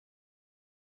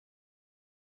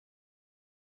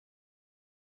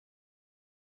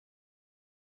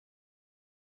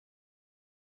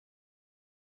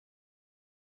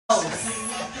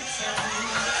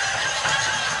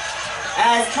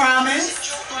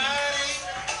promised,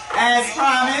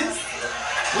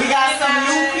 we got some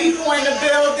new people in the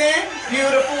building.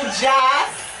 Beautiful Joss.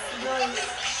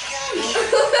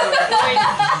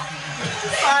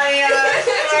 Sorry,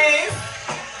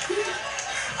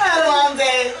 had a long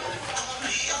day.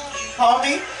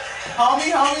 Homie.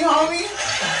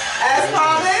 As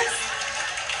promised,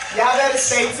 y'all better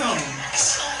stay tuned.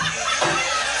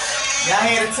 Y'all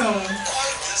hear the tune.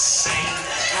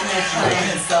 I'm just playing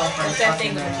himself for a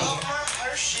fucking minute.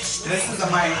 This is a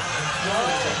mic.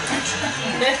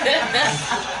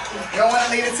 You don't want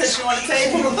to leave the tissue on the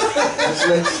table?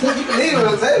 You can leave it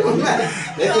on the table.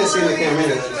 They can't see the camera.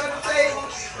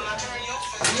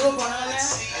 You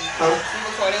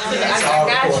recording on that? Huh? I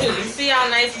got you. You see how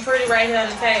nice and pretty right here on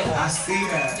the table. I see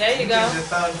that. There you go. Just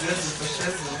thought this for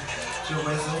shizzle.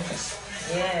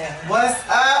 Yeah. What's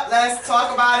up? Let's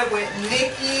talk about it with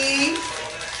Nikki.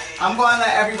 I'm going to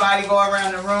let everybody go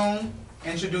around the room,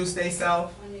 introduce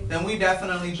themselves. Then we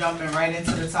definitely jumping right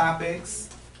into the topics.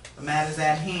 The matters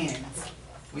at hand.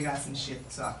 We got some shit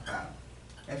to talk about.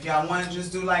 If y'all want to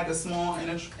just do like a small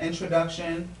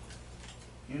introduction,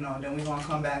 you know, then we're going to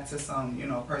come back to some, you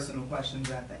know, personal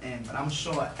questions at the end. But I'm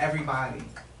sure everybody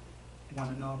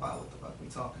want to know about what the fuck we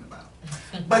talking about.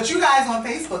 But you guys on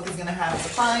Facebook is going to have to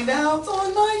find out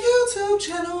on my YouTube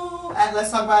channel at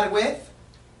Let's Talk About It with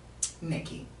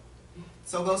Nikki.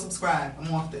 So go subscribe.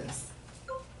 I'm off this.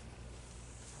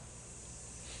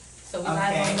 So we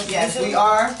Okay, yes, we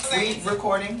are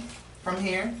recording from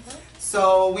here.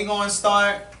 So we're going to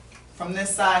start from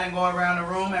this side and go around the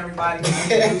room. Everybody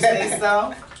can introduce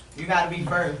themselves. You got to be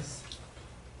first.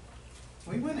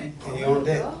 We winning. And you on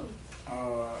deck.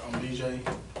 I'm DJ.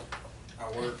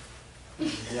 I work. I'm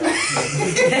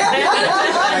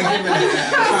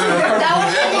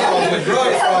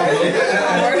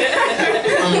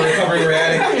a recovery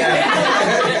addict.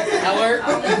 I work.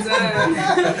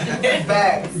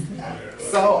 Facts.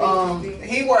 So,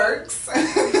 he works.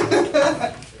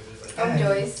 I'm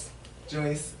Joyce.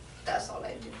 Joyce. That's all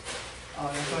I do. Oh,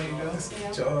 that's all you do?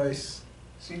 Yeah. Joyce.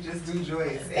 She just do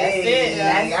Joyce. That's Hey, it. I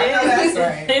know that's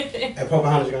right. Hey,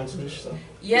 Pocahontas, you gonna do this stuff?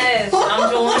 Yes, I'm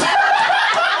doing.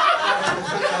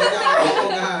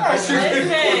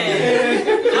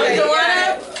 I'm doing.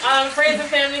 Friends and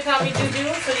family call me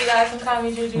Juju, so you guys can call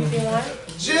me Juju if you want.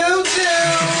 Juju.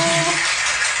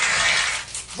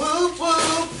 Whoop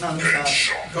whoop. No, stop.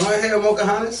 Go ahead,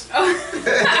 Pocahontas.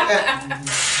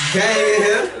 Gang in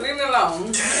here. Leave me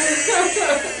alone.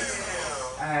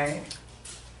 Alright.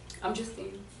 I'm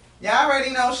Justine. Y'all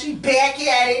already know she back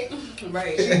at it.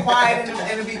 Right. She quiet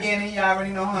in the beginning. Y'all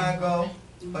already know how it go.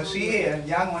 But she here.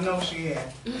 Y'all gonna know she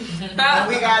here. And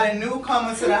we got a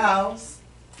newcomer to the house.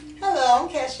 Hello, I'm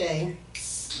Cache. Okay,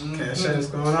 shit is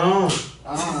going on.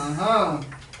 Alright,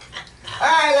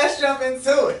 let's jump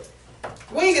into it. I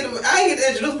ain't get to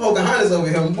introduce Pocahontas over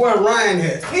here. My boy Ryan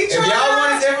here. If y'all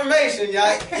want his information,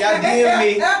 y'all DM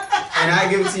me, and I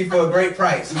give it to you for a great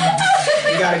price.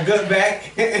 You got a good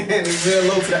back, and it's real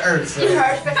low to the earth. So.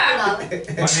 Perfect.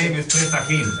 My name is Prince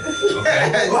Hakeem.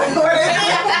 Okay?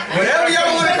 Whatever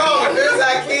y'all want to call it, Prince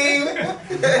Hakeem.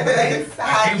 I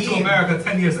came to America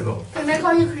 10 years ago. Can I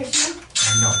call you Krishna?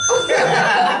 No.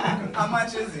 How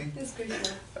much is he? It's Krishna.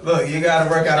 Look, you got to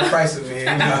work out a price with me. You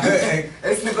know?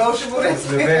 It's negotiable. It's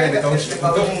very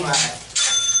negotiable.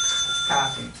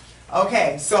 Copy.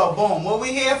 Okay, so boom. What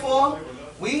we here for?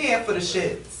 We here for the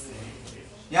shits.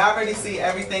 Y'all already see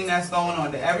everything that's going on.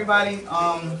 Did everybody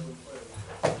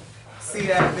see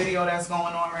that video that's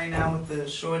going on right now with the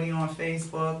shorty on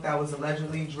Facebook that was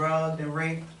allegedly drugged and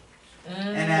raped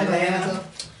in Atlanta?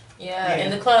 Yeah,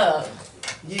 in the club.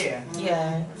 Yeah.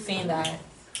 Yeah, seen that.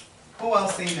 Who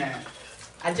else seen that?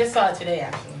 I just saw it today,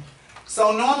 actually.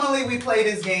 So normally we play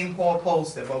this game called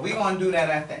Poster, but we're gonna do that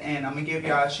at the end. I'm gonna give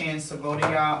y'all a chance to go to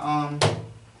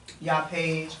y'all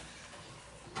page,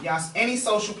 y'all any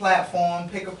social platform,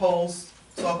 pick a post,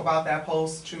 talk about that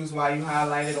post, choose why you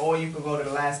highlighted, or you could go to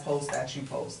the last post that you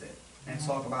posted and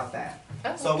talk about that.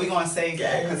 Okay. So we're gonna save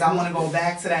that because I want to go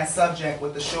back to that subject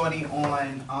with the shorty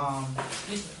on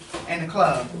in the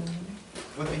club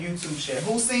with the YouTube shit.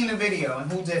 Who seen the video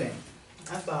and who didn't?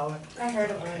 I saw it. I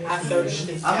heard about it. I searched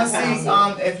it. I'm gonna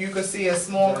see if you could see a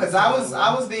small, cause I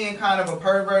was being kind of a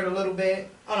pervert a little bit.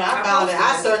 Oh no, I found it.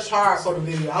 I searched hard for the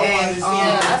video. I wanted to see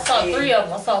Yeah, I saw 3 of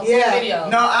them. I saw 3 videos.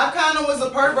 No, I kind of was a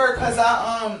pervert cause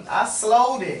I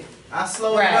slowed it. I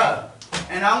slowed it up,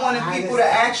 and I wanted people to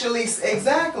actually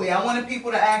I wanted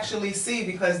people to actually see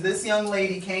because this young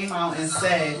lady came out and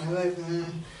said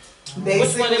basically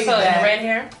Which one is her? In the red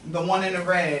hair? the one in the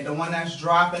red, the one that's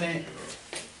dropping it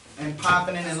and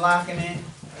popping it and locking it.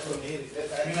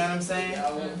 You know what I'm saying?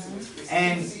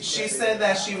 And she said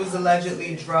that she was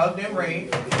allegedly drugged and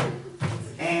raped.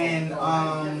 And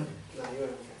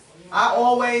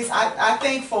I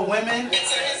think for women,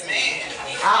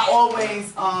 I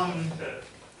always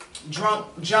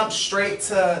jump straight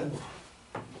to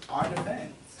our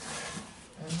defense.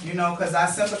 You know, because I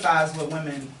sympathize with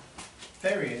women,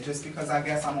 period, just because I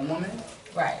guess I'm a woman.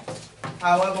 Right.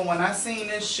 However, when I seen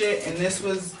this shit, and this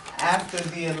was after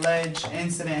the alleged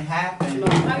incident happened,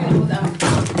 because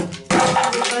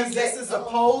this is a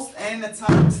post and the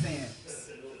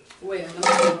timestamps. Where?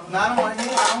 Not on here,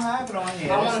 I don't have it on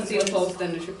here. I want to see the post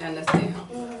and the stamp.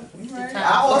 Right.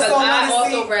 I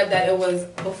also read that it was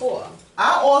before.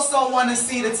 I also want to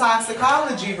see the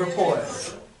toxicology report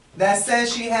that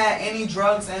says she had any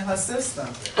drugs in her system.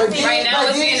 But Right now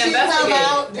it's being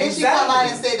investigated. Didn't she come out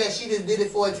and say that she just did it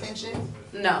for attention?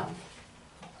 No.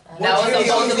 That was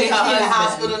supposed to be her She's in the husband.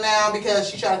 hospital now because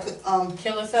she tried to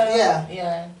Kill herself? Yeah.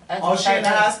 Yeah. Oh, she in the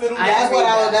hospital? That's what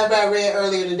I read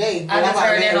earlier today. I just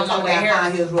heard it on my way here.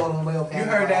 Pine Hills Road on the way up You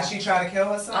heard that she tried to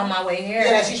kill herself? On my way here.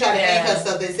 Yeah, that she tried to hang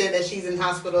herself. They said that she's in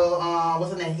hospital.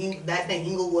 What's her name? That thing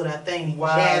Inglewood, I think.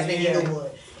 Wow, Jasmine yeah.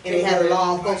 Inglewood. And they had a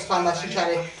long post talking about she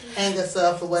tried to hang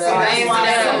herself or So whatever. that's why I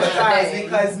Yeah. sympathize,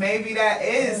 because maybe that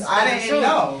is, I didn't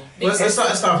know. Let's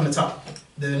start from the top.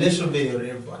 The initial video that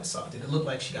everybody saw, did it look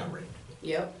like she got raped?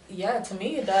 Yep. Yeah, to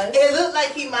me it does. It looked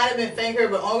like he might have been fingering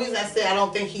her, but only reason I said I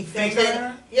don't think he fingered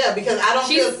her. Yeah, because I don't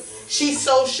feel she's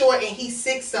so short and he's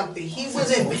 6'something". He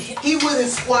wasn't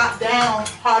squat down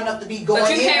hard enough to be going in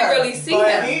But you can't her. really see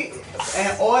But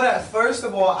him. first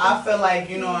of all, I feel like,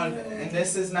 you know, and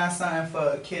this is not something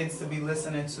for kids to be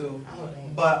listening to,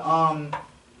 but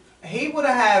he would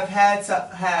have had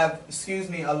to have,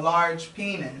 a large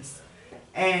penis,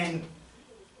 and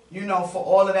you know, for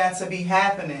all of that to be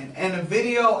happening. In the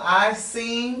video I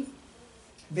seen,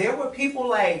 there were people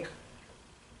like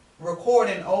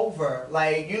recording over,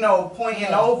 like, you know,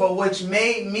 pointing over, which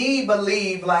made me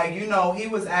believe, like, you know, he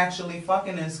was actually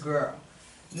fucking this girl.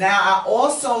 Now, I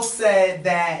also said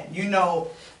that, you know,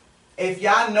 if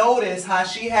y'all notice how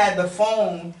she had the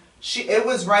phone, it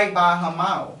was right by her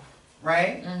mouth,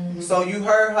 right? Mm-hmm. So you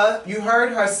heard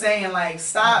her saying like,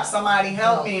 "Stop, somebody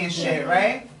help me" and shit,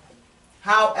 right?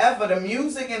 However, the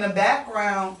music in the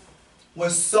background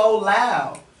was so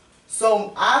loud.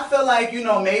 So I feel like, you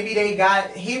know, maybe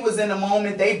he was in the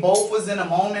moment, they both was in the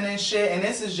moment and shit, and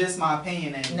this is just my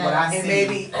opinion and what I see. And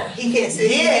maybe he can't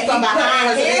see Yeah, from behind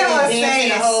her. he couldn't hear her dancing saying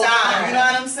the whole stop, time. you know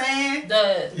what I'm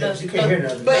saying? She couldn't hear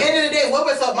nothing. But at the end of the day, what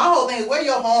was up? My whole thing is where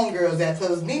your homegirls at?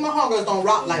 Because me and my homegirls don't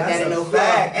rock like That's that in a no club.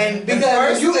 fact. And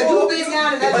Because if you been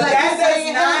down and that's but like that you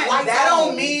saying, that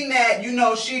don't mean that, you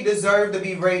know, she deserved to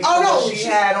be raped Oh, for no, what she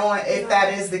had on, if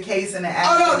that is the case in the Oh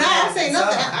actual no, now I say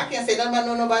nothing. episode. I can't say nothing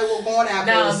about nobody was going out.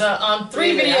 Now the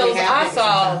 3 videos I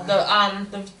saw,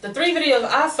 the 3 videos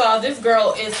I saw, this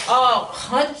girl is all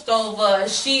hunched over.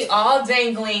 She all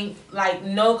dangling, like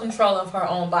no control of her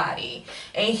own body,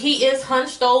 and he is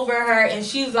hunched over her, and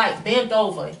she's like bent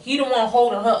over. He the one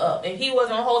holding her up. If he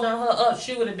wasn't holding her up,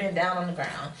 she would have been down on the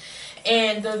ground.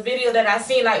 And the video that I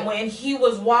seen, like when he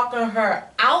was walking her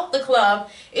out the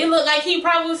club, it looked like he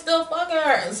probably was still fucking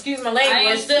her. Excuse my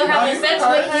language, still having sex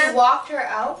with her. He walked her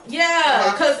out?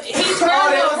 Yeah, because he Oh,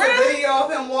 turned there was around. a video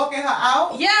of him walking her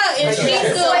out? Yeah, and she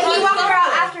Okay. still. But he walked her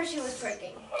out after she was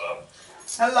twerking.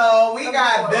 Hello, we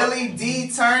got Billy D.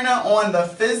 Turner on the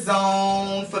Fizz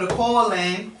Zone for the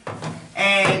call-in.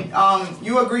 And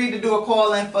you agreed to do a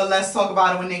call-in for Let's Talk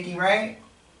About It with Nikki, right?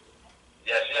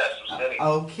 Yes.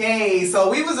 Okay, so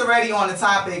we was already on the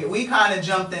topic. We kind of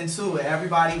jumped into it.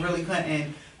 Everybody really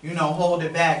couldn't, you know, hold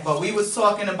it back. But we was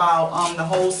talking about the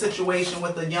whole situation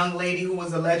with the young lady who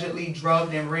was allegedly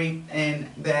drugged and raped in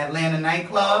the Atlanta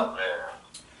nightclub.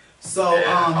 So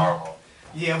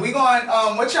yeah, we going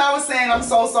what y'all was saying. I'm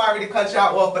so sorry to cut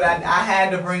y'all off, but I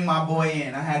had to bring my boy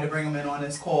in. I had to bring him in on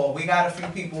this call. We got a few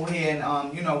people here,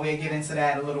 and you know, we'll get into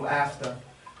that a little after.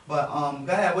 But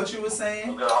go ahead. What you was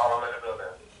saying?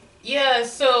 Yeah,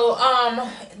 so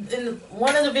in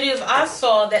one of the videos I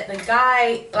saw that the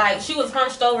guy, like, she was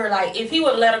hunched over, like if he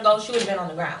would have let her go, she would have been on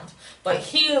the ground. But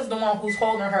he is the one who's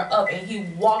holding her up, and he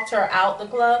walked her out the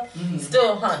club,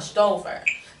 still hunched over.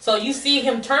 So you see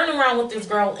him turn around with this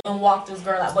girl and walk this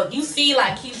girl out. But you see,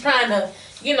 like, he's trying to,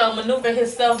 you know, maneuver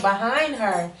himself behind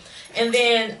her. And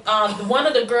then one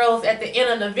of the girls at the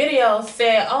end of the video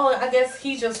said, "Oh, I guess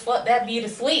he just fucked that beat to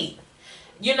sleep."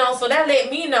 You know, so that let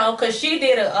me know, because she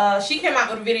did she came out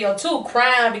with a video too,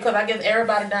 crying, because I guess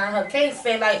everybody down her case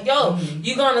say like, "Yo,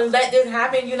 you gonna let this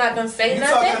happen? You're not gonna say You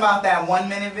nothing?" talking about that 1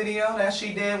 minute video that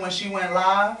she did when she went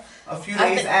live a few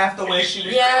days after where she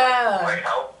was. Yeah. Like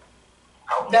help.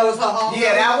 That was her home.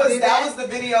 Yeah, that was the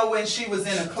video when she was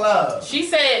in a club. She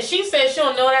said she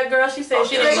don't know that girl. She said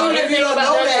she Even didn't know if you anything don't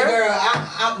about know that girl. girl,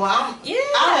 I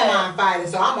don't mind fighting,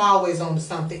 so I'm always on to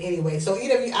something anyway. So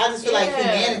either of you, I just feel like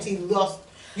humanity lost.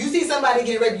 You see somebody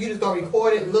getting raped, you just gonna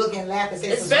record it, look and laugh and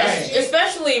say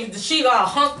Especially if she got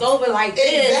hunked over like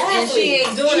this and she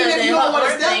ain't doing Even nothing. if you don't want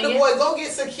to step the boy, go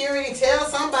get security, tell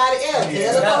somebody else,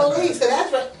 tell the police. So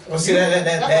that's what. Well, see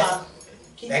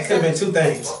that could have been two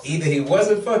things. Either he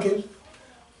wasn't fucking,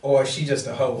 or she just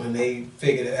a hoe, and they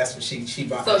figured that that's what she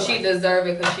bought. So she deserved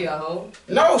it because she a hoe?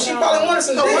 No, she probably wanted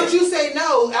some. So once you say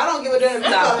no, I don't give a damn if you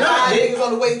got 5 niggas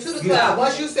on the way to the club.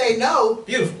 Once you say no,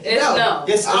 beautiful. No.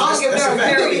 It's, I don't give a damn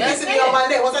if you be That's kissing me on my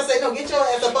neck. Once I say no, get your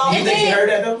ass up off You think he heard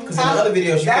that though? Because in the other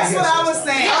videos, That's what I was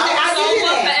saying.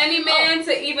 For any man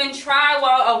to even try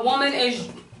while a woman is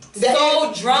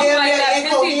so drunk like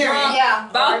that, pissy drunk,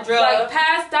 about like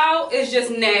passed out, is just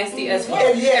nasty as fuck.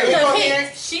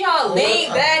 She all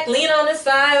lean back, lean on the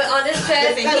side, on his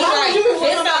chest, and he like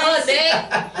kiss on her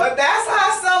neck. But that's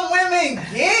how some women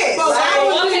get. But why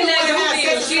What would can you that do have for you?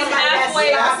 sex with She's somebody halfway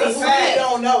that's out not the who you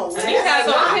don't know?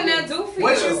 What can that do for you?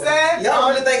 What you said? Y'all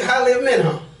really think highly of men,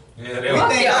 huh? Yeah, they We don't.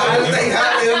 think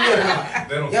highly of men, huh?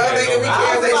 They don't Y'all think that we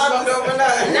care if they smoked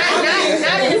overnight? Not in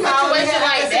a situation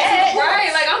like that.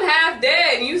 Right, like I'm half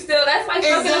dead and you still, that's like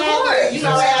fucking a whore. You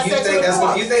know, I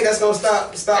You think that's gonna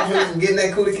stop him from getting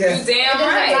that cootie You cat? damn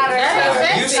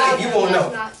right. You see, you won't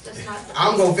know.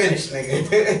 I'm gonna finish,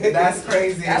 nigga. That's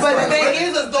crazy. But the thing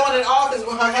is throwing it off is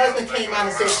when her husband came out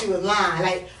and said she was lying.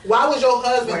 Like, why would your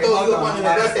husband throw you up under the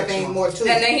bus if ain't more to it?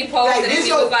 And then he posted it,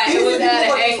 he was like, it was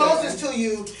out of anger. Closest to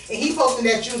you, and he posted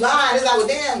that you lying. It's like, well,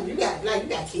 damn, you got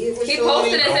kids. He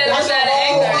posted and said it was out of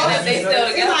anger, and that they still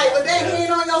It's together. like, well, then he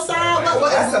ain't on your side.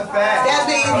 That's a fact. That's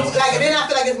being like, and then I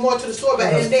feel like it's more to the story.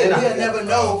 But at the end of the day, we'll never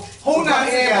know Who not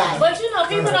together. But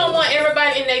people don't want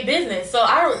everybody in their business. So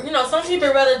some people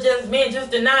rather just men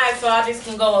just deny it so I just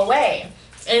can go away.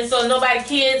 And so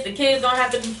the kids don't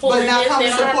have to be pulling But now this. come They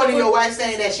don't have to supporting put- your wife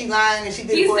saying that she lying and she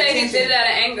did it He for said he attention. did it out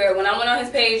of anger. When I went on his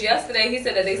page yesterday, he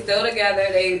said that they still together.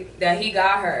 That he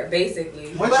got her basically.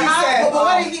 What But you how? said? But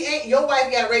why did your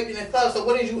wife got raped in the club? So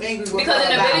what did you angry with? Because her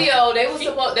in the about? video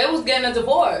they was getting a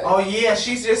divorce. Oh yeah,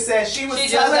 she just said she was She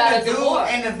just telling got the a dude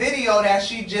divorce. in the video that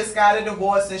she just got a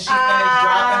divorce and she finished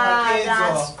dropping her kids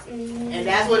off. And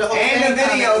that's what the whole In thing the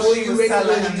video, comes, will she you was rape or telling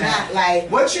will him you that. not?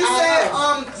 Like What you said,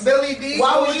 Billy D?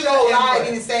 Why What would was you your go lie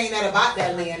input? and saying that about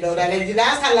that man though?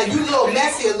 That's kind of like you a little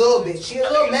messy a little bit. She a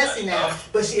little messy now,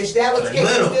 but if that was the case,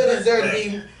 she still deserve to be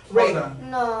Hold raped. on.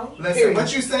 No. Listen, Period.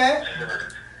 what you said?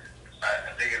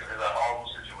 I think it's a horrible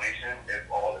situation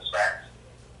if all is facts.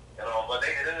 You know, but they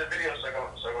in the video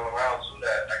circling around too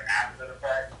that like after the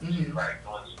fact, she's like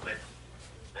doing splits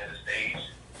in the stage,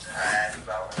 her ass is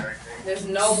out and everything. There's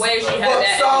no way she had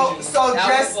that energy. So that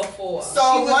just was before. so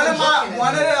She one of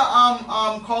wasn't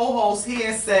the co-hosts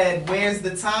here said, "Where's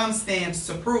the timestamps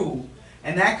to prove?"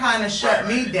 And that kind of shut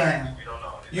me down. We don't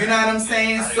know. You know what I'm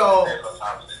saying? So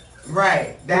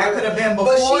right, that could have been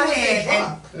beforehand.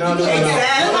 And No,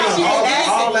 Exactly.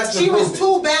 all that's She was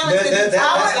too balanced.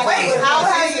 how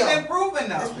has it been proven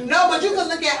though? No, but you can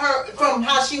look at her from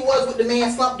how she was with the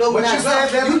man slumped over. What Now you said,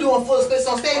 drunk, Debbie? you doing full splits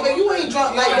on stage, but you ain't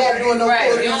drunk like that doing no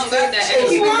Right, full you don't got that And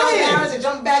keeping your energy. balance and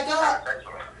jump back up.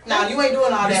 Nah, you ain't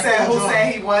doing all You that. said full who drunk.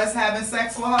 said he was having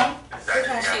sex with her? Look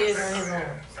how she is on his own.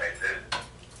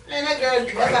 Man, that girl,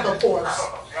 that's like a corpse.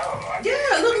 Yeah,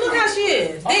 look how she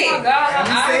is. Oh my God,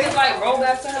 her You eyes see? just like roll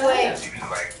back to her head.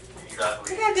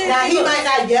 Now he might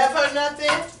not give her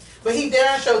nothing, but he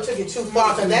damn sure took it too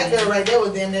far. Cause that girl right there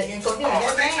was damn near incoherent.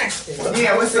 That's nasty.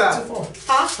 Yeah, what's up?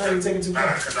 Huh? How you taking too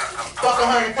far? Fucking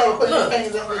her in the cover, putting her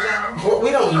fingers up her vagina. Well,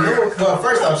 we don't know. Well,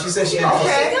 first off, she said she had.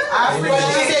 Okay, I She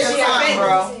appreciate said she your had time,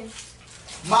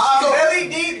 bro. My Billy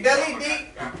D.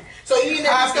 So even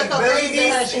if you stuck her Billy fingers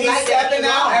in her, D. she He's like that. stepping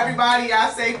out. Everybody, I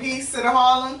say peace to the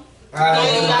Harlem.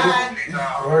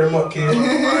 Word him up, kid.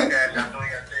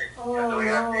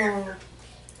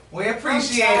 We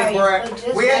appreciate it, bro.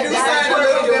 We'll do something a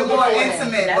little bit more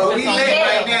intimate, but we lit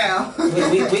right now.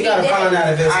 We gotta find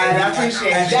out if it's. I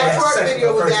appreciate it. That twerk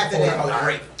video was after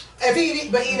that. But even if he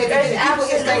put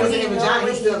his fingers in her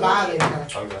vagina, he still violated her.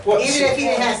 Even if he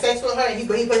didn't have sex with her and he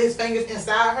put his fingers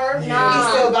inside her, he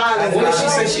still violated What her. did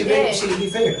she say he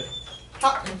fingered her?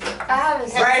 I haven't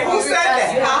said Right, who said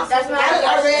that? That's not a I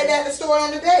question. read that in the story on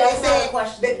the day. That's They not a said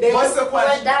question. What's the For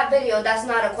question? that video, that's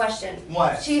not a question.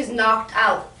 What? She's knocked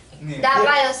out. Yeah. That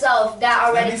by herself, that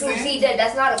already Let me proves see. he did.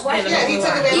 That's not a question. Yeah, he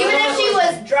took it back. Even if she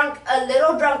was drunk, a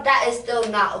little drunk, that is still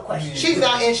not a question. She's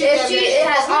not, and If she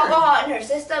has alcohol in her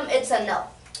system, it's a no.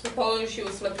 Suppose she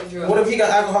was slipping drugs. What if he got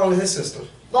alcohol in his system?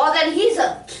 Well, then he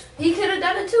could have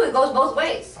done it too. It goes both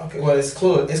ways. Okay, well it's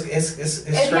clear. It's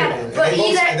straight. then. But They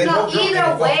both- they both drunk either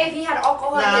and they way, both- if he had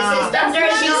alcohol in his Nah. system,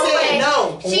 there's She no said way.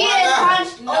 no. She Why is not?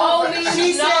 punched over.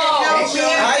 She said no.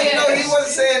 How you know he wasn't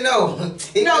saying no?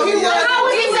 No, he wasn't. How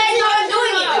was he saying no and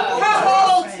doing it? Her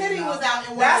whole titty was out in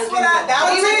one That's of the what I. videos. That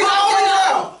was What it. you talking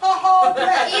about? Her whole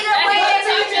breast. Either way, That's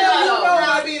if what he I'm You know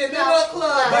No. I be in the middle of the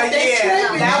club. But They yeah,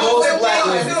 tripping. that You was both the black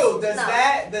thing women. too.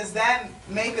 No. Does that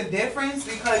make a difference?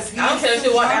 Because he I don't care if she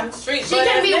walk down the street. she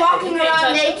can be walking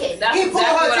around naked. That's He pulled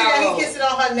exactly her what I together, he wrote. kissed it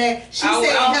on her neck. She I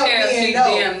said, don't help care if me she's and no.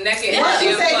 damn naked in Once the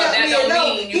you damn say club. help That me don't and no,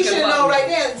 mean he you should can have fuck known me. right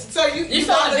there. So You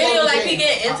saw the video like he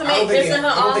getting intimate, kissing her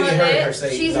I don't on think her he heard her head.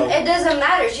 say She's. no. It doesn't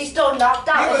matter. She's still knocked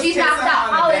He out. was If she's knocked kissing her out,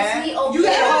 on how the is back. he okay? You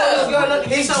gotta hold this girl up.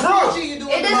 He's So drunk. what you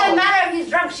doing It the doesn't most? matter if he's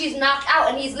drunk. She's knocked out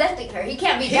and he's lifting her. He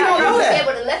can't be He down don't know to be that.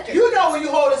 able to lift her. You know when you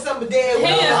holding something dead. He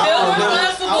with is her. I still don't know.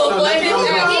 responsible I don't know for nothing his about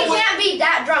that. He can't be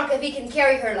that drunk if he can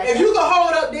carry her like If that. you can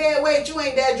hold up dead weight, you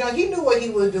ain't that drunk. He knew what he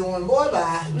was doing. Boy,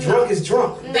 bye. Drunk is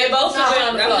drunk. They both should be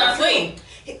on the that's floor not true. asleep.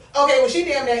 Okay, well she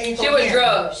damn near ain't She was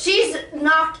drugged. She's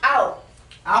knocked out.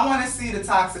 I want to see the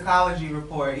toxicology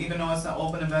report, even though it's an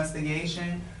open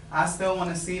investigation. I still want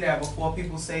to see that before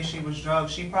people say she was drugged.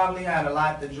 She probably had a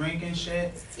lot to drink and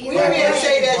shit. We didn't even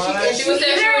say that She was saying she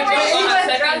was drunk on her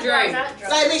second drink.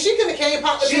 Like, I mean, she could have came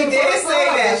pop the She pill did for say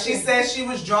her. that. She said she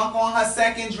was drunk on her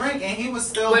second drink, and he was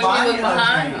still But she was buying her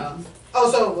behind drink. her. Oh,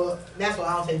 so well, that's why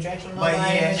I don't take drinks from But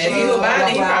nobody. yeah, And if she he was buying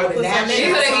it, he walk around probably with put that some She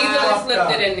shit. could have Fucked easily up.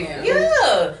 slipped it in there.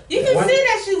 Yeah, you can One- see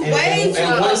that she's way In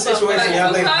too one situation, Like y'all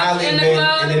two think cops highly in the been,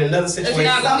 club, and then another it's situation.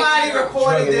 not- Somebody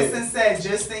recorded Drugging this it. and said,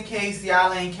 just in case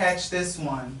y'all ain't catch this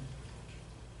one.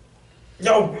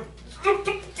 Yo,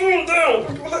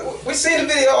 we seen the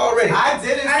video already. I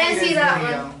didn't see this that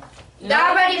video. one.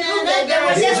 That already proved it. There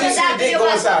was Did just you see that the dick video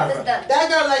going was inside of her? done. That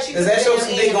girl like she. Does that show some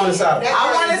dick on the side? That I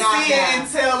girl want to is not see it down.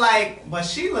 until like, but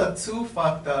she looked too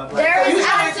fucked up. Like, There You is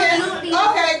trying to tell- absolutely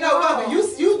Okay, no, wrong.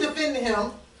 Bubba, you defending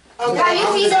him. Okay. Have you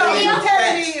seen the So video? you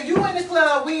telling me if you in the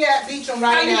club, we at Beacham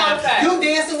How right you know now, that? you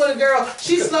dancing with a girl,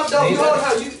 she slumped over, you hold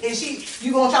her,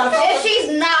 you gonna try to fuck If her? she's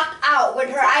knocked out with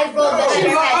her eyes rolled No. in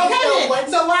her head, you still Okay, wouldn't.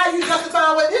 so why are you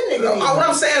justifying what this nigga did? What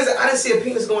I'm saying is that I didn't see a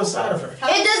penis go inside of her.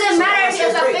 It doesn't matter So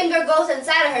if why a is it finger goes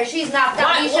inside of her. She's knocked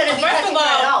out. Why, You shouldn't be first touching of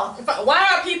her at all. all, why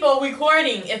are people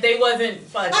recording if they wasn't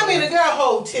fucking? I mean, the girl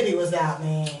whole titty was out,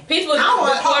 man. people I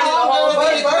want recorded the all whole the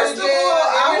but video. first of all,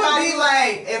 I would Everybody- be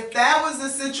like, if that was the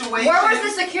situation, Where was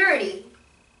the security?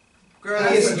 girl, He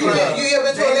that's is a secure. club. You ever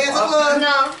been to a They dance up- club?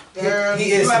 No. Girl,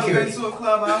 He is You ever security. been to a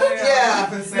club out here? Yeah.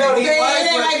 I'm just No, saying, it ain't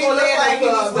but like he you looked land like he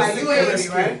clubs, was with like you ain't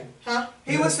security, right? Huh?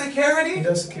 He was security? He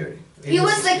does security. He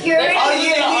was security. Oh, He was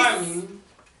in the yeah, army.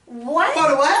 What? For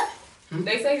the what?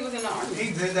 They say he was in the army.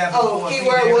 He did that Oh, before.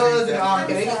 keyword was in the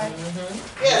army. I'm Okay. sorry.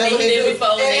 Yeah, that's He what they did do.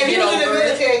 before they And if get he was in the over it.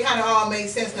 military, it kind of all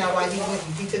makes sense now why he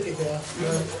took it there.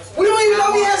 We don't even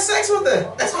know he had sex with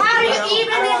her. That's How do you, I even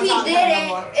don't if he talk did no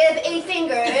more. it, if a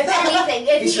finger, if anything,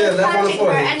 if He he should've was left on the touching her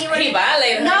forehead. anywhere. He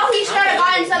violated her. No, he should have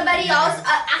gotten somebody else,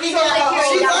 He actual got her- security.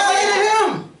 She that was violated there.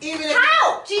 him. Even if How?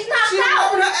 She's knocked She was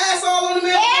out. rubbing her ass all on the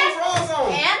man with And- no drawers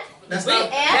on. And That's We-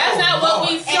 not. that's not what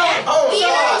we And said. Oh, so,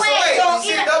 either so way, wait, so you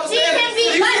see either- double he standard? can be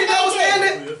You see butt double naked.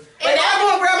 standard? If If I'm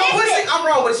gonna grab my listen, pussy, I'm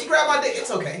wrong, but she grabbed my dick,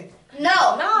 it's okay. No,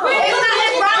 it's not.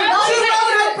 It's wrong both She ways.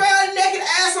 rubbing her bare naked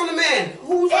ass on the man.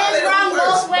 Who It's violated wrong who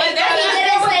both first? ways. But But that he is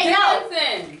didn't say no.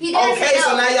 Dancing. He didn't Okay, say no. so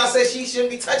now y'all say she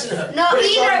shouldn't be touching her. No, But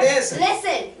they started either. dancing.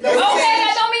 Listen. They listen. Okay,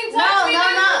 that don't mean touch me.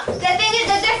 No. The thing is,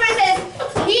 the difference is,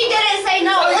 he didn't say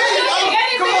no. Oh, yeah,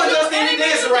 Anything- come on, Justin, we anything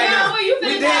dancing you right down now. for, you We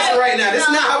finna dancing do. right now. This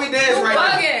is not how we dance You right now.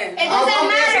 bugging. It I'm doesn't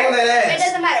dancing on that matter. ass. It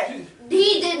doesn't matter.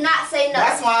 He did not say no.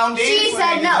 That's why I'm dancing She when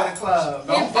said niggas no. in the club.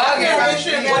 You bugging. Did she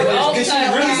really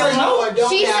say no?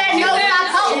 She said no, stop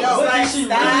helping. No. But did she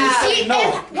really say She, no?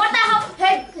 what the hell?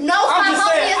 Hey, no, stop I'm just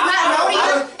help me saying, is not I no. don't-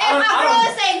 If I a don't- girl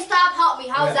is saying stop help me,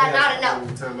 how is that not a no?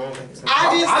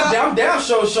 I'm damn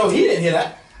sure he didn't hear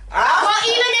that. Well,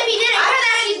 even if he didn't hear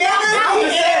that, she's knocked I'm out.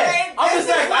 just saying. I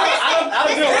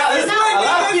don't feel right. Listen, a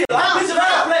lot of people, a lot of bitches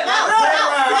like to play around.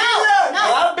 A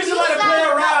lot of bitches like to play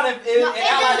around and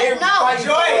act like they fighting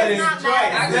Joy, for it. not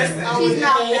mad. Listen. She's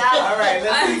knocked out. All right, I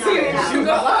let's see it. out. You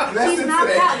go up. She's listen to knocked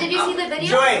this. out. Did you see the video?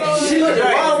 Joy, She looked at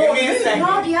the wrong give one. me a second.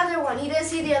 No, the other one. He didn't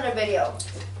see the other video.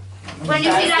 When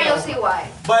you see that, you'll see why.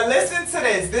 But listen to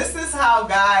this. This is how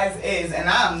guys is, and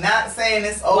I'm not saying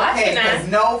it's Watch okay it now. because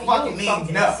no You fucking means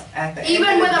fucking- no. At the Even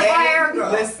end of with the a day, fire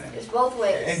girl. listen, It's both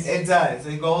ways. it does.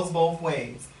 It goes both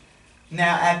ways.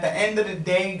 Now, at the end of the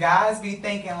day, guys be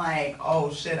thinking like,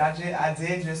 "Oh shit, I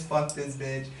did just fuck this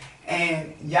bitch,"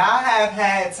 And y'all have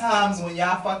had times when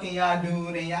y'all fucking y'all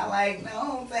dude and y'all like,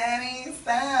 no, daddy,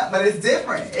 stop. But it's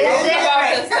different. It is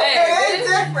different. It is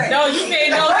different. No, you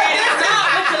can't no daddy,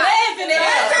 stop. Put your legs in the air.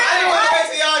 I didn't want to wait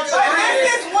till y'all just But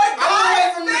this is what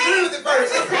guys from think. the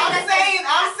first.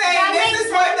 I'm saying this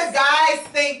is what the guys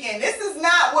thinking. This is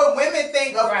not what women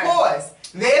think, of course.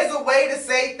 There's a way to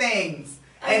say things.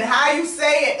 And how you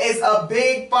say it is a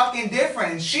big fucking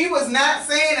difference. She was not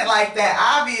saying it like that,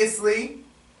 obviously.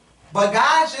 But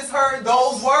guys just heard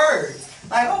those words.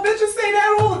 Like, oh, bitches say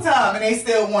that all the time and they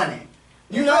still want it.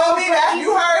 You know what I mean? That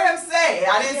you heard him say it.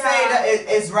 I didn't say that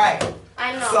it's right.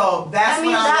 I know. So that's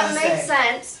what I'm that makes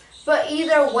sense. But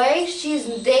either way, she's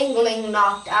dangling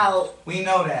knocked out. We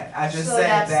know that. I just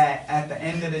said that at the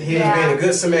end of the day. He was being a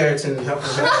good Samaritan and helping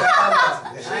her.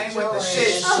 I ain't with the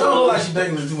shit. She don't look like she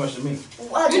dangling too much to me.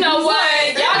 You know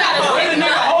what? Y'all got a sick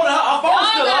mind. Hold on, her phone's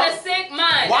Y'all still got up. a sick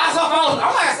mind. Why is her phone?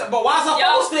 I'm asking, but why is her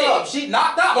phone still up? She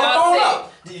knocked out her phone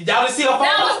up. Y'all didn't see her phone?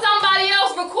 That was somebody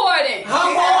else recording. Her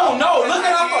phone, no. Look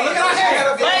at her phone. Look at her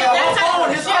hair. But that's how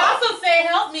phone is she up. also said,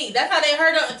 "Help me." That's how they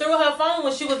heard her through her phone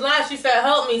when she was live. She said,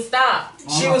 "Help me, stop."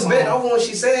 She was bent over when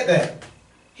she said that.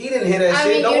 He didn't hear that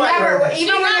shit. Nobody heard that.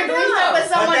 Even when you're doing stuff with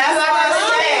someone, you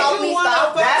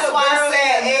That's why I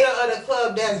said it. Of the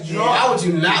club that's drunk. Why would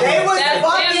you not? They was That's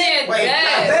fucking. damn Wait,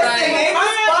 dead, listen, they was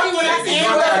fucking in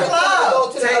the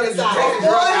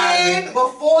club.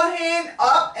 Beforehand,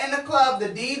 up in the club, the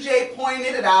DJ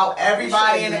pointed it out.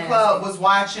 Everybody in the club was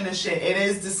watching the shit. It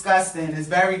is disgusting. It's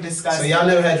very disgusting. So y'all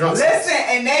never had drunk sex? Listen,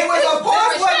 and they was of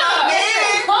course what I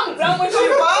mean. I'm done with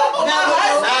you.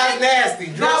 That's nasty.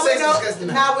 Drunk sex is disgusting.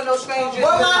 Not with no strangers.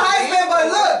 But my husband, but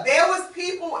look, there was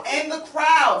people in the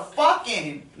crowd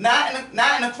fucking, not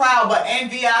in the crowd, but in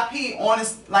VIP on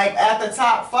his, like at the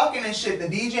top fucking and shit. The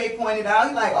DJ pointed out,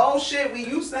 he's like, oh shit, we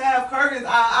used to have curtains,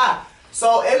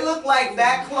 So it looked like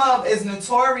that club is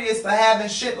notorious for having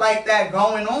shit like that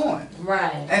going on.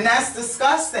 Right. And that's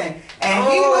disgusting.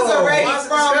 And he was already why is it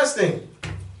from, disgusting?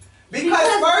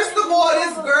 because first of all,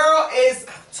 this girl is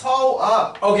toe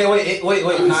up. Okay, wait.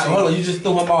 Nah, hold on, you just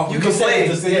threw him off. You can say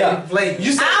play. it. Yeah,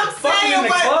 You said I'm fucking saying in the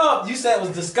what- club. You said it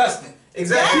was disgusting.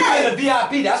 Exactly. People in the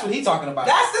VIP. That's what he's talking about.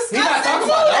 That's He's not disgusting talking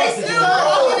too. about that They situation. still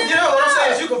fucking in You the know what I'm club.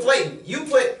 saying is you conflating. You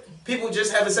put people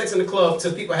just having sex in the club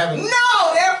to people having. No,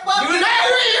 they're fucking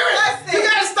You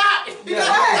gotta stop. You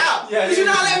gotta stop. Yeah, Because you're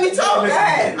not letting me talk. Go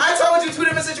ahead. I told you two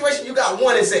different situations. You got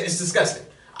one and said it's disgusting.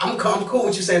 I'm cool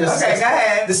with you saying it's Okay, disgusting. go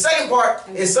ahead. The second part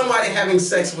is somebody having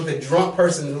sex with a drunk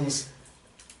person who's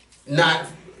not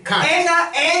conscious. And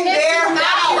their You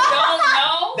house. don't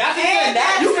know. That's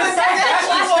that. You can say that's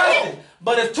disgusting.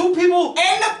 But if two people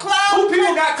In the club. Two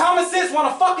people got common sense, want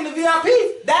to fuck in the VIP.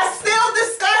 That's still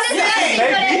disgusting.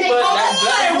 Maybe, but Come let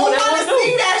them do on, what who they want want to to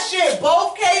see do. that shit?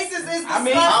 Both cases is disgusting. I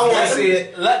mean, I want to see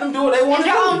it. Let them do what they want to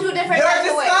You're on do. two different You're types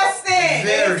of ways. disgusting.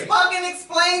 Very. It fucking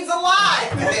explains a lot.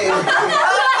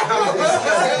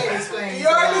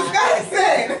 You're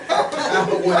disgusting.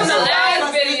 From the last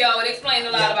video, it explained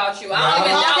a lot about you. I don't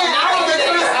even know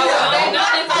nothing.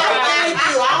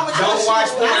 Don't watch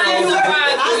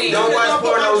pornos. Don't watch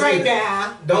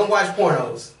pornos. Don't watch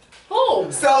pornos.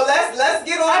 Who? So let's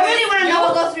get on. I really want to know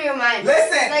what this. goes through your mind.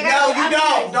 Listen, Like, no, I'm you don't.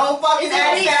 curious. Don't fucking Is there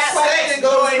ask any that sex question.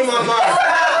 goes through my mind.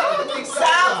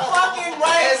 Stop fucking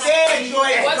right there,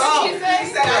 Joy. What did she say? He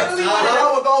said, I really want to know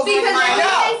what goes through Because my if mind.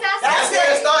 he thinks that's That's where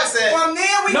it starts at. From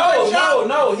there we gonna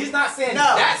jump. No, he's not saying No.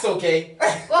 that's okay.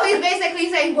 Well, he's basically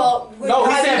saying, well, No,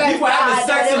 he's saying people having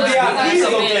sex in VIP is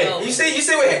okay. You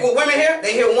see what women hear?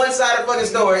 They hear one side of the fucking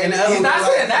story and the other He's not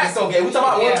one saying that's okay. We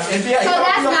talking about women in VIP. So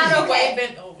that's not He okay.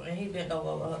 bent over and he bent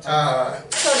over.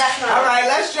 So that's not All right,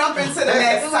 let's jump into the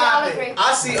next We would all topic. agree.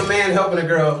 I see a man helping a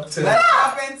girl to.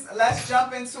 Let's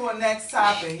jump into a next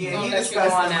topic. Yeah, he Let you go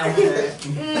on discussed. now.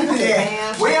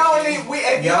 Yeah,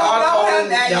 if you Y'all don't know him, called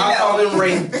now you y'all know. called him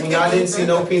rape when y'all didn't see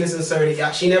no penis inserted.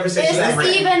 She never said she got It's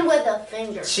raped. even with a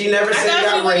finger. She never I said thought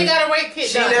got you when you raped. got a rape kit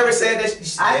She done. never said that.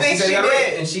 I think said she got did.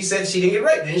 raped, and she said she didn't get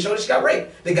raped. Didn't show that she got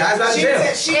raped. The guy's not in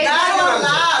jail. She got on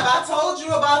live. I told you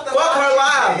about the Fuck her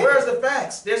live. kit. Where's the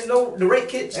facts? There's no the rape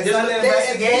kit. It's There's under no,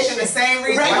 investigation. The same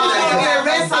reason Rape why is they gonna get get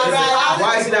arrested. arrested.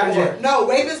 Why is he not in jail? No,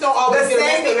 rapists don't The always get same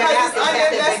arrested because right it's after under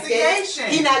that. investigation.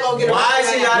 He not gonna get arrested. Why is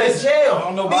he not in I jail?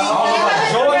 don't know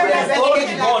about Georgia and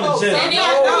Florida. You going to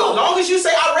jail? No, long as you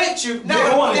say I raped you,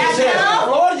 You're going to jail.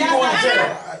 Florida, you going to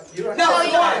jail. No,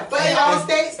 but in all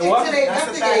states, What? until they That's a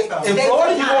investigate, fact, though. In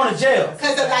Florida, you going to jail.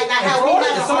 Because of like not In how we Florida,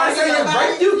 not if somebody say arguing they about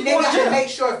rape it, you, you they going to got to jail. make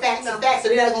sure facts are facts, so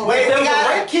they're not gonna. Wait, There we was a got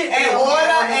rape kit. in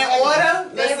order,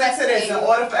 They listen to this. In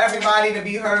order for everybody to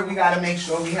be heard, we gotta make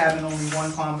sure we having only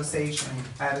one conversation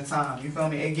at a time. You feel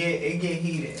me? It get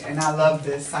heated, and I love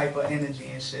this type of energy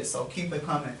and shit. So keep it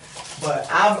coming. But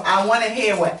I want to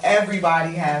hear what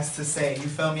everybody has to say. You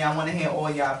feel me? I want to hear all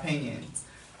your opinions.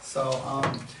 So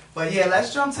but yeah,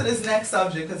 let's jump to this next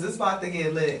subject because it's about to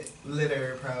get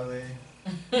litter probably.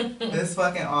 This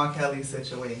fucking R. Kelly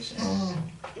situation.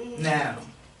 Now,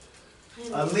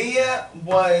 Aaliyah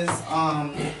was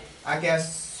I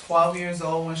guess 12 years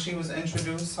old when she was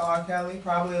introduced to R. Kelly,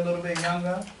 probably a little bit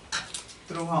younger,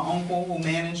 through her uncle who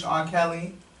managed R.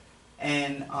 Kelly,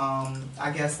 and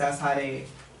I guess that's how they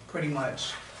pretty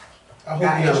much I hope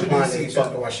got you never introduced find to that each fucked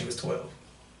other. her while she was 12.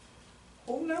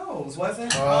 Who knows?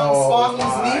 Wasn't Oh,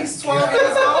 Sparkle's my niece 12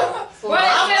 years old? I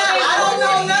don't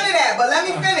know none of that, but let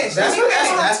me finish. That's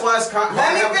why it's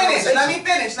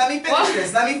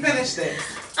Let me finish this.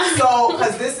 So,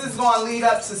 because this is going to lead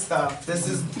up to stuff. This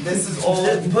is all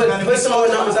put some more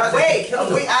numbers out there.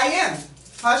 Wait, I am.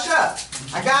 Hush up.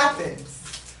 I got this.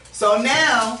 So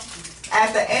now,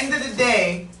 at the end of the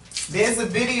day, there's a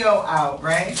video out,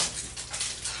 right?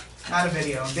 Not a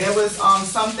video. There was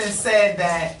something said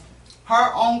that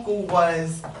her uncle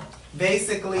was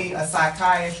basically a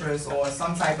psychiatrist or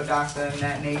some type of doctor in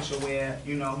that nature where,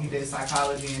 you know, he did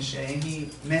psychology and shit, and he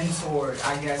mentored,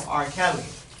 I guess, R. Kelly.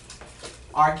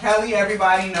 R. Kelly,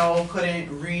 everybody know, couldn't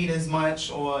read as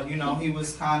much, or, you know, he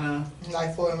was kind of...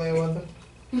 Like Floyd Mayweather?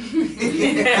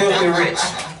 Filthy rich.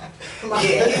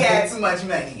 Yeah, he had too much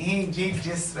money. He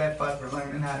just spent for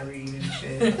learning how to read and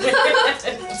shit.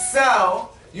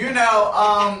 So, you know,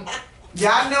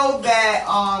 y'all know that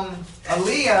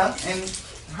Aaliyah and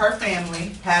her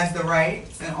family has the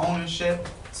rights and ownership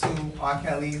to R.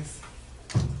 Kelly's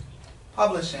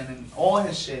publishing and all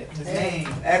his shit, his name,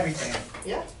 everything.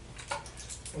 Yeah.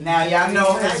 Now y'all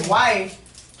know his wife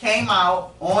came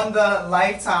out on the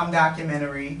Lifetime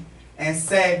documentary and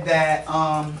said that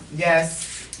yes,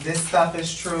 this stuff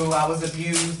is true. I was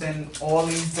abused in all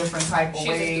these different type of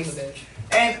ways.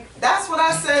 And that's what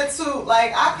I said too.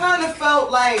 Like, I kind of felt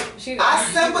like I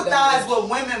sympathize with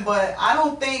women, but I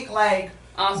don't think like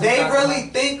they really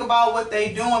think about what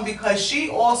they doing, because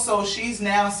she's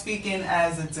now speaking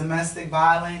as a domestic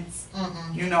violence,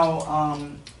 you know,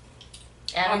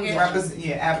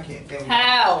 advocate. There we go.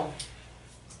 How?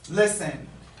 Listen,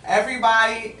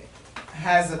 everybody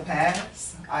has a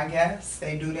past, I guess.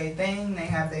 They do their thing, they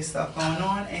have their stuff going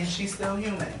on, and she's still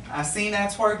human. I seen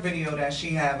that twerk video that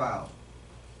she have out.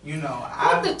 You know,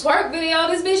 what the twerk video?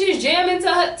 This bitch is jamming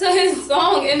to his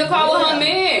song in the car with her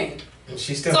man. And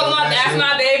she still talking about that's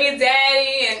my baby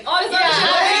daddy and all this other shit.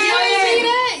 You didn't see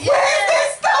that? Where's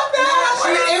this stuff now?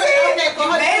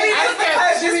 Maybe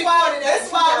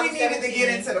that's why we needed to get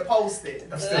into the posted.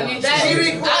 She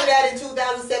recorded that in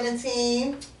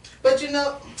 2017, but you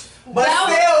know. But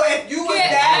still, if you was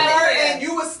that hurt and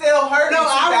you was still hurt, no,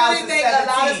 I really think a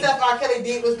lot of stuff R. Kelly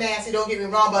did was nasty. Don't get me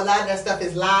wrong, but a lot of that stuff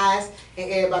is lies, and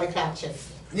everybody clout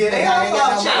chasing. Yeah, they are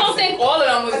clout chasing. I don't think all of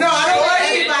them was. No, I don't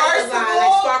think everybody was lying.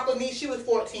 Like Sparkle niece, she was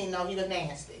 14. No, he was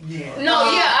nasty. Yeah. No,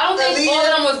 I don't think all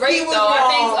of them was rape though. I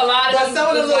think a lot of them. But some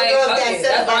of the little girls got okay,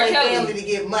 set up by R. their Kelly family to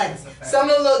get money.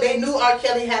 Some of the they knew R.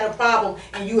 Kelly had a problem,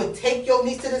 and you would take your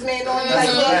niece to this man on you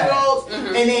like drugs,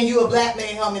 and then you would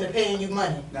blackmail him into paying you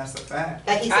money. That's a fact.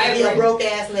 Like he said, he a broke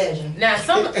ass legend. Now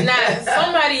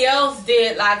somebody else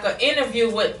did like an interview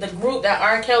with the group that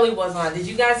R. Kelly was on. Did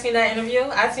you guys see that interview?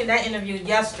 I seen that interview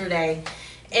yesterday.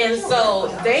 And so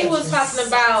they was talking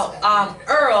about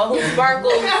Earl, who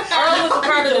Sparkle. Earl was a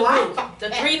part of the group. The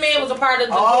three men was a part of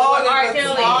the group with R.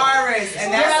 Kelly.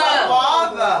 And that's her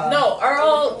father. No,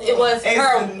 Earl, it was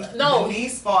her. No,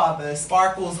 niece father,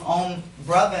 Sparkle's own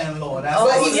brother-in-law. That's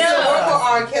but he still worked for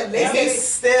R. Kelly. And he's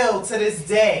still to this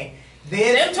day.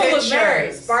 Them two was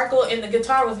married. Sparkle and the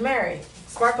guitar was married.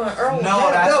 Sparkle and Earl. No,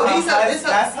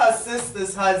 that's her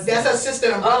sister's husband. That's her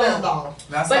sister and brother-in-law.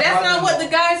 But that's not what the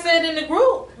guy said in the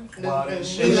group. Well,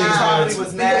 she probably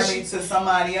was married to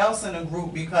somebody else in the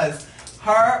group, because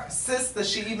her sister,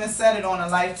 she even said it on a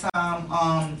Lifetime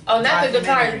not the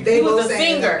guitar. He was the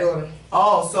singer.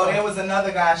 Oh, so there was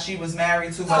another guy she was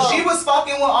married to, but she was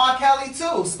fucking with R. Kelly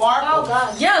too, Sparkle. Oh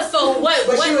God. Yeah. So what?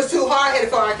 But she was too hard-headed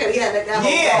for R. Kelly. He had that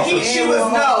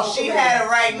she had a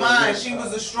right mind. She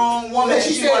was a strong woman. But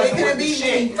she said it couldn't be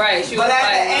shit. Right. But at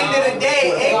the end of the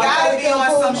day, it gotta be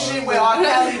on some shit where R.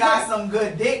 Kelly got some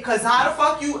good dick. Cause how the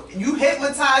fuck you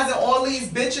hypnotizing all these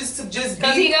bitches to just be?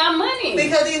 Cause he got money.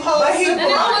 Because he holds. But he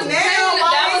broke now.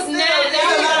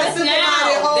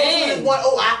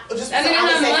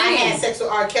 Sex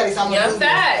with R. Kelly, so I'm gonna do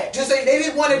this. Just so they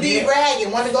didn't want to be bragging,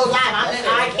 want to go live. I'm in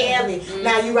R. Kelly.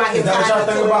 Now you right here. Is that what y'all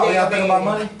think about when y'all think about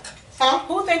money? Huh?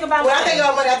 Who think about when I think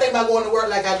about money, I think about going to work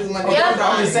like I do money.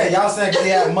 I'm just saying, y'all saying because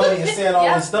he had money and saying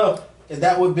all this stuff. Is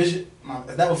that what Bishop?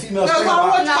 Is that what females No, think call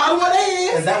about? them what they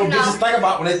is. Is that what bitches think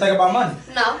about when they think about money?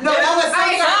 No. No, that was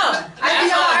I know. I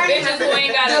Bitches who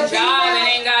ain't got a job and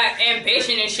ain't got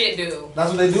ambition and shit do. That's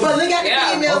what they do. But look at the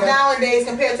Yeah. females Okay. nowadays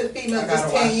compared to the females just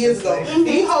 10 years ago.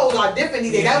 These hoes are different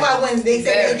these days. That's why when they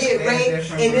say they get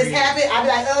raped and this happen, I be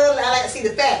like, oh, I like to see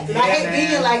the facts. And I hate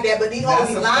being like that, but these hoes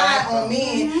be lying on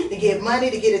men to get money,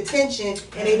 to get attention,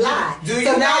 and they lie. Do you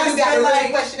So now guys you got to feel really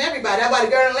like- question everybody. That's why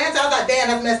the girl in Atlanta, I was like, damn,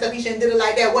 that's messed up. He shouldn't did it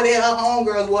like that. What the hell her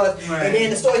homegirls was. Right. And then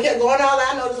the story kept going on.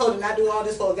 I know this hoe did not do all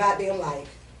this for a goddamn life.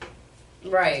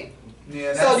 Right.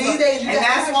 Yeah, So these days you and got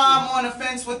that's to why I'm on the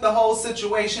fence with the whole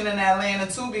situation in Atlanta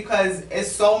too, because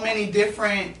it's so many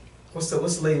different What's the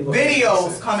lady?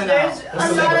 videos coming out.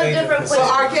 There's a lot of different So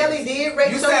places. R. Kelly did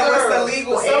rape You some said what's girls. the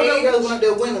legal Some of them age? girls went up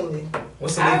there willingly.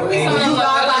 What's the I legal agree age? some of them You lie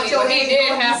are about your but he age, did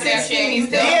you half of that shit. He's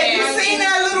still Yeah, you nasty. seen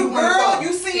that little girl?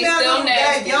 You seen He's that still little that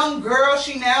nasty. young girl?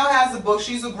 She now has a book.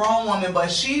 She's a grown woman,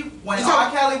 but when You R.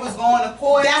 talk- Kelly was going to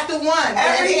court, That's the one.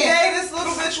 every Yeah. day this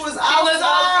little bitch was was outside.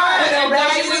 outside. With a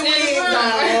raggedy She was in the wig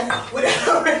front. on. With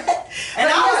a And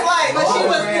I was like, but she oh,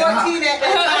 was man, 14 at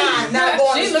that time, not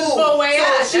going She to looked school. for a way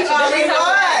out. So she That's a already different type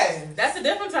of was. That's a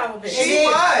different type of bitch. She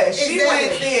was. She Exactly.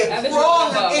 went there That bitch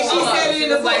crawling. was And she Hold said up. it She in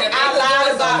the was book, like a I big lied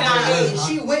girl about my sometimes. age.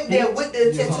 She went there with the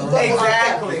intent to fuck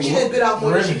Exactly. She just bit off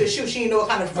more than she could shoot. She didn't know what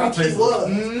kind of freak he was.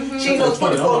 She didn't know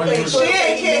 24 plays. She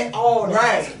ain't kid. All that.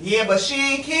 Right. Yeah, but she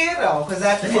ain't kid though, because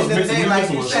at the She end of the was day, like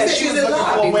you mixed said, with she was it. looking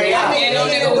for a way I out. mean, no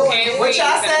nigga who can't What read y'all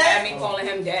and said? had me calling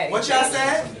him daddy. What y'all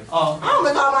said? Oh. I don't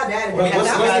even call my daddy. What's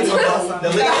the legal age?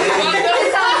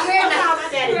 It sounds weird I now. call my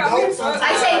daddy dope sometimes.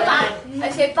 I say pa. I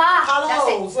say pa. That's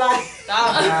it. Hellos, like,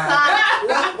 Pa.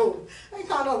 wow. I ain't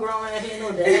call no grown ass, he ain't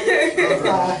no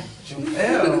daddy.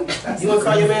 Ew. You wanna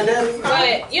call your man daddy?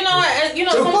 But you know what? You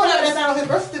know That's sometimes. not on his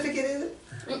birth certificate, is it?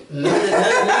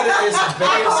 Neither is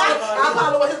I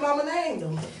call it what his mama named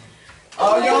him.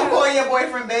 Oh, you don't call your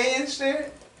boyfriend Bay and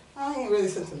shit? I ain't really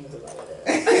sentimental about that.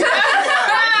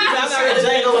 I'm not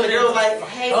Django when the girl's like,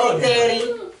 Hey, oh, daddy.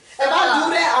 If I do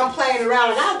that, I'm playing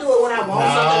around, and I'll do it when I'm on No,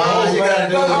 something. you gotta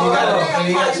do it when you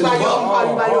gotta- I'm call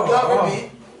you by your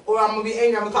government, or I'm gonna be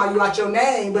angry. I'm gonna call you out your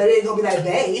name, but it ain't gonna be like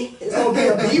 "bae." It's gonna be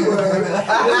a B word.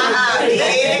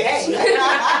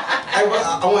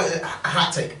 I want a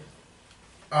hot take.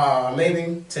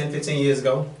 Maybe 10, 15 years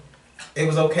ago, it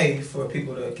was okay for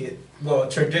people to get, well,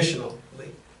 traditionally,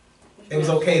 it was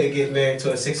okay to get married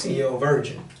to a 16-year-old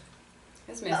virgin.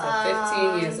 This man said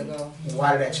 15 years ago.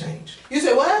 Why did that change? You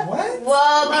said what? What?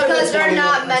 Well, Probably because they're 20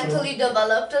 not minutes. mentally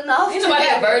developed enough. Ain't to nobody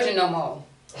a get- virgin no more.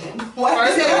 What?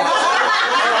 First of all,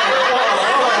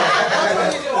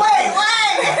 Wait.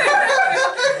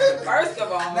 first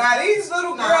of all. Now these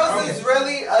little girls is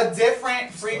really a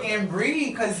different freaking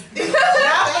breed, cause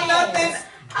not for nothing.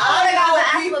 I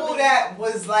know people that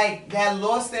was like that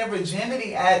lost their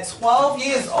virginity at 12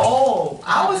 years old.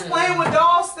 I was playing with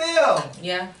dolls still.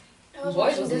 Yeah.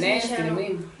 Boys was nasty to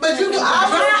me. But you can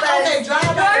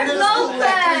drive back to middle school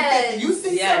like 350. You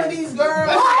see some of these girls?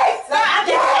 What? That's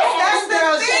the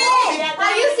thing.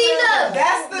 Have you seen the?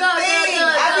 That's the thing.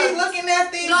 I be looking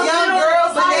at these the young little-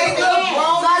 girls and they look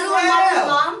grown as Malu and Malu's well.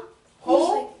 mom. Who?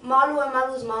 Malu and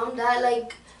Malu's mom. That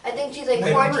like, I think she's like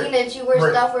Wait, 14 and she wears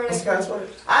Rick, stuff where what's like. the guy's name?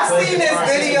 I seen this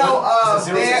video of Is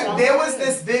it zero there was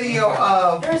this video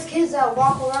of There's kids that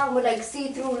walk around with like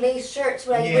see-through lace shirts,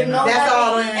 like Yeah, with no that's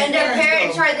all nothing, in and their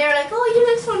parents parents right there like, oh, you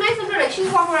look so nice with her, like she's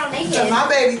walking around naked. My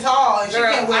baby tall and she Girl,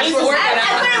 can't wear I used to shorts. work at I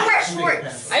couldn't wear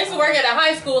shorts. I used to work at a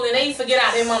high school and they used to get out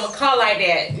their mama car like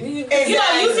that. You know,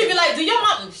 you used to be like, do your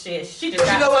mom shit? She just But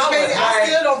you got know what's power. crazy? I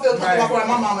still don't feel comfortable walking around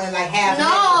my mama in like half.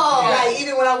 No. Like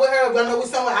even when I'm with her, when I'm with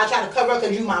someone, I try to cover her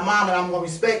because you my mom and I'm gonna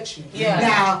respect you. Yeah.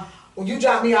 Now, when you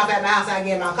drop me off at my house and I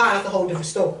get in my car, that's a whole different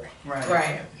story.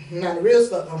 Right. Now the real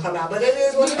stuff gonna come out, but it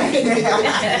is what it is.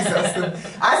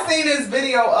 I seen this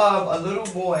video of a little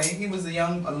boy. He was a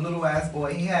little ass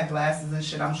boy. He had glasses and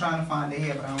shit. I'm trying to find it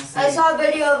here, but I don't see I it. saw a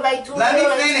video of like two Let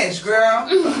girls. me finish, girl.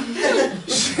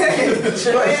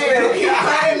 Shit. Keep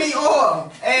cutting me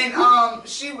off. And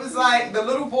she was like, the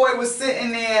little boy was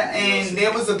sitting there, and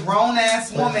there was a grown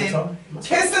ass woman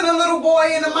kissing a little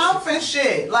boy in the mouth and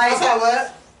shit. Like Okay,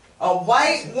 what? a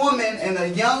white woman and a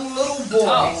young little boy.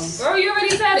 Oh, girl, you already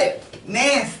said it.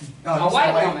 Nasty. Oh, A this white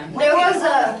is woman. There was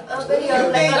a video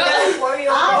of like a little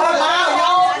 4-year-old. Hold on,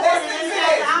 y'all. Listen to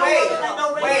this. Wait.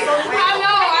 I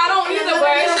know, I don't either,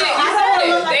 but shit, I you don't said wanna it.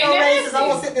 look like They no racist. I'm nasty.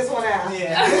 gonna sit this one out.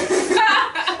 Yeah.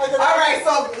 All right,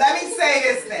 so let me say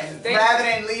this then, rather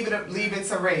than leave it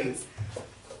to Ray's.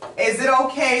 Is it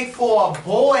okay for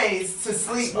boys to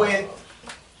sleep with,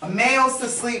 males to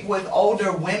sleep with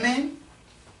older women?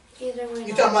 You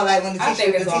talking about like when the I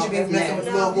think teacher it's all be messing with business.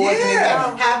 little boys and they Yeah.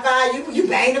 like, high five, you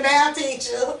I ain't a math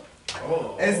teacher.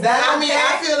 Oh. Is that I mean,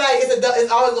 I feel like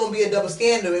it's always gonna be a double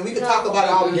standard, and we can talk about it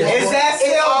all we want. Is that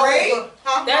still rape?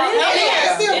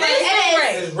 That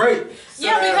is It's It's rape.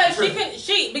 Yeah, because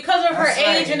because of her That's age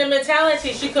right. and the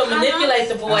mentality, she could manipulate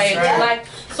the boy. That's right. Like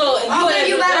so,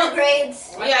 You better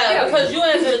grades. Yeah, because you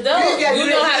as an adult, you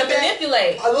know how to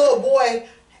manipulate. A little boy,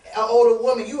 an older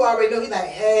woman, you already know he's like,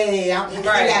 hey, I'm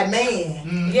that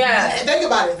man. Yeah. And think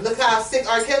about it. Look how sick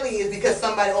R. Kelly is because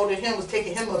somebody older than him was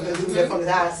taking him up and losing it from his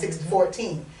eye at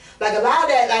 6-14. Like a lot of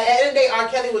that, like at the end of the day, R.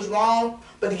 Kelly was wrong,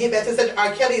 but to get back to such,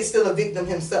 R. Kelly is still a victim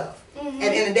himself. At the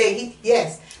end of the day,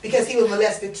 because he was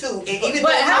molested too. And even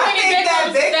But though how I many think that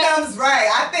victims victims, right?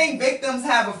 I think victims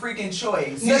have a freaking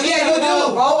choice. No, yeah, you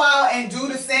do. Go out and do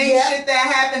the same shit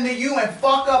that happened to you and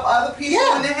fuck up other people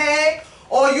in the head,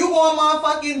 or you gonna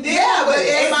motherfucking deal with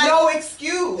it. It's no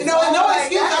excuse. No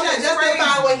excuse. I'm not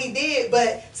justifying what he did,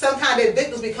 but sometimes the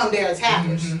victims become their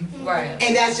attackers. Right.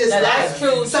 And that's just That's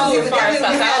true. Some people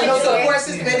definitely have no psychology. support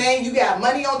system, and you got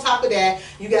money on top of that.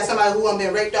 You got somebody who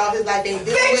been raped all his life, ain't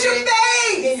dealing Fix with your it.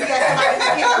 face! Then you got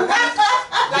somebody who can't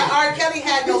like R. Kelly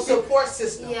had no support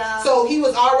system. Yeah. So he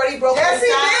was already broken. Yes, he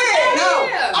did. No.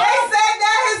 They said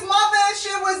that his mother and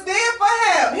shit was there for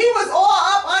him. He was all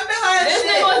up under her and This shit.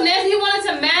 nigga was nasty. He wanted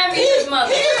to marry his mother.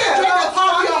 He used to drink a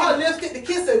coffee on her lipstick to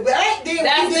kiss her. But I did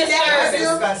That's he did that disturbing.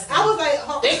 herself. I was like,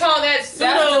 They call that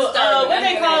pseudo. What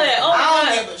they call that? Oh I don't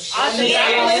my give God. a shit.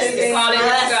 They call it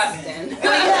disgusting.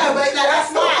 yeah, but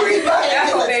that's not.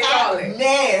 That's what they call it.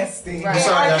 Nasty. And I'm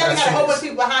sorry, R. y'all Kelly gotta had a see whole bunch this. of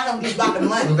people behind him just about the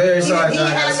money. I'm very sorry, He y'all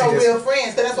gotta had see no this. real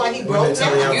friends, so that's why he broke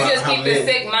telling y'all down. You about just how keep the men-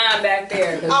 sick mind back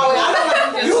there. Oh, I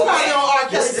don't. You might be on R.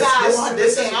 Kelly's side 100%.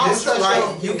 This I don't is trust like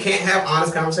you. you can't have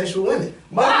honest conversation with women.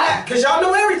 Why? Cause y'all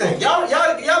know everything. Y'all the way the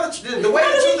truth is the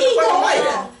fucking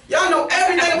light. Y'all know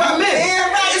everything about men.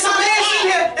 It's a man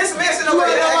sitting here. It's a man sitting You over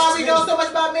wanna here. know why we asking know so much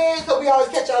about men? Because we always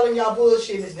catch y'all in y'all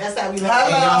bullshit. That's how we learn.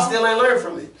 and y'all still ain't learned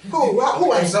from it.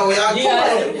 Who ain't? So y'all keep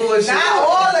going bullshit. Not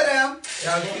all of them.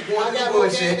 Y'all keep I going got through more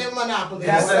bullshit. game than Monopoly.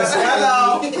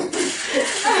 Hello.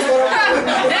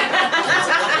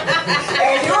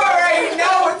 And you already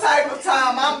know what type of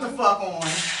time I'm the fuck on.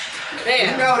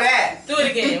 Damn. You know that. Do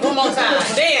it again. One more time.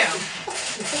 Damn.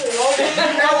 You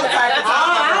know what type of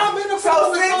time.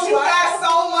 So since you got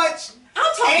so much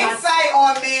insight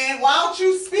on men, why don't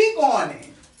you speak on it?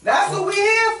 That's what we're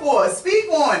here for. Speak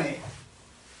on it.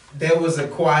 There was a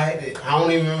quiet. I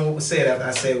don't even remember what was said after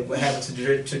I said what happened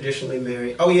to traditionally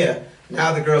married. Oh yeah,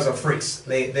 now the girls are freaks.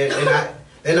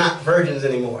 They're not virgins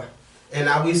anymore, and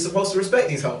now we supposed to respect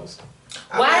these hoes.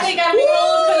 Why they gotta be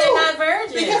hoes because they're not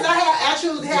virgins? Because I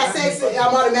actually had sex,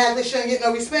 I'm automatically shouldn't get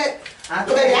no respect. I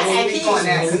But maybe I had speak on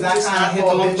that kids. because I kind of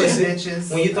call bitches bitches.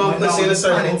 When you throw pussy in a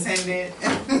circle. Unintended.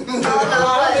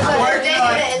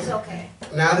 It's okay.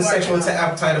 Now the sexual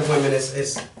appetite of women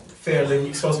is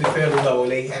fairly supposed to be fairly low,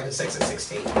 and they having sex at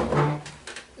 16.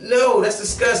 No, that's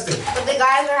disgusting. But the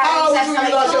guys are How having old sex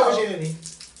you lost your like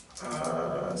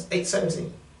virginity?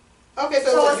 17. Okay,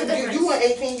 So so what's the difference? you weren't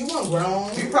 18, you weren't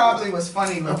grown. You probably was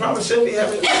funny. I probably shouldn't be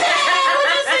having. I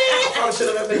probably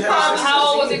should have been having sex. How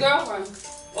old was your girlfriend?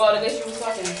 Or the bitch you was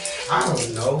fucking? I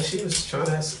don't know. She was trying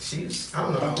to. She's. I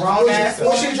don't know. Grown ass.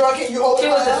 Was she drunk and you holding She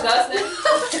was her up?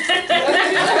 disgusting.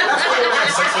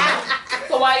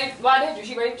 So why did you?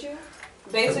 She raped you?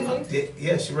 Basically?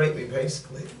 Yeah, she raped me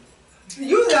basically.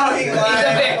 You know he He's a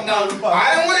lying. victim. I didn't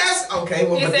want to ask. Okay,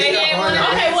 well, You but say then he ain't I wanna- wanted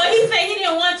to Okay, well he said he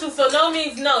didn't want to, so no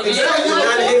means no. You Exactly. didn't want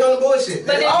Now to. here go the bullshit.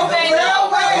 But did you Don't say stand- no?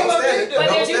 don't stand- But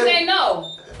don't did you stand- say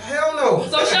no? Hell no.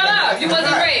 So shut up. You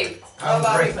wasn't raped. I was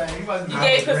raped. You I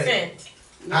gave was raped. consent.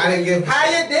 I didn't give. How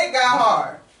your dick got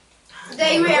hard?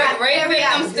 They react. Rape They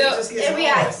react. victims still. Just gets It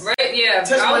reacts. hard. Rape, yeah.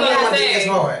 Touch I my was knee, my gonna dick is say.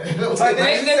 hard. But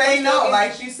did you say no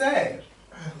like she said?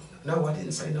 No, I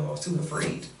didn't say no. I was too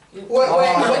afraid. What you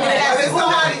have Is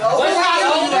somebody Was she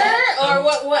older or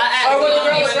what? Or was the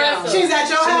girl aggressive? She's at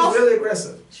your She was house? really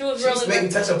aggressive. She was She really used to make me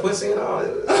touch her pussy and all. You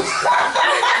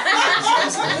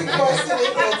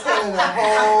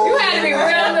had to be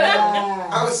real little.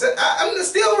 I'm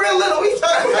still real little. What you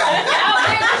talking about?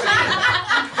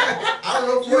 I don't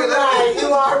know if you're Right, you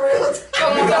are real.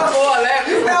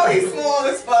 You know he's small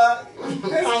as fuck. His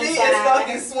feet is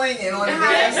fucking swinging on the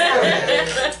gas.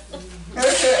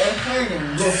 His shit is swinging.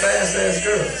 little fast ass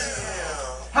girls.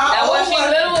 How Now, old was she was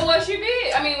little or was she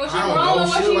big? I mean, was she I grown don't or know.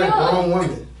 was She she was like a young? grown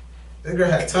woman. This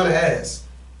girl had a ton of ass.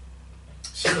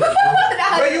 She was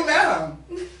Where you met him?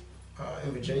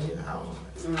 in Virginia. I don't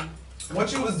know.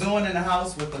 What you was doing in the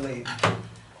house with the lady?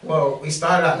 Well, we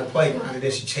started out in the playground and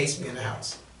then she chased me in the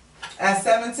house. At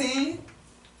 17?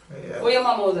 Yeah. Where your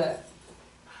mama was at?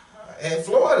 In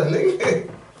Florida, nigga.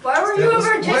 Why were you a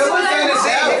virgin? Where was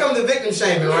that? See, here come the victim victim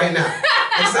shaming right now.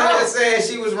 Cassandra said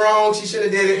she was wrong. She should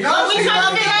have did it. No, we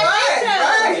trying to figure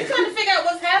out we trying to figure out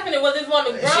what's happening. Was this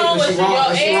woman grown? Was she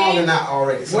your age? She wrong or not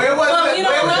already? So. Where was the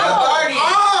party?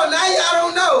 Oh, now y'all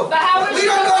don't know. But how was we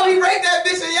don't know we raped that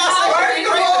bitch and y'all say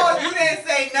you didn't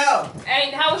say no.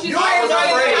 And how was she you ain't supposed to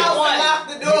know you ain't want it? Lock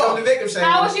the door. The victim shaming.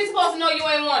 How was she supposed to know you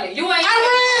ain't want it? You ain't. I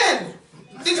ran.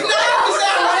 Did you not hear me say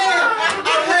I ran?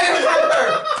 I ran from her.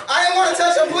 I didn't want to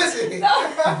touch her pussy.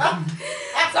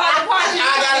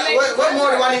 What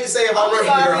more do I need to say if I'm running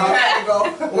from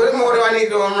her? What more do I need to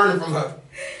do if I'm running from her?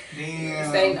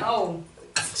 Damn. Say no.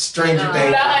 Stranger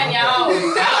danger. Let her in your house.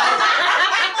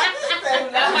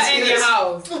 Let her in your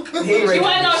house. She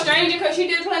wasn't no stranger because she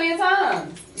did plenty of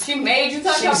times. She made you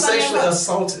touch her. She sexually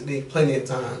assaulted me plenty of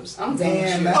times. I'm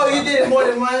damn. Oh, you did it more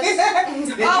than once? I didn't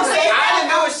do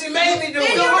it. She made me do it.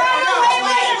 Wait.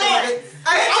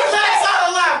 I'm not out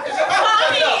of line.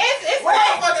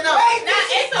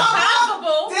 It's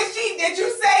impossible. Did you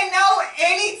say no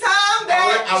anytime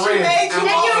that she made you?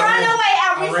 Did you run away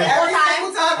every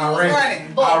single time?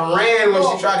 I ran when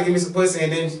she tried to give me some pussy,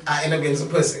 and then I ended up getting some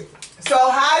pussy. So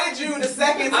how did you, the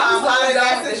second time, how did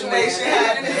that situation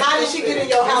happen? How did she get in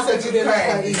your house if you didn't let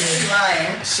her in?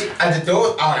 She at the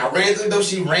door. I ran to the door.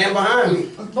 She ran behind me.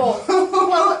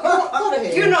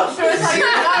 You know, sure as hell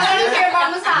you're not going to hear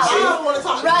Mama's house. I don't want to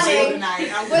talk Running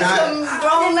with some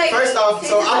grown ladies. First off,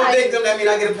 so I'm a victim. That means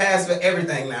I get a pass for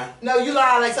everything now. No, you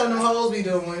lie like some of them hoes be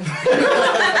doing.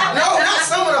 No, not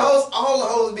some of the hoes. All the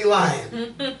hoes be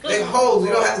lying. They hoes. We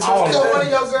don't have to talk. So one of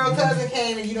your girl cousin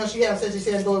came and you know she had such a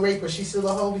said go rape her. She's still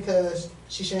a hoe because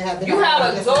she shouldn't have been. You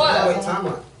have a daughter. Wait, time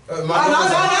out. My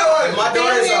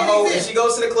daughter is a hoe and she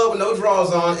goes to the club with no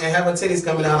drawers on and have her titties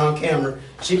coming out on camera.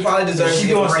 She probably deserves to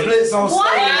get raped. Splits on stage.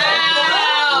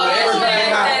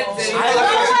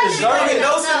 She get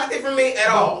no sympathy from me at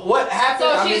all. What happened?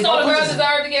 So she saw the girl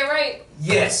deserve to get raped?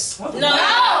 Yes. No,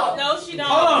 she don't.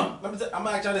 Hold on. I'm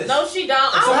gonna ask y'all this. No, she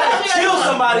don't. If somebody kills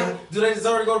somebody, do they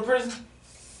deserve to go to prison?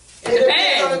 It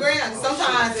depends on the ground.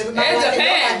 Sometimes if it's my life and your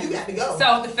life, you got to go.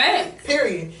 Self-defense.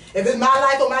 Period. If it's my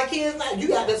life or my kids' life, you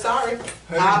got to. Sorry,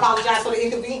 I apologize for the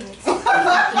inconvenience. I'm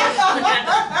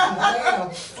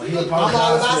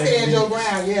all about staying your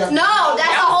ground. Yeah. No,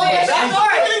 that's a whole different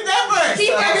story. She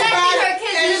protecting her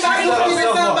kids. Everybody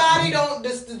somebody don't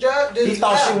just He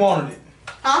thought she wanted it.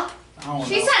 Huh?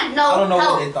 She said no. I don't know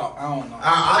what they thought. I don't know. I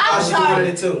thought she wanted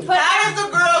it too. How does the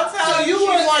girl tell So you you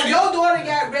she wanted your daughter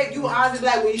got raped. You were honestly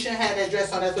like, well, you shouldn't have that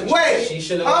dress on. That's what Wait, she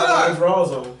should have had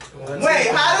drawers on. Wait,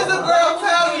 how does the girl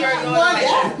tell you she wanted it?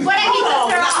 What if he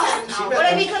took her off?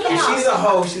 What if he took her If off? she's a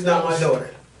hoe, she's not my daughter.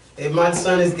 If my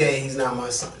son is gay, he's not my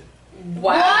son.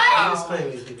 Wow. I'm just claiming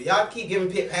these people. Y'all keep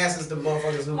giving passes to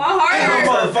motherfuckers who. My heart Ain't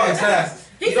no hurts. motherfucking passes.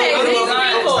 He said these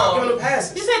Stop giving people. them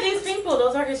passes. He said these people.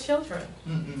 Those are his children.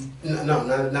 No,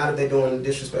 not if they're doing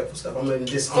disrespectful stuff. I'm gonna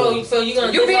disown. So you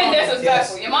gonna You being disown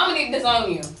disrespectful. Your mama need to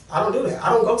disown you. I don't do that. I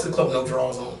don't go to the club with no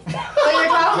drawers on. What you're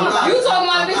talking about? You talking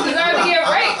about a bitch deserve to get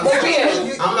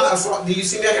raped. I'm not assault. Do you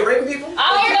see me out here raping people? I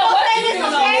don't know what you Do you do no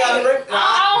see me out here more. raping?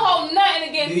 I don't hold nothing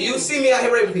against Do you. you see me out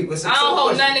here raping people? It's a I don't simple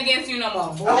hold question. nothing against you no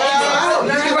more. I don't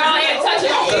know. You around here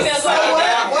touching females like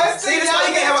that. See, this is why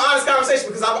you can't have an honest conversation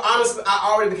because I'm honest.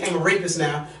 I already became a rapist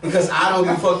now because I don't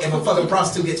give a fuck if a fucking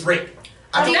prostitute gets raped.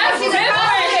 That's different.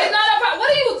 It's not a problem.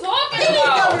 What are you talking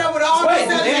about? With all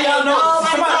Wait, any of y'all know?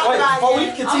 Somebody, wait, before we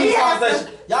continue the Oh,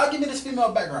 conversation, y'all give me this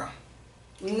female background.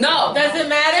 No. Does it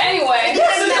matter? Anyway.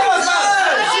 Yes, it does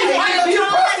matter. She might be a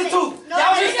prostitute.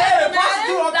 Y'all just said a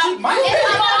prostitute on she might be.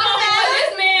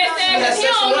 This man said that he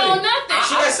don't know nothing.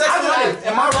 She has sex with money.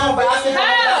 Am I wrong? But I said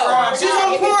How? She's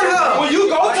on Pornhub. when you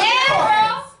go to the Yeah, court,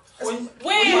 girl.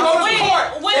 when you go to the court,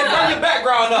 they bring your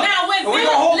background up. Now, when And we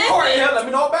gonna hold court listen, here. Let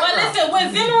me know but background. listen, when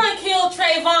Zimmerman killed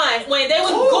Trayvon, when they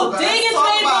was digging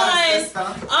Trayvon's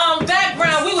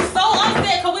background, we was so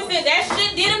upset because we said that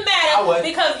shit didn't matter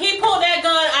because he pulled that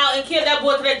gun out and killed that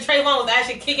boy because Trayvon was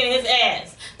actually kicking his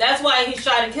ass. That's why he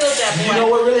shot and killed that boy. You know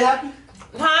what really happened?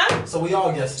 Huh? So we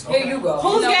all guessing. Here you go.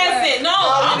 Who's guessing? No,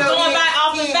 I'm you know, going he- by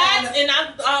off the he- facts and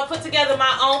I put together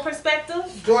my own perspective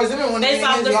George Zimmerman when based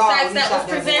off the facts that was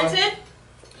presented.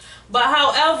 But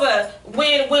however,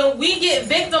 when we get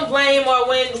victim blame or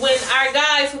when our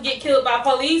guys who get killed by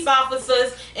police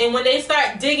officers and when they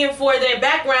start digging for their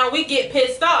background, we get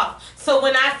pissed off. So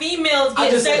when our females get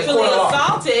sexually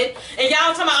assaulted and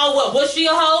y'all talking about, oh, what was she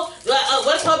a hoe?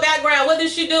 What's her background? What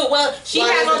did she do? Well, she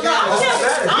had no job.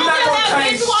 You're not gonna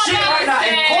change shit right now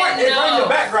in court. They bring your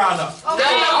background up. I'm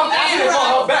asking for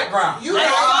her background.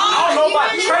 I don't know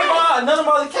about Trayvon and none of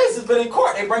my other cases, but in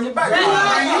court they bring your background.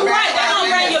 You're right. They're gonna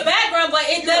bring your background, but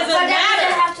it doesn't matter.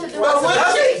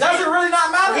 Does it really not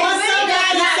matter? It really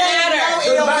does not matter.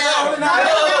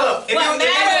 now. What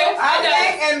matters? I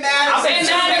think it matters. I've been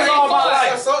cheating all my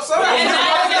life.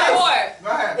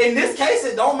 In this case,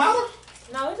 it don't matter.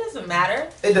 No, it doesn't matter.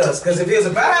 It does, because if he was a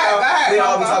pedophile, we'd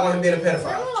all be talking about him being a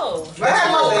pedophile. No. Once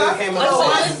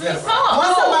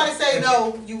somebody say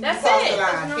no, you cross the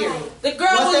line, period. The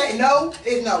girl who say no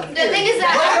is no. The thing is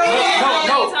that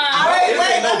No. Wait,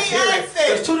 let me ask this.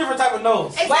 There's two different types of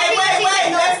no's. Wait,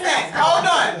 listen. Hold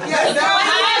on.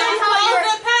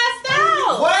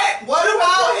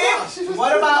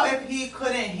 What about if he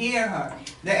couldn't hear her?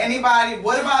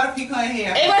 What about if he couldn't hear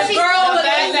her? The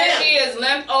fact that she is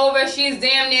limped over, she's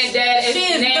damn near dead,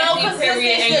 it's nasty,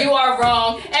 period, and you are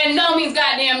wrong, and no means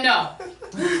goddamn no. I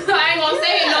ain't gonna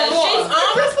say it no more. She's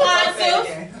unresponsive.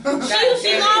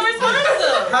 She's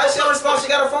unresponsive. How is she unresponsive?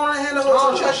 She got her phone in her hand the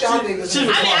whole time. Trust y'all niggas.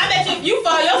 I bet you if you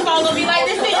fall, your phone gonna be like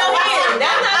this in your hand.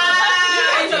 That's not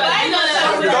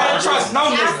Don't trust no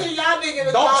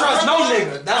nigga. Don't trust no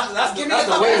nigga. That's the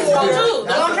way it's going.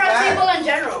 Don't trust people in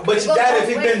general. But your dad, if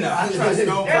he been there.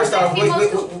 First off,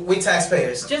 we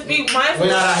taxpayers. Just be mindful.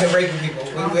 We're not out here raping people.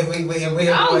 We I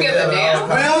don't give a damn.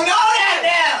 We don't know that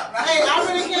damn. Hey, I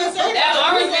really can't say That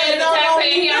Orange man is a taxpayer,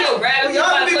 he ain't grab you.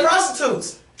 Y'all can be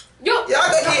prostitutes. Y'all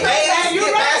can get AIDS,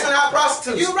 get passing out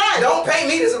prostitutes. You're right. Don't paint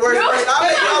me as a worse person. I'll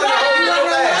make y'all the hoes real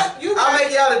fast. I'll make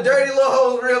y'all the dirty little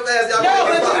hoes real fast. Y'all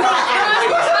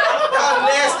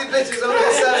nasty bitches on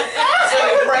there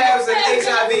selling crabs and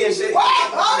HIV and shit. Wait,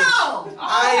 hold on.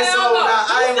 I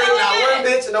ain't raping not one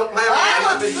bitch and don't plan on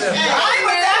that bitch. I ain't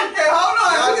with that shit. Hold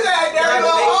on. You said dirty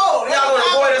little hoe. Y'all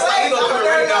gonna avoid us like we gonna come and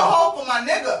dirty ring little out. hoe for my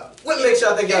nigga. What makes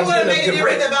y'all think y'all It would have just made a gonna get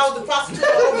difference if I was the prostitute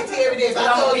OBT every day. If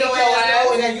I told your ass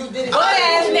no and that you did it. What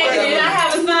ass naked? And I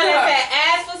have a son that said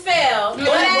ass for sale. What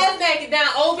ass naked down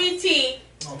OBT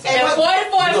and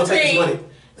 44th Street. You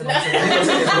gonna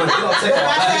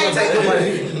take the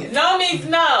money. No means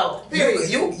no.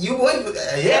 Period. You wouldn't.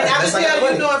 And I can tell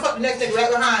you doing fuck the next nigga right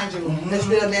behind you. Let's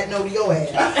build that no to your ass.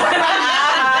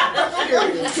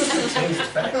 Period.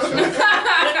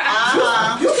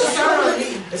 You concerned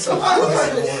me. He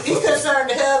concerned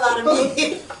the hell out of me.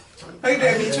 He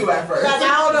did me too at first. Like, I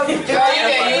don't know. He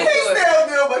still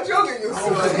do, but you'll get used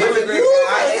to it.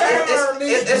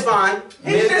 It's fine.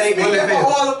 He's just speaking for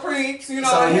all the creeps, you know.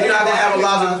 So you're not gonna have a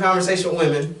logical conversation with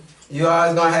women. You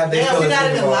always gonna have their feelings.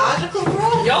 Damn, you're not even logical,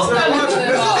 bro.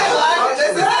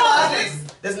 This is logic.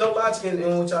 There's no logic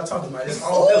in what y'all talking about. It's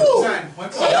all feelings. Y'all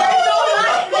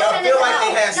feel like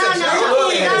they had sex. Y'all don't know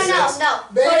if they had sex.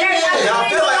 Y'all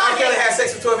feel like R. Kelly had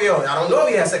sex with 12-year-olds. I don't know if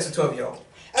he had sex with 12-year-olds.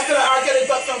 I feel like R. Kelly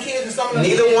fucked some kids and some of them.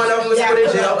 Neither one of them was put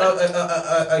in jail,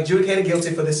 adjudicated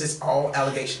guilty for this. It's all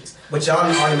allegations. But y'all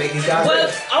are to make these guys.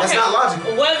 That's not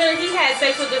logical. Whether he had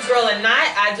sex with this girl or not,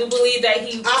 I do believe that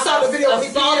he. I saw the video.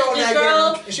 He did on that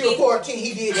girl. And she was 14.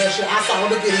 He did that shit. I saw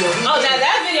the video. Oh, now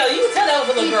that video, you can tell that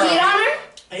was a little girl. He cheated on her?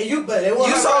 And you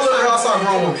saw a little girl. I saw a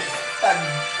grown woman.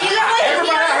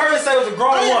 Everybody I heard say it was a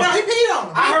grown woman. No, he peed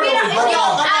on her. I heard it was a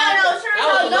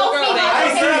grown woman. I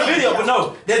ain't seen the video, but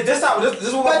no. This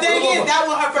is what. But then again, that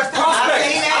was her first time.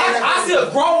 I see a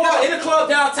grown woman in the club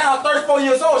downtown, 34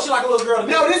 years old. She like a little girl to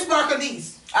me. No, this is her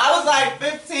niece. I was like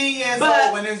 15 years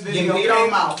old when this video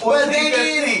came out. 14,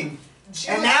 15.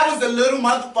 And that was a little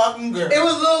motherfucking girl. It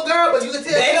was a little girl, but you could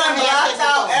tell. They done blocked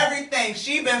out everything.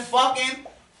 She been fucking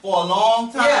for a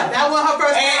long time. Yeah, that was her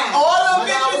first time. And all them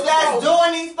bitches that's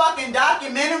doing these fucking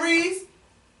documentaries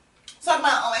talking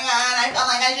about, oh my god, I felt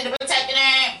like I should have protected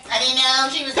her. I didn't know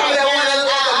she was that one that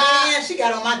looked like a man. She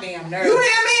got on my damn nerves. You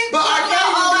hear me? But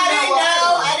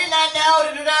I did not know.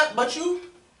 But you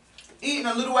eating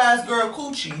a little ass girl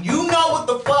coochie. You know what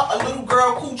the fuck a little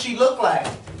girl coochie look like.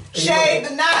 Shade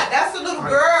the knot. That's a little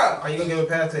girl. Are you gonna give a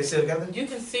pass? They still together? You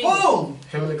can see. Who?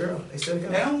 Him and the girl. They still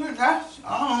together? They don't get that.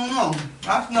 I don't know.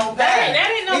 That's no pass.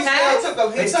 That ain't no pass.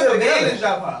 He took advantage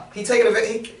of her. They taking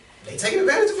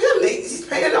advantage of him. He's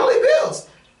paying all their bills.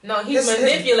 No, he's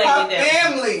manipulated her them.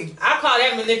 Family. I call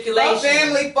that manipulation. Her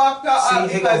family fucked her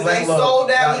up because they sold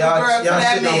that little girl to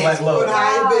that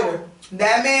man.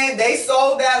 That man, they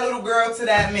sold that little girl to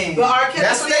that man. But R. Kelly,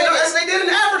 that's what they did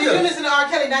in Africa. Did you listen to R.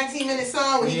 Kelly 19-minute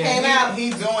song when he came out?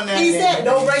 He's doing that. He said,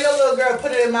 "Don't bring your little girl,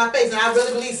 put it in my face." And I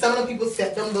really believe some of the people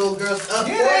set them little girls up for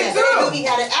that. They knew he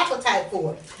had an appetite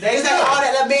for it. They said all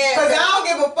that man. Because I don't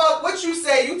give a fuck what you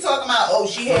say. You talking about? Oh,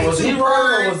 she had. Was he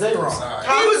wrong or was they wrong?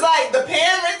 He was like the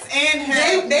parents and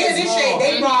him. They initiate.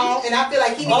 They wrong, and I feel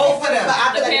like he needs to put them.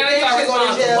 I feel like the parents should go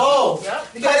to jail.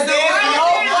 Because there's no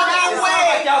fucking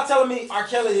way. Y'all telling me R.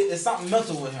 Kelly is something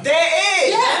mental with him? There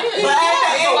is. Yeah. But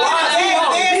at the end of the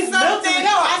day, there's something.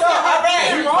 No, I said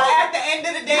already. But at the end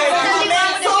of the day,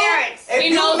 if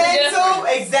you mental,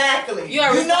 exactly. You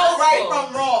know right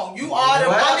from wrong. You are the.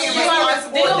 I mean, you are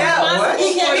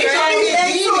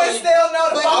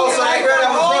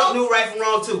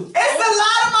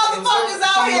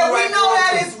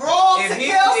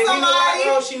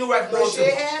right from wrong too.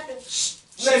 Shit happened. She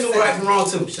knew right from wrong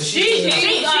too. So She a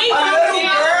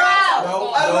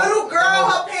little girl,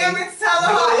 her parents tell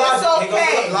her it's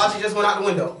okay. Logic just went out the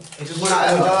window. It just went out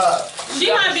the window.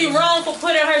 She might be wrong for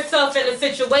putting herself in a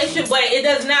situation, but it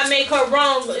does not make her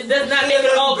wrong. It does not make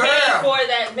it okay for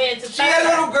that man to. She a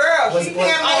little girl. She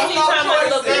can't make no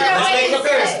choices. Let's make it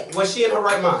fair. Was she in her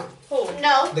right mind?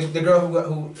 No. The girl who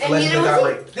allegedly got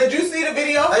raped. Did you see the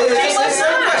video?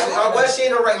 Was she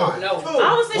in her right mind? No.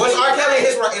 Was R. Kelly in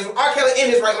his right? Is R. Kelly in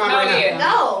his right mind right now?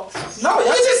 No. No,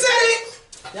 you just said it.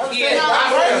 Yeah. You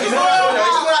just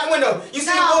went out the window. You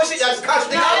see the bullshit? Y'all just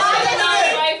contradict.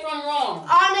 Right from wrong.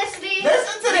 Honestly.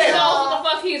 Listen to He this. knows what the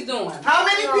fuck he's doing. How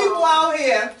many people out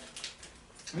here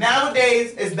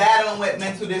nowadays is battling with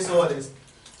mental disorders?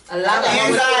 A lot of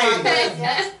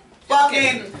Anxiety,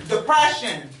 fucking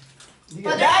depression. That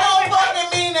don't fucking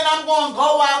mean that I'm gonna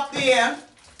go out there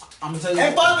I'm gonna tell you.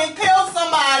 and fucking kill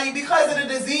somebody because of the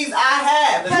disease I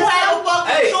have. You have a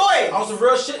fucking choice. On some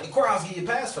real shit, the courthouse give you a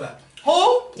pass for that.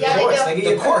 Who? Yeah, they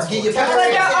do. The courts give you a pass.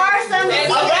 But there are some Okay,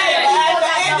 but at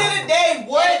the end of the day,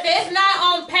 what? If it's not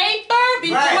on paper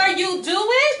before you do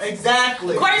it,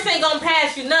 Exactly. courts ain't gonna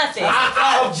pass you nothing.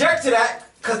 I object to that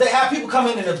because they have people come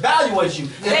in and evaluate you.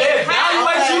 If they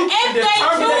evaluate you If and they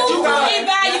determine that choose you to got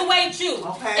evaluate you,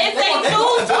 Okay. if they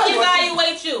choose to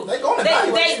evaluate you, They gonna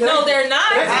evaluate you. no, they're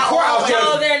not. It's the courthouse judge.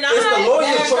 No, they're not. It's the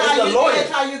lawyer. It's the lawyer. If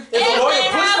If the lawyer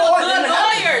they push have for a it, good then it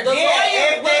lawyer, the Yeah, lawyer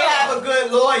if they have a good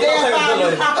lawyer. They'll have a good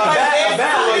lawyer. A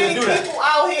bad lawyer do that. People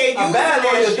out here A bad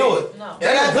lawyer do it. No. It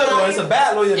ain't a good lawyer. It's a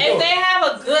bad lawyer do If it. they have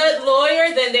a good lawyer,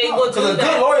 then they will do Because a that.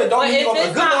 good lawyer don't But need if a it's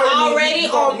good not lawyer need- already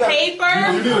you on gotta- paper,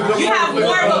 you have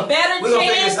more of a better We're gonna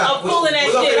figure chance this out. of pulling that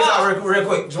We're gonna shit figure this out off. real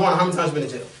quick. Juwan, how many times have you been in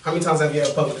jail? How many times have you had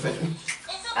a public defender?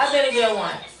 I've been in jail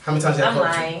once. How many times have I'm you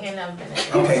had a public lying. Ain't never been in jail.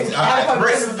 defender? Okay, all right.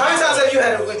 Brent, how many times have you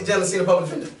had went to jail and seen a public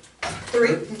defender? 3.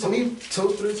 To me, 2,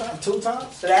 3 times. 2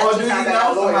 times. So that's Or 2 do you times I know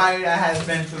got a lawyer. somebody that has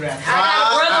been through that? I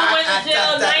got a brother who went to jail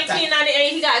in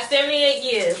 1998. He got 78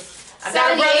 years. I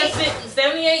got a brother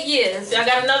 78 years. I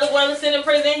got another brother sitting in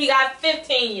prison. He got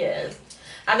 15 years.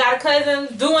 I got a cousin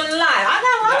doing life. I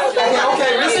got a lot of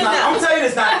Okay, listen now. I'm telling you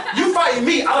this now. You fighting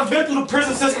me. I've been through the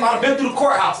prison system. I've been through the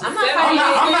courthouse. I'm not fighting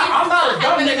I'm not a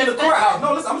dumb I've been nigga in the courthouse.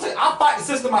 No, listen. I'm saying I fight the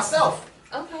system myself.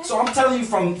 Okay. So I'm telling you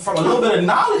from a little bit of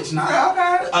knowledge now.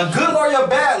 Okay. A good lawyer, a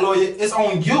bad lawyer, it's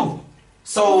on you.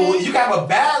 So you can have a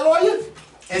bad lawyer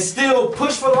and still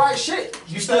push for the right shit.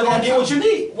 You still gonna get what you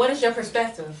need. What is your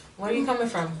perspective? Where are you coming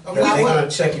from? they're gonna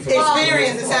check you for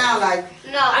Experience, it sound like.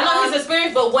 No. I know his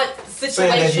experience, but what saying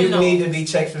that you situation? need to be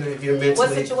checked for if you're mentally. What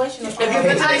situation? If you're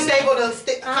mentally stable to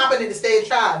competent to stay in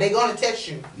trial, they're gonna test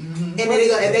you. And then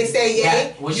if they say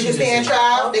yay, what you she can stay in just said.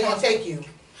 trial, they're gonna take you.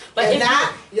 But If if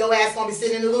not, your ass gonna be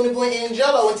sitting in the Looney Bin in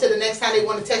Jello until the next time they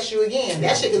want to test you again.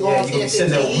 That shit could go on you 10, be sitting 15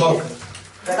 there with years. Mocha.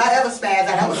 If I ever spaz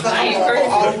out, I was I ain't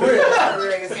fucking crazy. all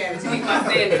real insanity. Keep my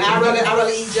sanity. I rather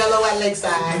eat Jello at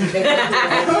Lakeside.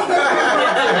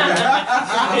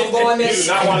 I'm going You there. do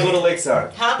not want to go to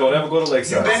Lakeside. Huh? Don't ever go to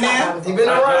Lakeside. Been there? You been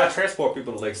I around? transport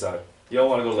people to Lakeside. You don't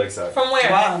want to go to Lakeside. from where?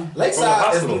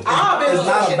 Lakeside is hospital. I've been it's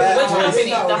not a shit. bad Which place. company?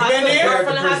 The hospital there?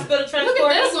 from the hospital Look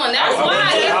transport. at this one. That's I why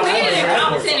went he to- I was went being to-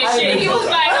 incompetent and shit. He was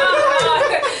like,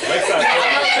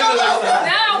 Lakeside.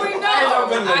 now we know.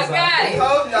 I got it.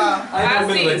 Told y'all. I ain't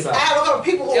never been to see. I Lakeside. have a couple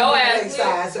people who Yo are ass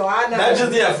Lakeside, so I know. That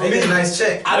just for They get a me. nice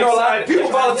check. I know a lot of people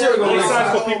volunteer to go to Lakeside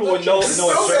Lakeside. for people with no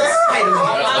insurance. I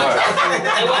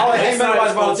ain't been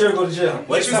nobody volunteer to go to jail.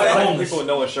 Lakeside Like for homeless. people with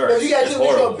no But insurance. you got It's two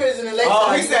weeks in horrible. prison and Lakeside.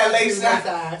 Oh, he said Lakeside.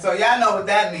 Lakeside. So y'all know what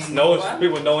that means. No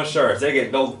people with no insurance. They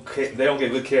get they don't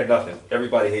get good care, nothing.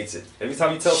 Everybody hates it. Every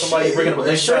time you tell somebody you bring up a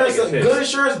Lakeside, Insurance, they get good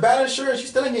pissed. insurance, bad insurance, you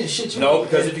still ain't getting shit. You No, need.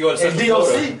 because if you go to And Central DOC,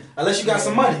 Florida, unless you got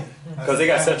some money. because they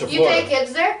got Central You Florida. take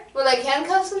kids there with like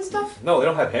handcuffs and stuff? No, they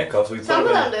don't have handcuffs. We put Some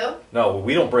of them them in. do. No,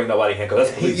 we don't bring nobody handcuffs.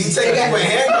 That's You police. take people in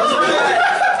handcuffs.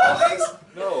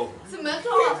 No, It's a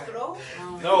mental hospital.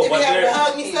 no, If but you have to they're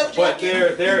hug me, suck but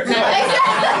they're no.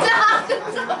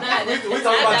 We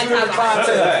talking about two different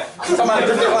clientele. We talking about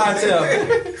different clientele.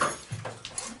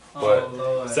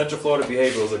 But Central Florida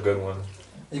behavioral is a good one.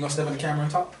 You gonna step in the camera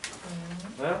and talk?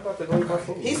 Man, I'm about to go eat my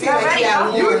food. He seemed like he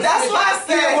got one. That's why I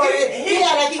said He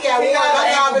had like he got he one. got My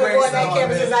an dog been ankle avoiding that brace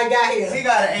campus on, since I got here. he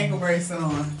got an ankle brace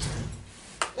on.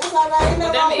 That's all right. Ain't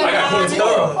nothing wrong with I got that. clean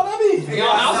thorough. What that be?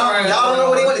 Y'all don't know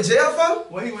what he went to jail for?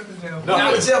 What he went to jail for? No, He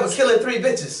went to jail for killing 3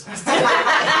 bitches. I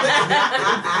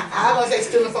was gonna say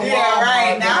stealing from Yeah, Walmart.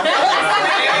 right. Now.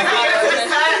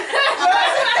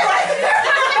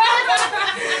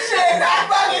 Shit, that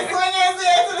fucking swing his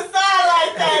head to the side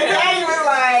like that. Now he was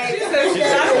like, He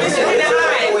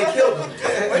killed them.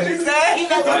 what you say? He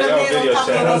knows Nah, what the yo, man video on top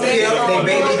They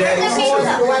baby daddies.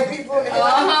 The white people.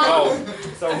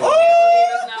 So,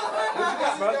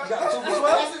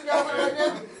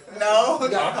 No. They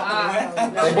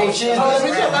both chin. Oh, let me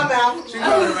shut my mouth. She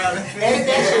running around and Edit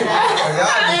that shit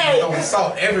out. Y'all throwing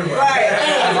salt everywhere. Right.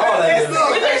 All that. We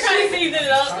just trying to season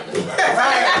it up.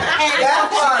 Right.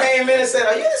 That part came in and said,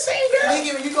 "Are you the same girl?"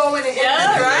 Nigga, when you go in and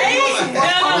Yeah, right?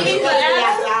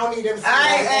 I don't need them.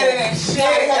 I ain't editing shit.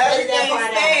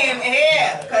 Everything's staying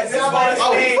here. Cause this one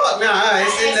Oh fuck, nah,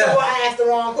 it's in there. I asked the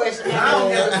wrong question. I don't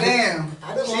give a damn.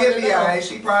 She'll be alright.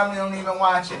 She probably don't even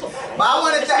watch it. But I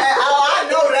wanted to ask, I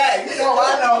know that. You know, I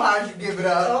know how you give it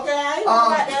up. Okay.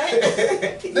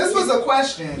 This was a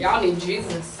question. Y'all need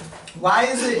Jesus. Why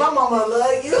is it? My mama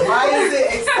love you. Why is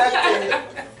it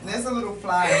accepted? There's a little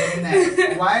flyer in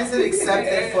that. Why is it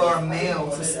accepted for a male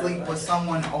to sleep with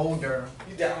someone older,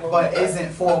 but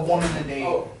isn't for a woman to date?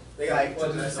 Like to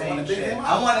do the same shit.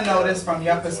 I want to know this from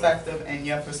your perspective and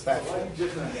your perspective. And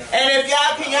if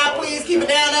y'all can y'all please keep it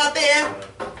down out there?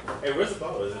 hey, where's the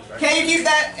bottle? Is it right? Can you keep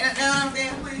that down out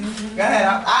there, please? Go ahead.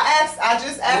 I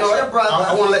just asked your brother.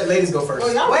 I want to let ladies go first.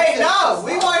 Wait, no,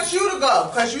 we want you to go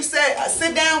because you said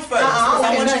sit down first. I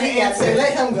want you to answer.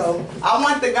 Let him go. I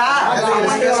want the guy.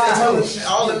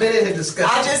 All the men had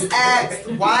discussed. I just asked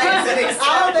why is it accepted?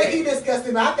 I don't think he discussed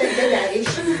it, but I think they got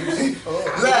issues.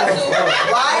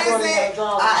 Why is it?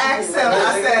 I asked him.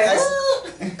 I said.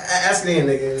 Ask me,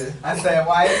 nigga. I said,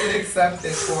 why is it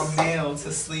accepted for a male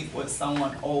to sleep with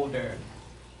someone older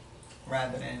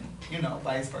rather than,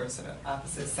 vice versa, the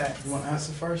opposite sex? You want to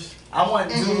answer first? I want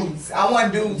dudes. I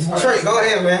want dudes first. Trey, go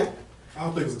ahead, man. I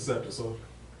don't think it's accepted, so.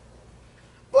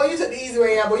 Boy, you took the easy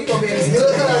way out, boy. You gonna be a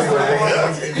good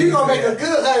husband, boy. You gonna make a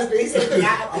good husband. He said,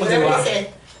 I'm gonna tell you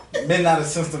why. Men not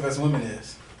as sensitive as women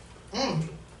is. You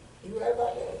right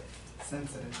about that?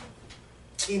 Sensitive.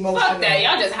 Emotional. Fuck that.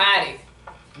 Y'all just hide it.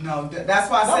 No, that's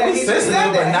why I No, said we he just sensitive, said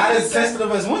but that. not He as just said-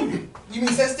 sensitive as women. You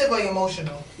mean sensitive or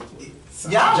emotional?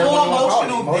 Y'all Whichever more one you wanna call it,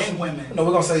 emotional than women. No,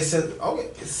 we're gonna say sensitive. Okay.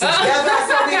 It's sensitive. That's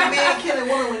why so many men killing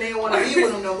women when they don't want to be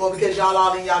with them no more because y'all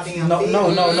all in y'all damn No.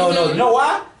 feelings. You know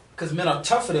why? Because men are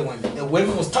tougher than women. If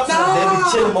women was tougher, they'd be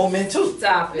killing more men too.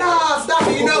 Stop it. Nah, stop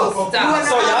it. You know. Stop.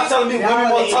 So y'all telling me women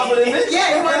more tougher than men?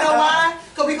 Yeah, you wanna know why?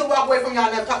 Because we can walk away from y'all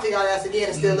and never talk to y'all ass again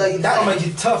and still love you. That don't make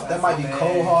you tough. That might be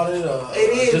cold hearted.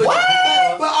 It is. But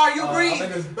are you I breathing?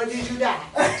 think it's- But did you die?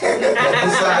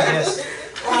 Inside, yes.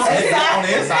 On the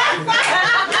inside.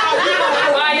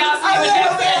 Why y'all sleeping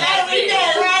every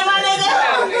day, right, my nigga?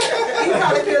 He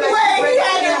probably feel like Wait, he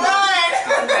had to run.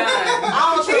 I'm done.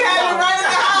 I don't He had to run in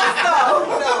the house though.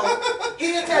 No, he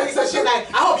didn't tell you some shit like,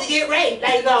 I hope you get raped.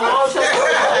 Like, no, I don't trust you.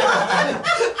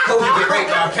 Hope you get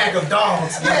raped by a pack of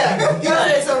dogs. Yeah, he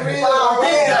said some real Long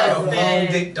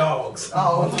dick dogs.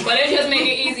 Oh, But it just make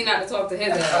it easy not to talk to his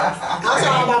ass. I'm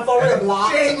talking about for real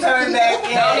block. she turned back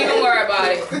in. Don't even worry about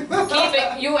it. Keep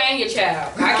it you and your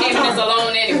child. I keep this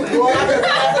alone anyway. Boy, I been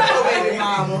with baby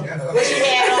mama. What she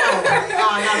had on?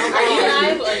 Are you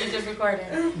live or are you just recording?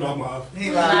 No, I'm off. He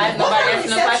Live? lied. Nobody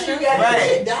asking no questions?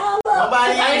 Right.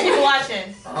 Nobody. How many people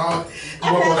watching?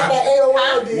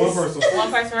 One person.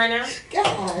 One person right now?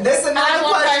 This I another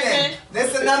want question.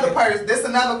 This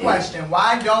another question.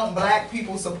 Why don't black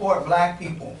people support black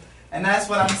people? And that's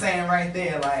what I'm saying right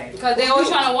there. Like, Because they always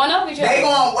trying to one up each other. they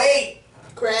gonna wait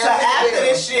till after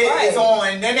this shit is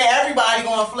on, then everybody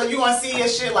gonna flip. You gonna see your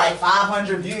shit like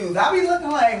 500 views. I be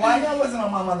looking like, why y'all wasn't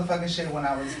on my motherfucking shit when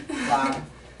I was live?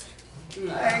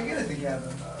 Hey, get it together.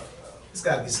 It's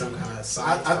gotta be some kind of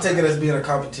side. I take it as being a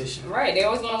competition. Right, they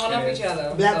always gonna one up each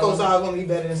other. Black So- folks are always gonna be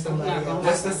better than somebody else.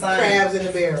 What's the sign? Crabs in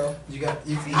the barrel. You got.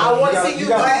 I want to see you.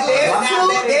 But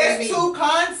There's there's two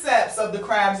concepts of the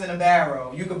crabs in a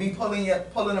barrel. You could be pulling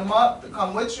them up to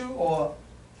come with you, or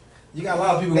You got a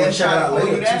lot of people They're gonna check it trying to out pull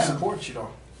you later to down. support you though.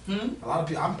 Hmm? A lot of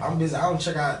people. I'm busy. I don't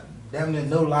check out damn near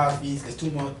no live feeds because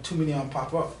too many of them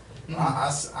pop up. I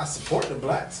support the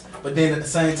blacks, but then at the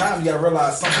same time you gotta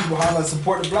realize some people holler and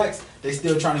support the blacks. They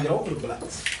still trying to get over the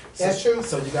blacks. That's true.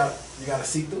 So you gotta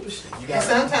see through the shit. You And gotta.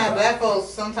 sometimes black folks,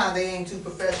 sometimes they ain't too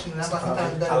professional. That's why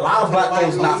sometimes A lot of black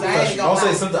folks not professional. Don't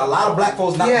say something. A lot of black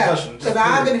folks not yeah, professional. because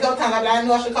I've been a couple times. I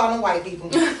know I should call them white people.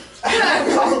 I'm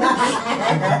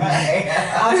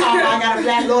talking. I got a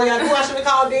black lawyer. I knew I should have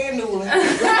called Dan Newland. Dan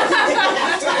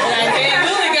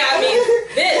Newland got me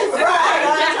this.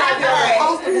 Right.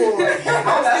 Poster board.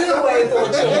 I'm still waiting for a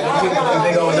check. People with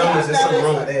big old numbers, there's something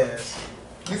wrong with theirs.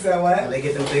 you said what? When they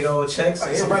get them big old checks,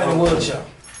 Everybody in the wheelchair.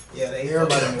 Yeah,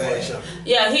 Everybody in the wheelchair.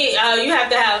 Yeah,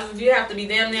 you have to be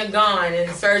damn near gone in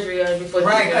surgery before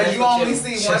Right, you because you only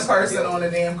see one Chest person out. on the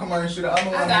damn commercial. The other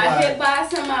one I got like, hit by a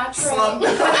semi truck. slumped.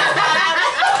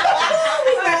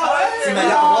 laughing.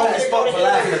 Now y'all wrong as fuck for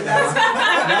laughing at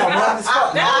that. Y'all wrong as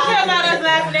fuck. They don't care about us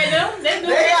laughing at them. They do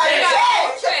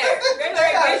check.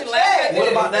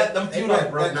 What about them few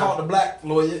that caught the black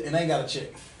lawyer and ain't got a check?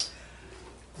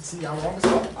 See, y'all wrong as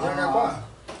fuck. Y'all got quiet.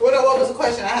 What was the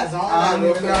question? I had zoned out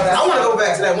real quick. I want to go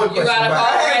back to that one question. You gotta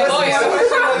call the right lawyer.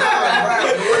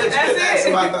 That's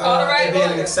it. About Call the right being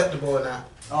lawyer. acceptable or not.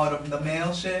 Oh, the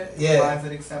male shit? Yeah. Why is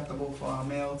it acceptable for a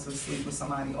male to sleep with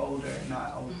somebody older and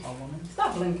not a woman?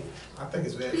 Stop blinking. I think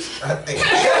it's very. I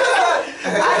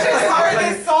just heard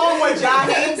this song with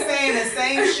Jaheim saying the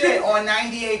same shit on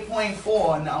 98.4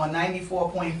 or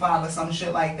 94.5 or some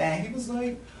shit like that. He was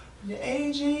like, your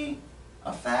age ain't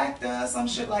a factor, some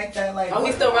shit like that. Like, Are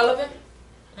we still relevant?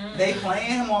 They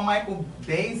playing him on Michael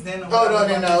Bay's then. Oh,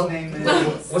 no.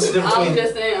 What's the difference I'm between?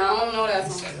 just saying, I don't know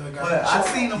that song. But I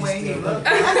seen the way he looked. I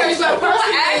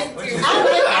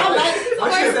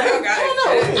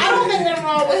don't think nothing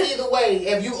wrong with either way.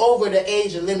 If you over the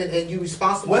age limit and you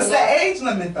responsible. What's the age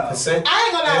limit though? I ain't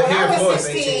gonna lie. When I was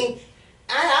 16.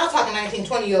 I was talking 19,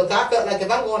 20 years old. I felt like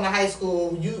if I'm going to high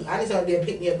school, I need somebody to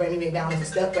pick me up, bring me McDonald's and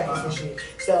stuff practice and shit.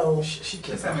 So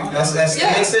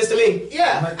That makes sense to me.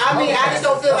 Yeah, I mean, I just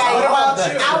don't feel like What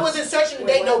about you? I wasn't searching to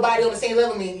date nobody on the same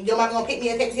level. Me, your mom gonna pick me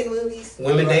and take me to the movies?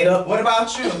 Women date up. What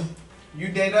about you? You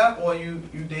date up or you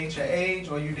date your age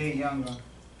or you date younger?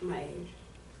 My age.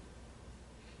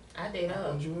 I date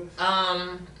up.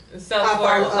 So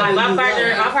for like my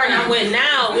partner I'm with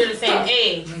now, we're the same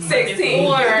age. 16.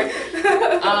 Before,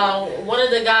 one of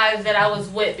the guys that I was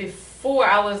with before,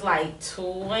 I was like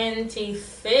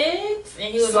 26,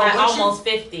 and he was like almost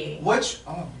 50.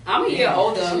 I'm a year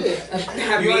older.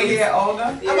 You a year older?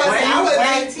 I was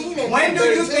 19. When do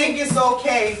you think it's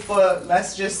okay for,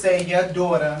 let's just say, your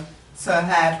daughter to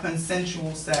have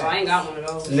consensual sex? Oh, I ain't got one of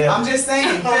those. Never. I'm just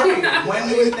saying, period. When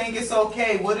do you think it's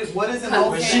okay? What is an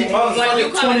okay She age? When you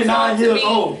come and talk 29 to years me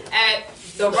old. at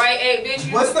the right age,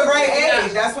 bitch. What's the right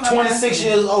age? That's what I'm 26 asking.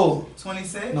 years old.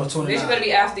 26? No, Bitch, 29. you better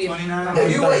be after you. 29?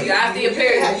 If you after your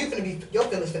period. you finna be, your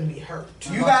feelings finna be hurt.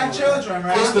 You got children,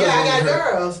 right? Yeah, I got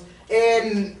girls,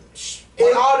 and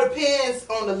it all depends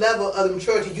on the level of the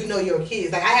maturity. You know your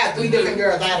kids. Like I have 3 different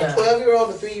girls. I have a 12-year-old,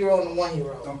 a 3-year-old, and a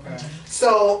 1-year-old. Okay.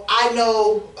 So I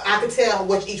could tell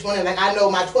what each one is. Like I know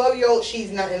my 12-year-old,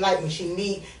 she's nothing like me.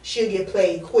 She'll get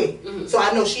played quick. So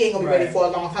I know she ain't gonna be ready for a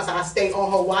long time. So I stay on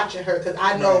her watching her because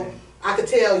I know. Right. I could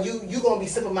tell you gonna be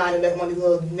simple-minded like one of these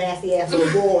little nasty ass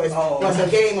little boys run some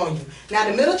game on you. Now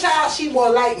the middle child, she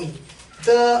more like me.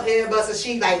 The head buster,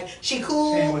 she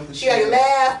cool, she like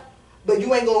laugh, but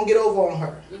you ain't gonna get over on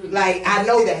her. Like I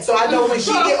know that. So I know when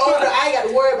she get older, I ain't got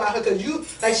to worry about her because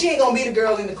she ain't gonna be the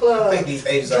girl in the club. I think these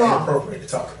ages are inappropriate to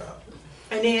talk about.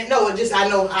 And then I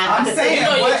know I'm saying,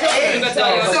 what age? it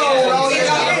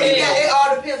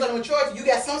all depends on the maturity. You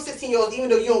got some 16-year-olds, even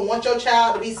though you don't want your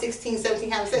child to be 16, 17,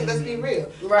 having sex, let's be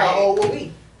real. Right. How old will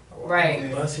we?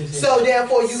 Right. So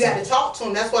therefore, you got to talk to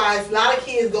them. That's why a lot of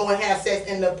kids go and have sex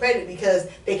and they're pregnant because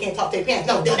they can't talk to their parents.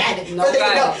 No, don't have it.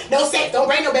 No sex. Don't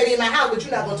bring no baby in my house. But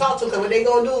you're not gonna talk to them because what they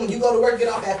gonna do when you go to work, get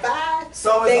off at 5.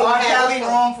 So is R. Kelly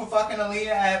wrong for fucking Aaliyah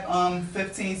at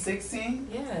 15, 16?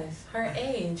 Yes, her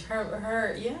age,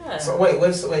 her yeah. So wait.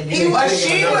 But she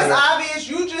was obvious.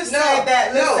 You just said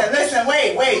that. Listen.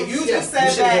 Wait. You just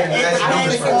said that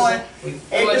it depends on. I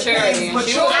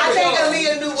think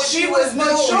Aaliyah knew what she was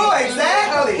mature.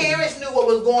 Exactly. Her parents knew what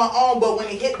was going on, but when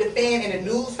it hit the fan and the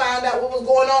news found out what was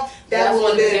going on, that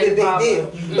was a big deal.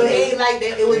 But it ain't like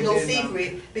that. It was no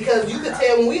secret because you could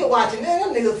tell when we were watching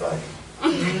them niggas fucking.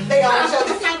 They all show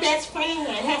this my best friend.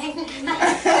 They all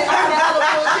that other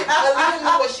bullshit. Aaliyah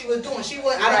knew what she was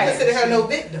doing. I don't consider her no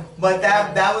victim. But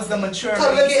that was the maturity.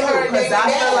 So look at her. Because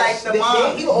I feel like the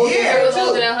mom. He was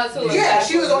older than her too. Yeah,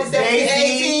 she was only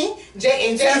 17, 18.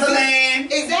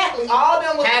 Timberland. Exactly. All of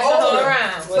them was older.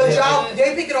 But y'all,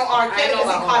 they pick it on R. Kelly because he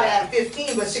caught it at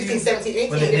 15, but 16, 17, 18.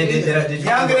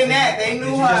 Younger than that. They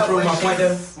knew her. Did you just prove my point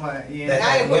there? What? Yeah.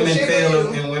 That women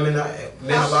feel and women are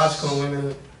men are logical and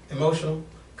women emotional.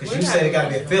 Because you said it got to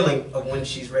be a feeling of when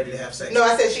she's ready to have sex. No,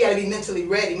 I said she got to be mentally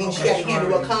ready. I mean, she got to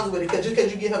handle what comes with it. Because you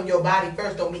give him your body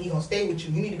first don't mean he's going to stay with you.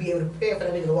 You need to be able to prepare for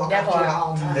that nigga to walk out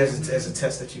all the time. There's a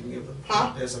test that you can give them.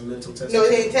 Huh? There's a mental test. No,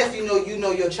 it ain't test. You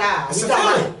know your child. It's a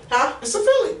feeling. Huh? It's a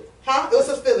feeling. Huh? It's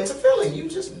a feeling. It's a feeling. You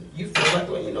feel like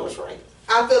the way you know it's right.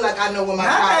 I feel like I know when my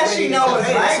Not child that she knows it's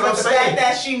right, but the fact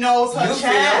that she knows her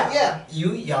child. Yeah.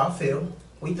 Y'all feel.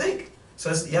 We think. So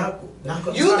it's y'all not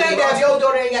gonna. You think that if your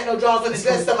daughter ain't got no drawers on the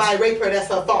dress, somebody rape her, that's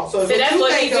her fault. So that's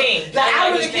what he thinks. Like I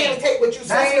really can't take what you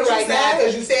saying right now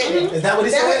because you said it. Is that what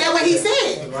he said? That's what he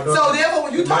said. So therefore,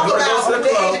 when you talk about the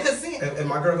age of consent, and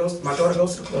my daughter goes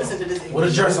to the club. listen to this.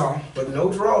 With a dress on. With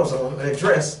no drawers on and a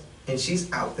dress, and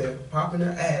she's out there popping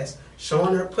her ass,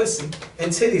 showing her pussy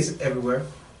and titties everywhere,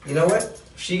 you know what?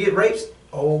 She get raped,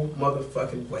 oh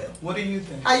motherfucking well. What do you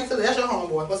think? How you feeling? That's your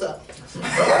homeboy. What's up?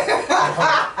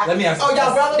 Let me answer. Oh,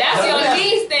 y'all brother? That's your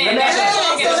niece then. Let me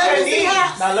answer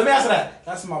that. Now let me answer that.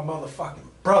 That's my motherfucking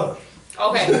brother.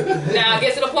 Okay, now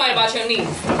get to the point about your niece.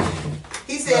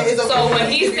 He said it's okay. So when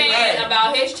he's saying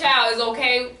about his child is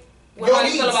okay, how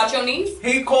you feel about your niece?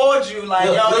 He called you like,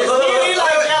 yo, Look, this this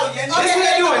what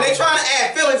they doing. They trying to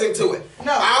add feelings into it.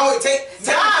 No. I don't take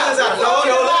the feelings out. No.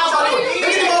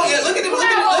 Look at the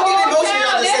emotion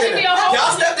y'all just said.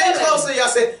 Y'all stepped in closer. Y'all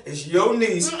said it's your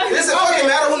niece. This is fucking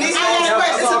matter who niece. I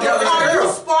got a question. Are you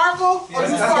Sparkle or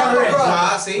you Sparkle brother?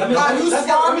 Nah, see. Are you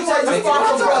Sparkle or you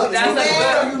Sparkle brother? You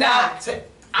mad or you not?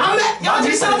 I'm not. Y'all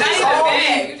just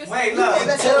said Wait, look.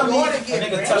 Tell me a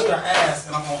nigga touched her ass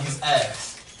and I'm on his ass.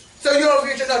 So you don't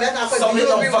agree with your, no, that's not funny. So You it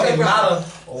don't agree with fucking your brother. matter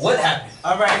what happened.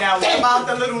 All right, now what about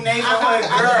the little neighborhood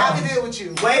girl? I can deal with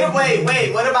you.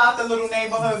 Wait. What about the little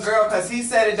neighborhood girl? Because he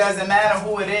said it doesn't matter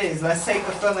who it is. Let's take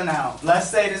the feeling out. Let's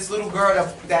say this little girl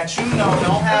that you know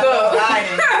don't have no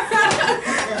guidance.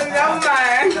 Never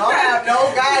mind. Don't have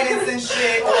no guidance and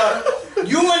shit. Or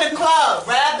you in the club.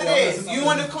 Rather this. You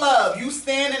in the club. You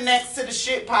standing next to the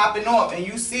shit popping off, and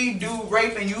you see dude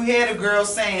raping. You hear the girl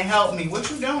saying, "Help me." What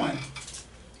you doing?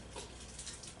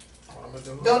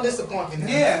 Don't disappoint me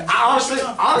now. Yeah. Honestly,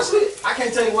 I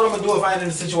can't tell you what I'm gonna do if I ain't in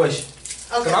the situation.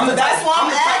 Okay. That's why I'm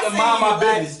the type to asking mind my you,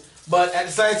 business. But at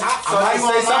the same time, So I you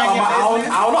might say gonna mind something. your I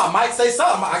business? don't know. I might say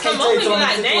something. I So can't tell most you people till I'm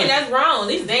like, in the dang, situation. that's wrong.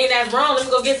 This dang, that's wrong. Let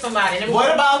me go get somebody. Let me What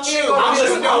go. about you?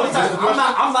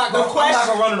 I'm not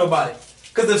gonna run to nobody.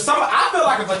 Cause if I feel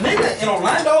like if a nigga in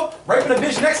Orlando raping a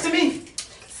bitch next to me,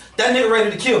 that nigga ready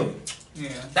to kill me. Yeah.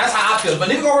 That's how I feel. If a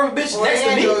nigga gonna rape a bitch next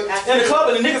to me in the club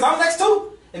and the niggas I'm next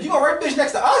to, if you gonna rape a bitch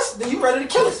next to us, then you ready to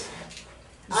kill us.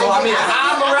 So I mean,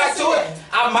 how I'm gonna react to it,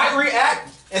 I might react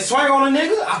and swing on a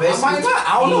nigga. I might not.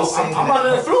 I don't know. I'm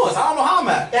under influence. I don't know how I'm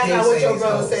at. That's not what your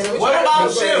brother said. What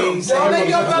about you? Don't let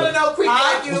your brother know creep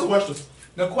like you.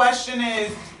 The question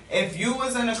is, if you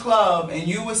was in a club and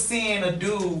you was seeing a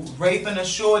dude raping a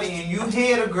shorty and you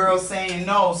hear the girl saying,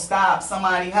 "No, stop,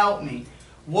 somebody help me,"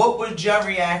 what would your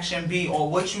reaction be, or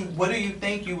what do you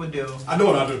think you would do? I know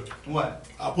what I do. What?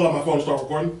 I'll pull out my phone and start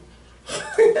recording.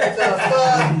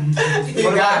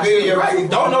 You got video. Right.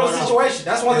 Don't know the situation.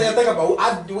 That's one thing I think about.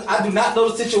 I do not know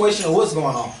the situation or what's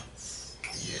going on.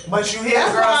 But you hear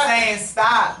the girl saying,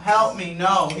 "Stop, help me."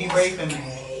 No, he raping me.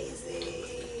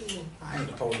 I ain't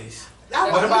the police.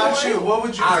 What about you? What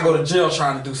would you I'd do? go to jail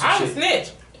trying to do some I'm shit. a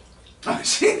snitch. How would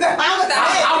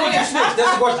you snitch? That's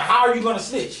the question. How are you gonna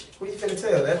snitch? What you finna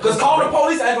tell that? Because calling the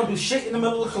police ain't gonna do shit in the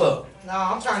middle of the club. No,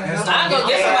 I'm trying to. I'll go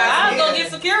get somebody. I'll go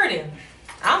get security.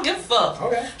 I don't give a fuck.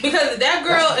 Okay. Because that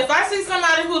girl, if I see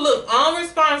somebody who look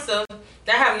unresponsive,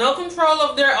 that have no control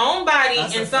of their own body,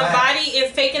 and somebody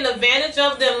is taking advantage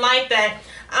of them like that,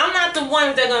 I'm not the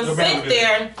one that's gonna sit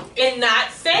there and not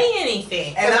say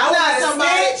anything. And I'm not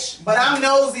a snitch, but I'm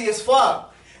nosy as fuck.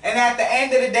 And at the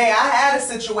end of the day, I had a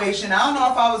situation. I don't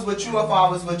know if I was with you or if I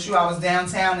was with you. I was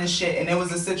downtown and shit, and it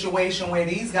was a situation where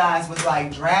these guys was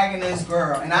like dragging this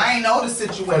girl, and I ain't know the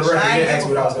situation. I ain't ask give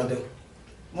what a I was fuck. gonna do.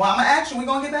 Well, I'm gonna ask you. We're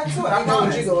gonna get back to it. I You know what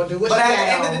promise. you gonna do. What But she at the got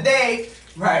end of on? the day,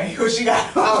 right? What she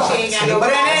got? Oh, she ain't got no But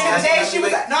at the balls. end of the day, she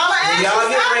was like, "No, I'm gonna ask you. Y'all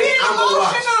get Stop ready. being I'm gonna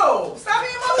watch. emotional. Stop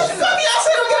being emotional." Y'all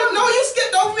said don't get him. No, you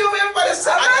skipped over me over everybody.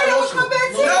 I got emotional.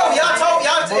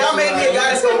 No, y'all made me a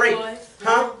guy that's gonna rape.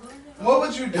 Huh? What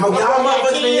would you do? No, y'all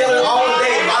motherfuckers been yelling all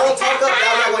day. If I don't talk up,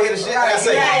 y'all not gonna hear the shit I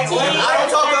say. If I don't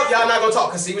talk up, y'all not gonna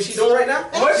talk. Cause see what she doing right now?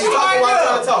 What She's you talking gonna while I'm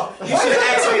trying do? to talk. You should have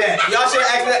asked me that. Y'all should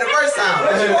have asked me that the first time.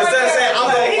 Instead of saying I'm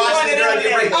gonna watch this girl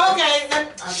get raped. Okay.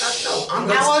 I'm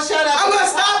I won't shut up. I'm gonna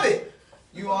stop it.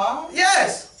 You are?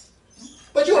 Yes.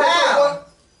 But you How?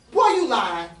 Boy, you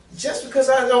lying. Just because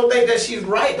I don't think that she's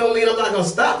right don't mean I'm not gonna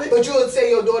stop it. But you would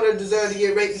say your daughter deserved to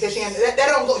get raped because she that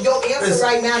don't go. Your answer Listen.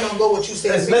 right now don't go what you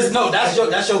said. Listen, no, that's your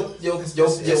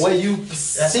way you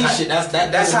see shit.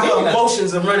 That's how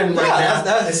emotions are running right now.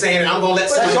 That's saying I'm gonna let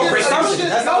That's somebody your break presumption.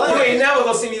 That's all You it ain't is. never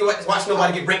gonna see me watch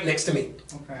nobody get raped next to me.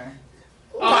 Okay.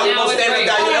 Probably now most it's stand up rape.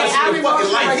 guy you ever seen in your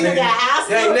fucking life, nigga.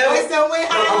 You ain't never.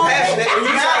 I'm passionate. And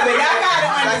you try to make Y'all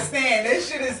gotta understand. This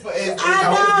shit is. I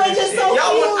know, it's just so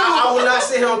Y'all cute. I will not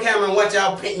sit here on camera and watch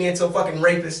y'all paint me into a fucking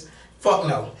rapist. Fuck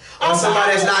no. Or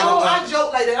somebody that's not gonna. I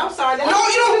joke like that. I'm sorry. No, you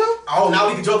don't. Oh, now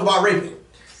we can joke about raping.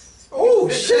 Oh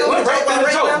shit! What rape been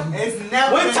a joke? It's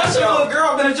never. When been touching a joke. little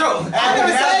girl been a joke. I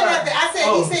never said Never. nothing. I said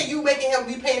Oh. he said you making him,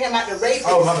 you painting him out the rapist.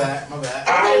 Oh my bad, my bad.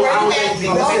 I don't think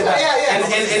Yeah, yeah. And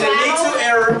in the Me Too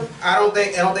era, I don't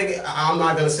think I'm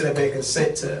not gonna sit up there and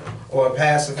consent to or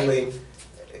passively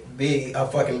be a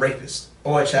fucking rapist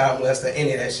or a child molester,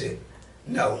 any of that shit.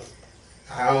 No.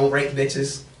 I don't rape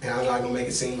bitches, and I'm not gonna make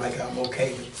it seem like I'm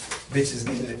okay with bitches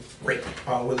getting raped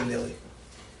all willy-nilly.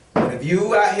 But if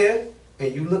you out here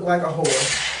and you look like a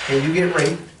whore and you get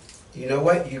raped, you know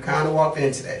what? You kind of walked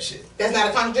into that shit. That's not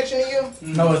a contradiction to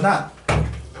you? No, it's not.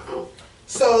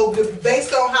 So,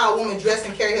 based on how a woman dressed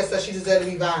and carry herself, she deserves to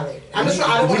be violated. I'm just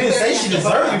trying. We didn't say she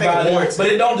deserves to be violated, but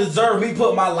it don't deserve me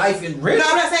put my life in risk.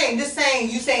 No, I'm not saying. Just saying.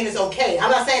 You saying it's okay.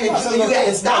 I'm not saying that you have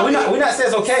to stop. We're not saying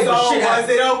it's okay. So but shit was happens.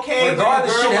 it okay when the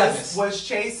Regardless, shit girl happens. was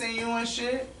chasing you and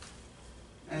shit,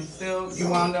 and still you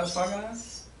wound up fucking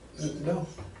us? No,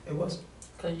 it wasn't.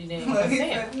 Because you didn't He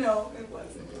consent. said, no, it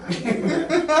wasn't.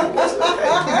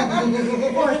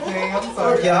 I'm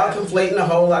sorry. Y'all conflating a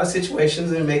whole lot of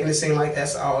situations and making it seem like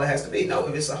that's all it has to be. No,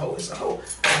 if it's a hoe, it's a hoe.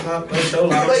 I'm not gonna show a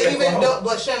lot of But respect for a even hoe. though,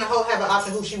 but shouldn't a hoe have an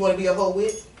option who she want to be a hoe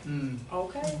with?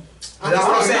 Okay. That's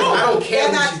what I'm saying. I don't care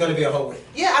That's who not- she's gonna be a hoe with.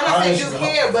 Yeah, I'm not I saying think you she's a hoe.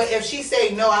 care, but if she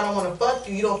say no, I don't want to fuck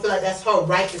you, you don't feel like that's her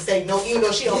right to say no, even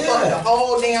though she don't fuck Yeah. the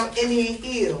whole damn Indian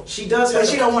hill. She does But have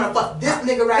she don't want to fuck this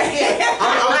nigga right here.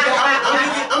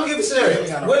 I'm gonna give you a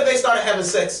scenario. What if they started having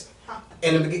sex?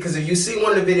 And because if you see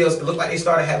one of the videos, it looked like they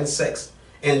started having sex,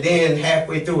 and then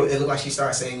halfway through it, it looked like she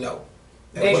started saying no.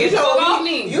 They get off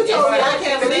me. You told me I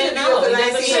can't believe No, it, but it I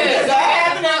doesn't see mean it. That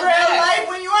happened in real life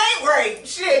when you ain't raped.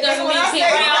 Shit, It doesn't when mean I keep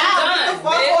say right stop, on get the done,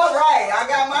 fuck bitch. all right. I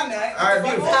got my nut. All right,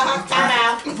 beautiful. Time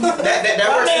out. That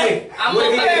works for me. I'm What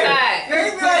on if he the did? side.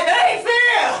 Niggas be like, that ain't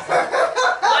fair.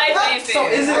 Life ain't fair. So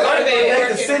is it Go to right bed. that they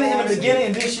consented in the beginning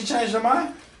and then she changed her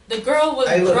mind? The girl was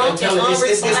Hey, look, I'm drunk and telling you,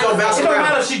 it's gonna bounce It don't around.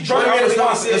 matter if she drunk or Wait a minute,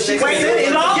 unresponsible. If she wait a consented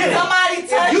in the Long beginning. somebody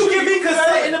touch If you give me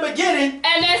consent in the beginning,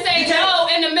 And then say no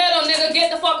in the middle, nigga,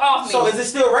 get the fuck off me. so is it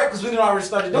still right? Because we didn't already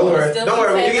started Don't doing worry. it. Don't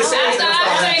worry. When you get serious, After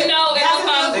I say no, it becomes they're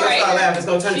gonna great. start laughing. It's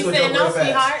gonna turn She into a said joke no, real fast.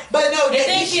 sweetheart. But no, And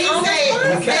then she say, You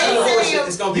can't force it.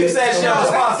 It's gonna be. You said she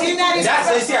unresponsive. He's not even- That's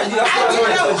what she. That's I what get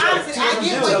I'm no, honestly, I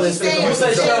get what he's saying. You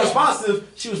said she Yeah. unresponsive.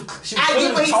 She was I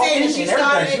get what he's saying, and she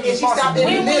started and she stopped in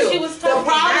the When middle. she was The talking,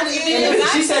 problem that's the is, video.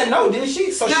 She said no, didn't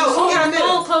she? So she No, was who Hold got her in the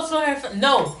middle? phone close to her.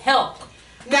 No, help.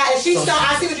 Now, if she started,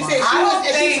 I see what you're saying.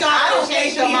 If she started and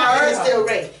changed her mind, it's still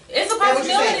rape. It's a That's what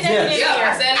you possibility said. that he Yeah,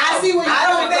 I did said no. I see what I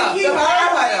don't think he the heard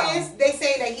her, problem is they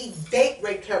say that he date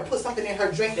raped her, put something in her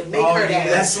drink to make Oh, her that.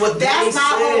 yeah. That's what they That's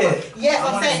my said. hope. Yes, I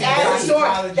I'm wanna saying see as that. a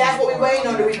short, that's what we're waiting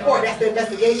on the report. That's the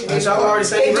investigation. Ain't y'all already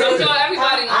said he They raped I'm just- sure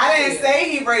everybody knows. I didn't say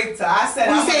he raped her. I said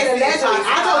We I'm said gonna see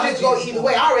allegedly. I told you to go toxicology. either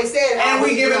way. I already said. And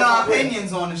we giving our opinion.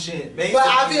 opinions on the shit. Basically.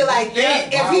 But I feel like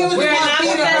if he was We're going not to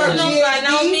feed her professionals by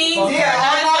no GHD, means. Yeah,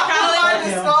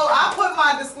 Not I put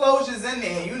my disclosures in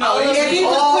there. You know, Oh, it's if he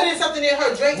was all- putting something in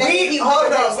her drink, that means we he hold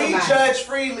would hurt on. We somebody. judge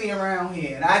freely around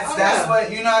here. That's Oh, that's yeah.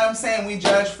 what you know what I'm saying. We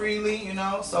judge freely. You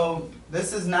know, so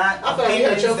this is not I feel like you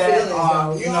hurt opinions your that feelings, are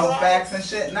though. you You know alright? facts and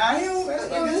shit. Nah, he don't. That's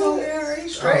what he's over there.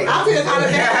 He's straight. I feel kind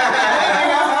of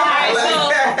bad.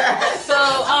 So,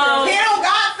 he don't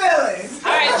got feelings.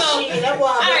 all right, so, That's why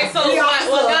all right, so we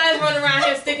while all guys run around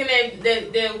here sticking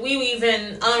their wee-wees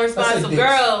in unresponsive dicks.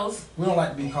 girls, We don't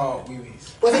like to be called wee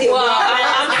wees. Was he a well, grown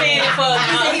I'm saying it for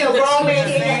He said he a grown man.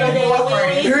 He ain't got no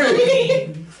damn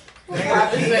wee-wee. They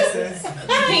got penises.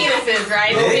 penises,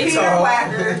 right? Little Big Peter tall.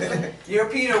 whackers. You're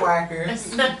Peter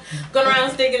whackers. Going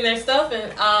around sticking their stuff in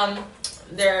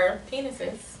their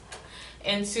penises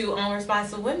into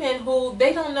unresponsive women who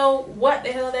they don't know what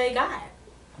the hell they got.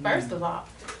 First of all,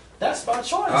 That's by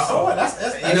choice. Uh-oh. So what?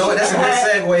 That's You know what? That's a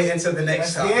good segue into the next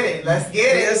Let's topic. get it. Let's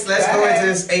get it. Let's go ahead. into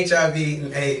this HIV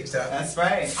and AIDS topic. That's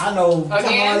right. I know.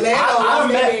 Again, I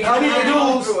met plenty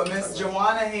of dudes. Miss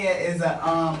Joanna here is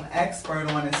an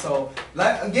expert on it, so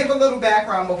give a little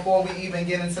background before we even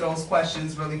get into those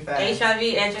questions really fast.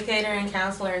 HIV educator and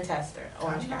counselor and tester,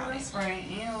 Orange County. That's right.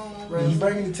 You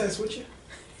bringing the test with you?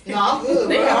 No, I'm good.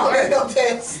 They Bro. I are. don't got no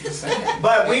test.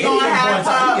 But we gonna have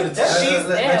You her. get a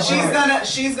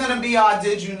test. She's gonna be our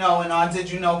Did You Know, and our Did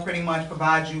You Know pretty much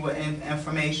provides you with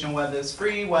information, whether it's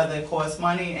free, whether it costs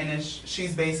money, and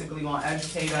she's basically gonna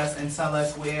educate us and tell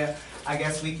us where I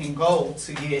guess we can go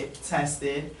to get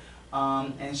tested.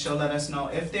 And she'll let us know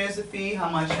if there's a fee, how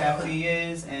much that fee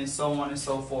is, and so on and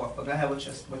so forth. But go ahead with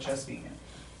your speaking.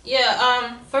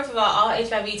 Yeah, first of all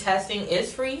HIV testing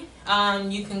is free.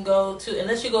 You can go to,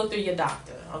 unless you go through your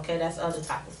doctor, okay, that's other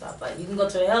type of stuff. But you can go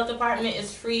to the health department,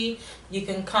 it's free. You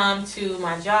can come to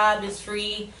my job, it's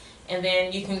free. And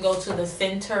then you can go to the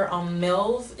center on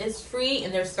Mills, it's free.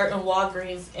 And there's certain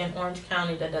Walgreens in Orange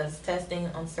County that does testing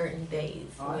on certain days,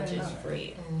 which is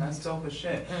free. That's dope as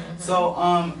shit. Mhm. So,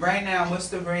 right now, what's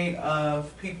the rate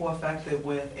of people affected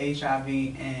with HIV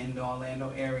in the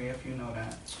Orlando area, if you know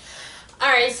that? All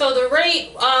right, so the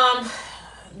rate,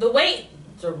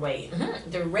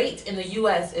 The rate in the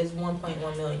U.S. is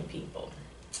 1.1 million people.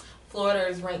 Florida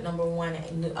is ranked number 1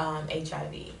 in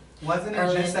HIV. Wasn't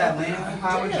it just Atlanta?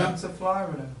 How it jumped to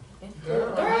Florida?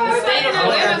 The state of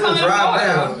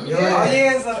Florida.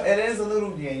 It is a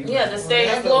little, the state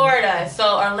of Florida.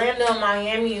 So Orlando and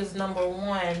Miami is number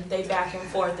 1. They back and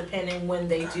forth depending when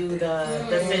they do the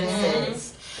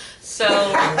census. So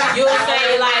you'll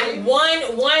say like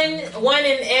one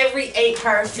in every 8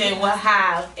 person will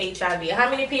have HIV. How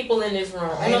many people in this room?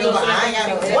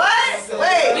 What?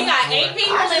 Wait. We got 8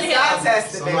 people in here.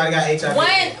 Somebody got HIV.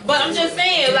 But I'm just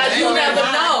saying, like you never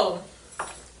know.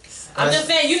 I'm just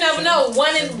saying, you never know.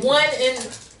 One in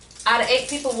out of 8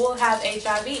 people will have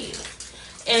HIV.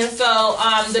 And so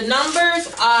the numbers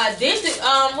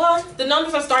the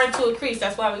numbers are starting to increase.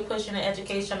 That's why we're pushing the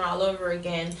education all over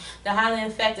again. The highly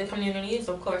infected community is,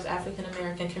 of course, African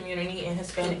American community and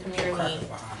Hispanic community.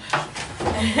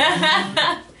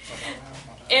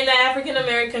 In the African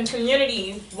American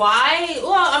community, why?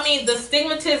 Well, I mean, the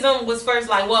stigmatism was first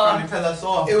like, well, it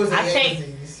was a gay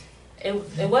disease. It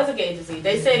was a gay disease.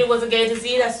 They said it was a gay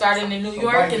disease that started in New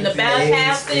York in the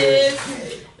bathhouses.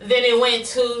 Then it went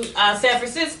to San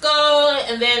Francisco,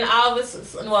 and then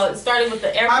it started with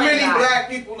the airplane. How many black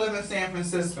people live in San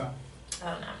Francisco? I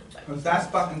don't know. Because that's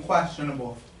fucking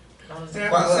questionable. I want to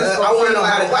know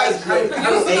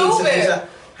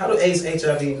how do AIDS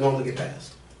HIV normally get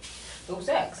passed? Through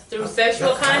sex. Through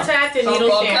sexual contact and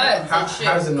needle sharing. How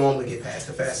does it normally get passed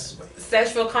the fastest way?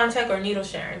 Sexual contact or needle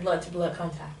sharing, blood to blood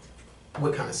contact.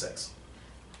 What kind of sex?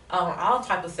 All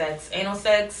type of sex, anal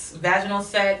sex, vaginal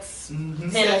sex,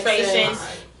 penetration.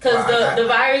 Because the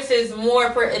virus is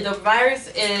the virus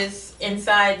is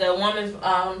inside the woman's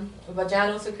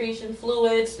vaginal secretion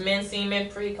fluids, men's semen,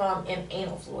 pre-cum, and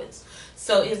anal fluids.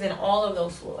 So it's in all of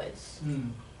those fluids.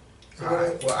 All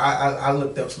right. Well, I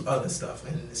looked up some other stuff,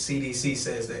 and the CDC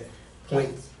says that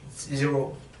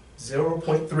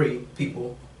 0.3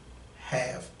 people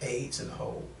have AIDS in the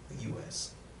whole U.S.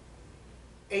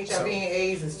 HIV and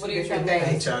AIDS is 2 different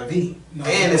things. HIV.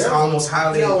 And it's almost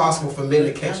highly impossible for men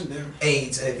to catch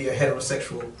AIDS if you're a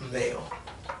heterosexual male.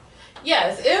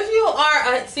 Yes, if you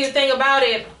are, see the thing about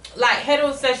it, like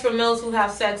heterosexual males who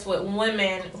have sex with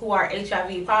women who are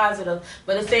HIV positive,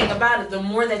 but the thing about it, the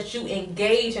more that you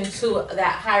engage into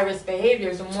that high risk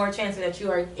behaviors, the more chances that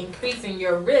you are increasing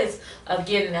your risk of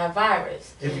getting that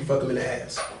virus. If you fuck them in the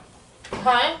ass.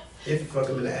 Huh? If you fuck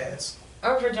them in the ass.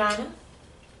 Or vagina.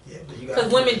 Yeah, but you got.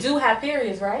 Because women do have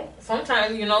periods, right?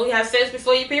 Sometimes, you have sex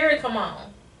before your period come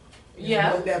on.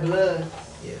 Yeah. With that blood.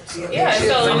 Yeah. So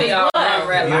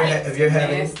if you're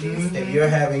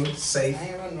having safe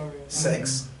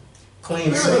sex,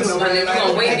 clean sex,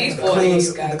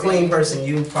 the clean person,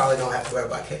 you probably don't have to worry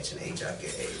about catching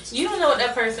HIV/AIDS. You don't know what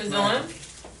that person's doing.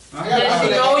 Unless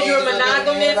you know you're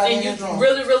monogamous and you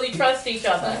really, really trust each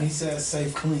other. He says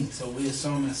safe, clean, so we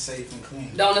assume it's safe and clean.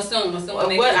 Don't assume. I don't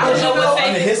know what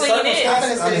safe and clean is.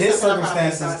 Under his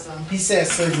circumstances, he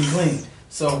says safe and clean.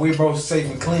 So we're both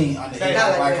safe and clean under his,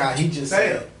 like how he just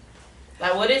said.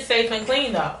 Like, what is safe and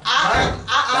clean, though?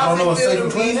 I don't know what safe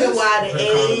and clean is. Why the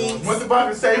AIDS? What's the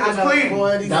fucking safe and clean?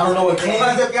 Y'all don't know what clean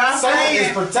is? Safe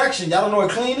is protection. Y'all don't know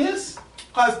what clean is?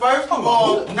 Because first of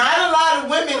all, not a lot of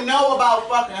women know about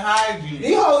fucking hygiene.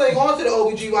 These hoes ain't going to the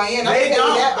OBGYN. They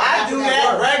don't. I do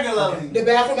that regularly. The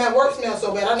bathroom at work smells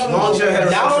so bad. I know.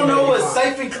 Y'all don't know what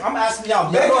safe and I'm asking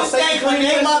y'all. They just think when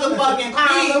they motherfucking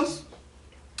condoms.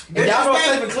 If y'all know what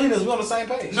safe and clean is, we on the same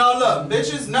page. No, look,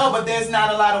 bitches know, but there's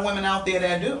not a lot of women out there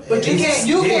that do. But you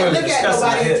can't look at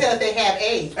nobody and tell if they have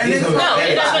AIDS. No,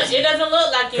 it doesn't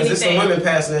look like anything. Because it's the women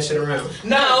passing that shit around.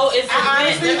 No, it's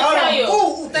honestly, tell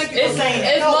you. Thank you for saying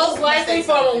that. It's most likely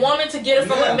from a woman to get it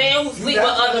from a man who sleep with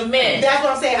other men. That's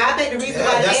what I'm saying. I think the reason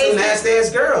why that's the nasty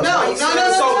ass girls. No.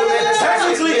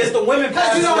 Technically, it's the women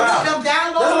passing it around. Them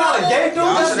down low. There's a lot of gay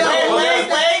dudes. Wait.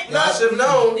 Y'all should have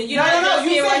known. You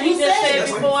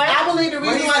said before. I believe the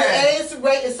reason why the AIDS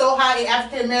rate is so high in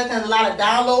African Americans, a lot of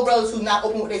down low brothers who not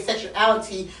open with their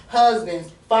sexuality,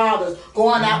 husbands, fathers,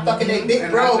 going out fucking their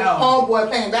big bro, homeboy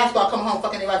playing basketball, coming home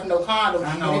fucking their wife with no condom,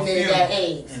 and then they got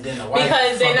AIDS. And then the wife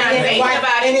because they're not thinking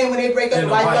about it. And then when they break up, the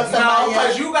wife fucks somebody else.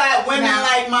 Because you got women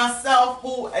like myself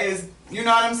who is, you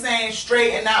know what I'm saying,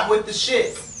 straight and not with the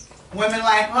shit. Women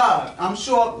like her. I'm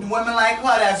sure women like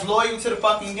her that's loyal to the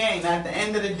fucking game. At the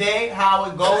end of the day, how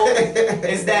it goes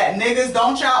is that niggas,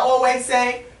 don't y'all always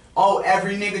say, oh,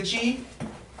 every nigga cheat?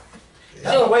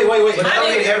 No, wait. But I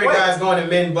mean, every guy's going to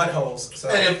men buttholes. So.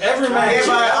 And if every man cheats,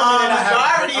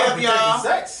 majority of y'all.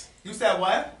 Sex. You said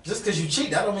what? Just because you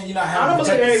cheat, that don't mean you're not having I don't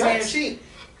believe every man sex. cheat.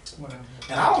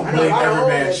 And I don't believe every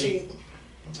man cheat. A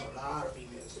lot of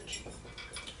females that cheat.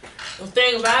 The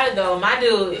thing about it though, my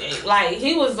dude, like,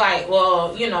 he was like,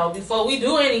 well, you know, before we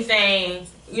do anything,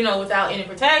 you know, without any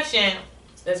protection,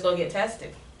 let's go get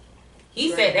tested.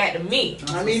 He said that to me.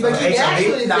 I mean, but you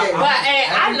actually but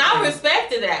I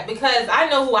respected that because I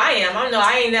know who I am. I know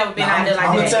I ain't never been out there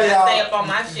like that. I stay up on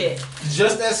my shit.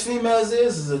 Just as females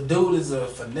is a dude is a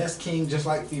finesse king, just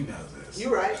like females is.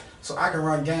 You right. So I can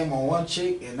run game on one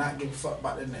chick and not give a fuck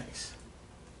about the next.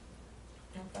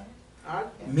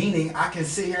 Okay. Meaning I can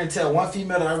sit here and tell one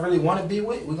female that I really want to be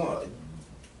with, we're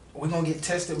gonna get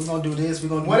tested, we're gonna do this, we're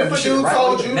gonna do what if a dude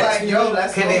told you like, yo,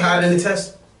 let's Can they hide in the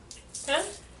test? Huh?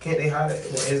 Can't they hide it?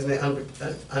 Isn't it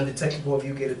undetectable if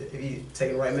you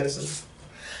take the right medicine?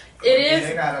 It is.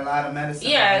 They got a lot of medicine.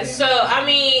 Yeah, so I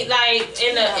mean, like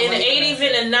in the 80s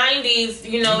and the 90s,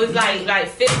 you know, it's like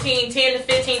 10 to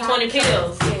 15, 20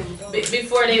 pills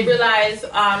before they realize.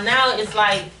 Now it's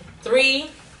like 3.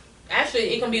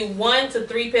 Actually, it can be 1 to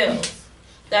 3 pills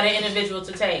that an individual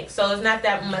to take. So it's not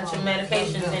that much of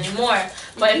medications anymore.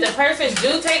 But if the person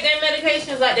do take their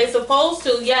medications like they're supposed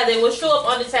to, yeah, they will show up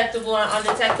undetectable, and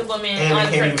undetectable means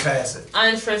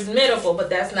untransmittable, but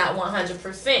that's not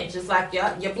 100%. Just like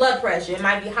your blood pressure, it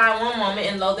might be high one moment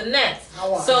and low the next.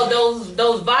 So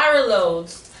those viral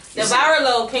loads. The viral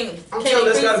load can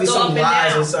there's got to be go some up and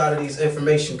lies down. inside of these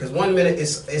information, because 1 minute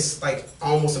it's like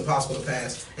almost impossible to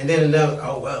pass, and then another,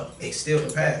 oh well, it still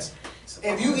can pass.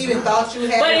 If you even thought you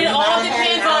had, but it all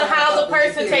depends on how the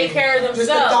person take care of themselves.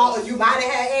 Just the thought you might have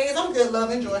had AIDS. I'm good, love,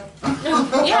 enjoy.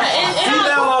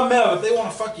 Female or male, if they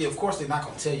want to fuck you, of course they're not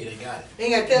gonna tell you they got it. They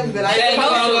ain't gonna tell me, but If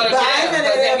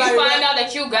you find out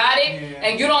that you got it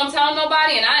and you don't tell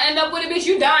nobody, and I end up with a bitch,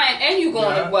 you dying and you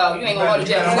going to well, you ain't gonna go to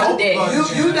jail. Fuck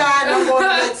that. You dying, I'm going to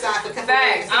the next side.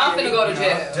 Facts. I'm finna go to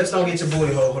jail. Just don't get your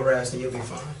booty hole harassed and you'll be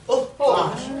fine.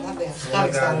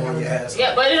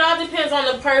 Yeah, but it all depends on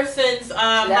the person's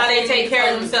how they take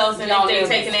care of themselves and if they're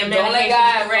taking their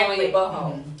medication correctly.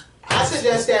 I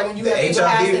suggest that when you have people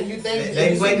asking you think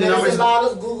you see medicine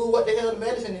bottles, Google what the hell the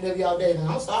medicine is every y'all day.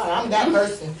 I'm sorry, I'm that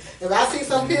person. If I see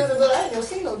some pills, I ain't never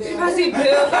seen no damn. If I see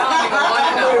pills,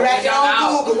 I don't even rack it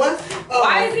on Google.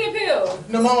 Why is he a pill?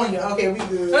 Pneumonia. Okay, we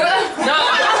good. No,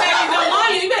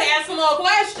 pneumonia. You better ask some more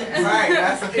questions. Right,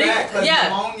 that's a fact.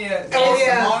 Pneumonia,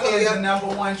 pneumonia is the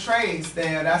 #1 trace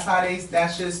there. That's how that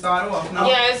should start off. No?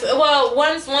 Yes. Well,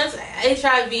 once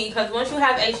HIV, because once you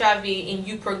have HIV and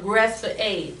you progress to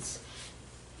AIDS.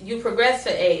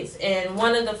 And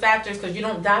one of the factors, because you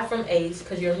don't die from AIDS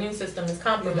because your immune system is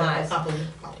compromised.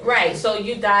 Right, so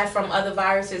you die from other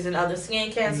viruses and other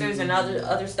skin cancers and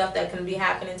other stuff that can be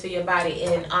happening to your body.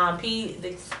 And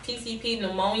the PCP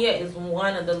pneumonia is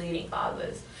one of the leading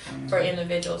causes for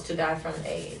individuals to die from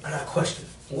AIDS. I got a question.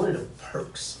 What are the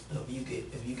perks if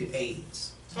you get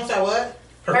AIDS? I'm sorry, what?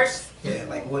 Perks. Yeah,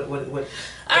 like what? All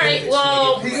right,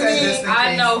 well,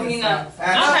 I know he not.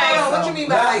 Okay. What you mean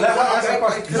by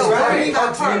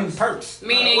perks?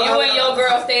 Meaning you and your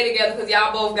girl stay together because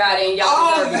y'all both got it and y'all.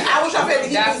 Oh, I wish I had to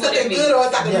give you something good or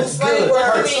it's like a new slang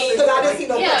word because I didn't see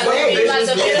no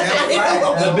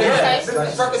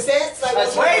Percocets.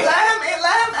 Wait,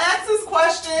 let him ask his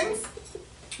questions.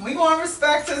 We gonna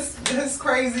respect his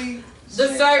crazy.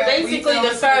 Basically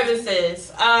the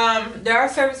services. There are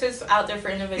services out there for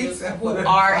individuals who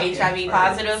are HIV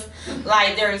positive.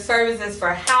 Like there are services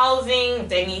for housing, if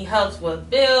they need help with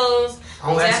bills,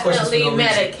 definitely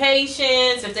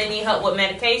medications. If they need help with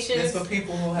medications, for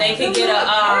people who they can get a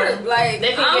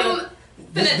they can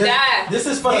get die. This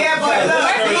is for these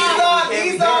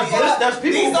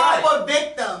are for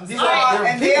victims.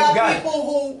 They are people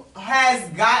who has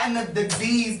gotten the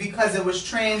disease because it was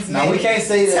transmitted. Now we can't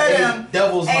say that to them,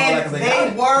 devils and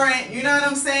they weren't. You know what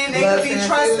I'm saying? They could be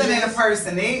trusting in a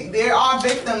person. There are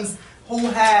victims who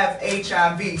have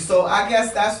HIV. So I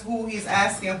guess that's who he's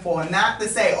asking for. Not to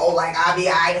say, oh, like I'll be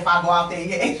alright if I go out there and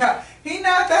get HIV. He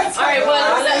not that type. All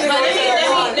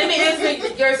right, let me answer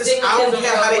your stigmatism. I don't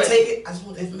care how they take it. I just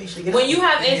want the information to get when you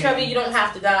have HIV, you don't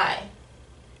have to die.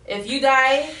 If you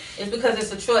die, it's because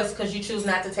it's a choice because you choose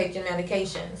not to take your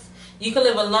medications. You can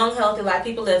live a long, healthy life.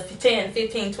 People live 10,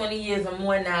 15, 20 years or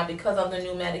more now because of the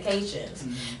new medications.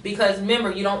 Because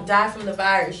remember, you don't die from the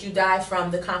virus. You die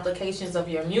from the complications of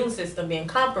your immune system being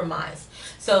compromised.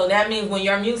 So that means when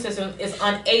your immune system is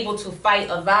unable to fight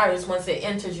a virus once it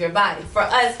enters your body. For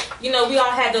us, we all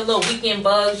had the little weekend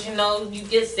bugs. You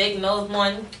get sick, nose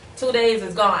one, 2 days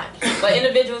is gone. But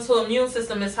individuals whose immune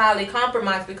system is highly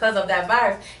compromised because of that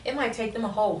virus, it might take them a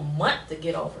whole month to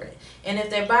get over it. And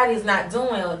if their body is not doing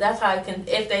well, that's how it can,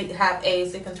 if they have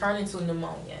AIDS, it can turn into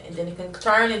pneumonia. And then it can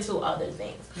turn into other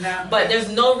things. But there's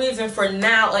no reason for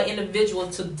now an individual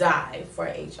to die for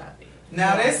HIV.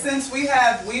 Now this, since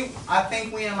I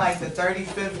think we in like the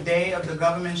 35th day of the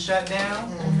government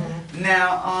shutdown.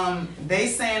 Now, they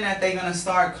saying that they're gonna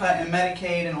start cutting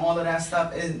Medicaid and all of that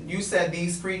stuff. You said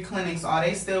these free clinics, are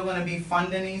they still gonna be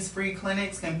funding these free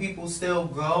clinics? Can people still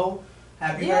go?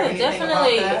 Have you heard anything about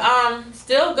that?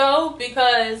 Still go,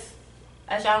 because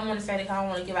actually I don't want to say that, I don't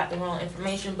want to give out the wrong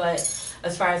information, but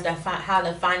as far as how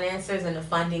the finances and the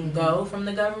funding go from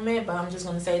the government, but I'm just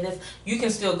going to say this, you can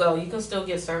still go, you can still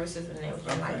get services and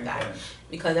everything like that,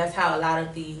 because that's how a lot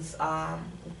of these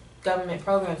government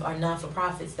programs are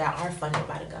non-for-profits that are funded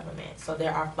by the government, so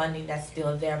there are funding that's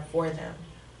still there for them.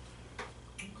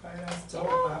 Okay, that's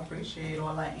dope. I appreciate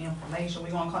all that information.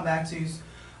 We're going to come back to you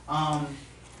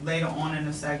later on in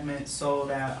the segment, so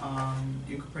that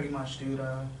you could pretty much do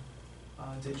the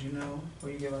did you know,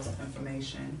 where you give us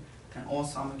information. And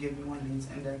also I'm going to give you one of these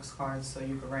index cards so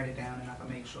you can write it down, and I can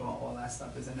make sure all that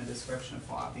stuff is in the description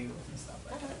for our viewers and stuff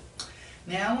like that.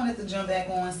 Now I wanted to jump back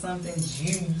on something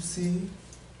juicy.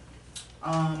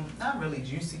 Not really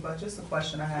juicy, but just a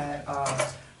question I had.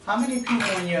 How many people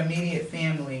in your immediate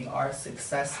family are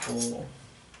successful?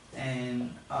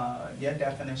 And your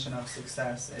definition of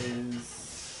success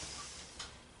is,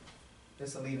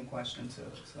 it's a leading question to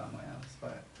someone else,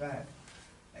 but go ahead.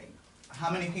 Like, how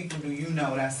many people do you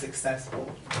know that's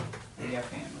successful in your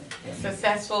family?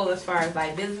 Successful as far as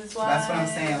like business wise? That's what I'm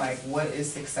saying, like what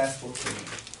is successful to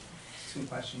you? 2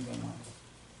 questions in one.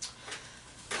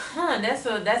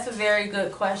 That's a very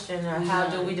good question. How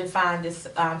do we define this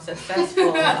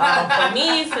successful? For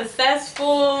me,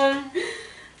 successful,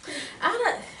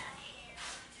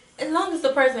 as long as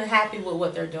the person is happy with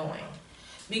what they're doing.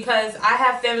 Because I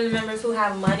have family members who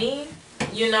have money,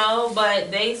 you know, but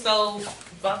they so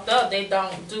fucked up they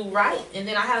don't do right. And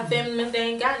then I have family members that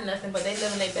ain't got nothing, but they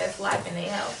living their best life and they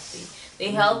healthy.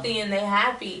 They healthy and they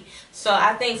happy. So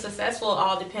I think successful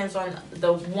all depends on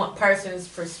the one person's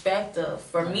perspective.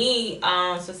 For me,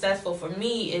 successful for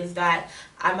me is that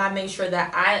I make sure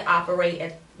that I operate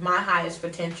at my highest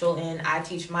potential, and I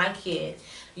teach my kid,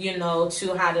 you know,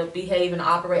 to how to behave and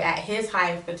operate at his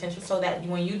highest potential, so that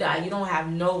when you die, you don't have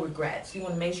no regrets. You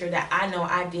want to make sure that I know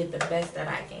I did the best that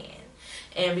I can.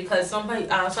 And because some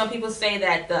people say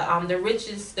that the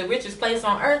richest place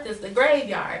on earth is the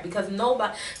graveyard, because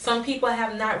some people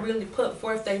have not really put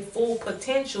forth their full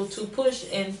potential to push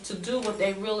and to do what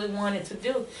they really wanted to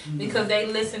do, because they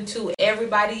listen to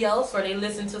everybody else, or they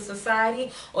listen to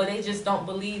society, or they just don't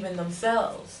believe in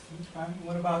themselves. Okay.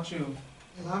 What about you?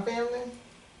 In my family,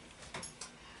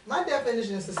 my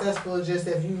definition of successful is just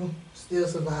if you still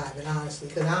surviving, honestly,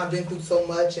 because I've been through so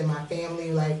much in my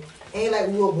family. Like, ain't like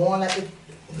we were born like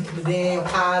the damn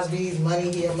Cosby's, money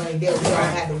here, money there. We all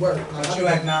had to work. Like, but you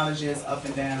acknowledge it's up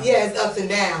and down. Yeah, it's ups and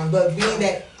downs. But being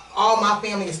that all my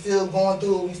family is still going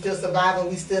through, we still surviving,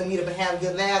 we still meet up and have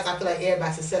good laughs, I feel like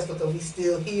everybody's successful because we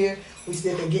still here. We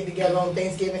still can get together on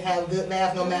Thanksgiving, have good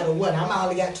laughs no matter what. I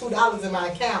only got $2 in my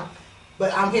account,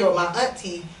 but I'm here with my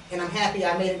auntie, and I'm happy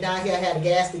I made it down here. I had the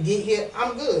gas to get here.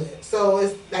 I'm good. So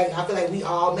it's like, I feel like we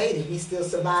all made it. We still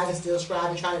surviving, still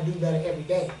striving, trying to do better every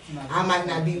day. I might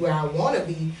not be where I want to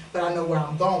be, but I know where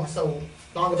I'm going. So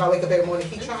as long as I wake up every morning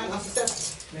and keep trying, I'm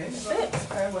successful.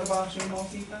 Okay, what about you,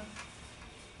 Mofifa?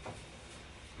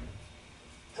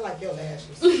 I like your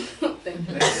lashes. Thank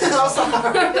you. I'm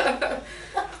sorry.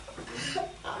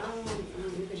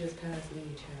 You could just pass me,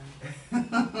 child.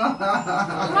 Come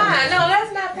on, no,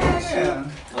 let's not pass you.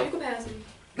 Oh, you can pass me.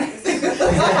 You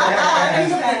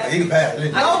can pass me.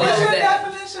 No, what's your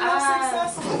definition of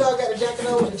successful? You know, I got a jacket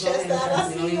over the chest out.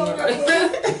 I see you over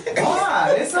there.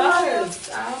 Why? It's I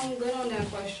don't good on that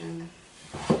question.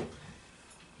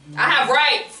 I have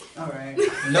rights. all right.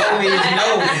 No means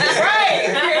no. Right.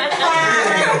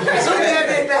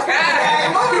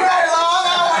 Moving right along. I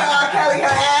don't want to R. Kelly her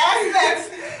ass.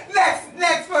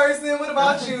 Next person. What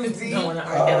about you, D? Don't want to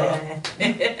R.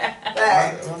 Kelly.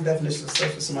 My definition of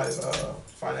success is somebody's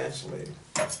financially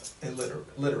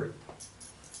literate.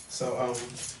 So I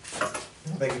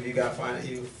think if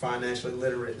you financially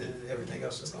literate, then everything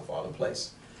else is gonna fall in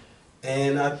place.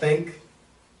 And I think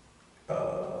my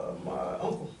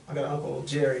uncle, I got an Uncle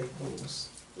Jerry who's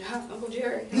Uncle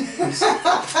Jerry. Hey,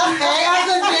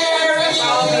 Uncle Jerry.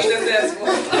 I'll be successful.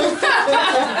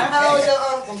 How old your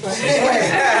uncle?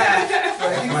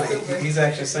 he's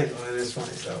actually single, and it's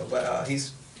funny. So, but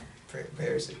he's pretty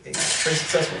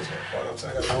successful. So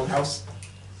I got my own house.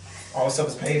 All the stuff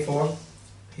is paid for.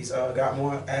 He's got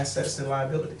more assets than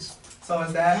liabilities. So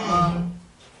is that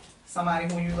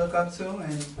somebody who you look up to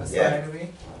and aspire to be?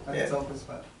 That's dope as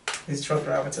fuck. He's a truck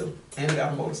driver too, and he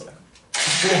got a motorcycle.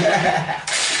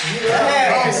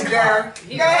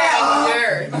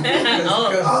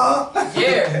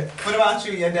 What about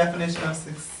you? Your definition of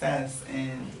success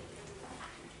and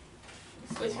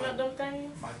switching up them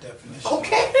things? My definition.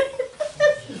 Okay.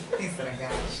 He said I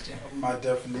got you. My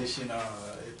definition,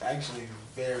 it actually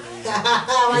varies.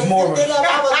 It's more of a someone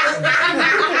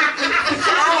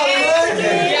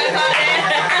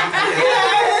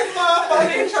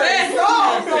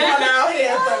out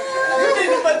here. You need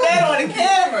to put that on the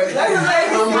camera. He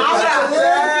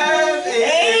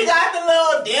got the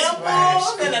little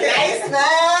dimples and a nice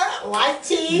smile, white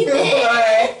teeth.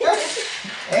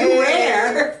 You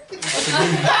rare.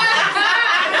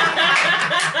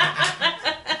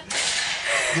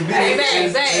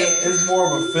 It's more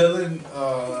of a feeling.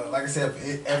 Like I said,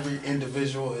 every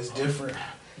individual is different.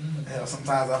 Hell,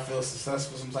 sometimes I feel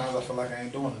successful. Sometimes I feel like I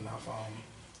ain't doing enough.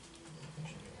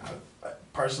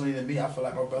 Personally, to me, I feel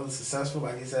like my brother's successful.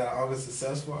 Like he said, August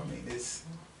successful. I mean, it's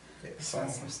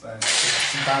sometimes I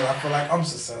feel like I'm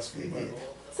successful.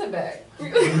 Sit back.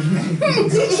 Fucking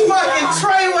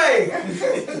Treyway.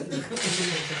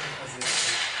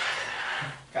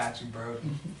 Got you, bro.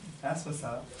 That's what's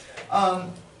up. I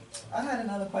had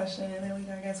another question, and then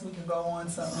I guess we can go on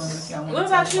to if y'all want. What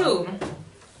about you?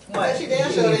 What? She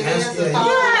damn sure didn't answer.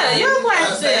 Yeah, your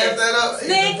question.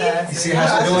 You see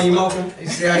how she doing you, Mocha? You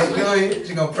see how she doing?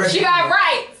 She gonna press. She got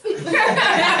rights.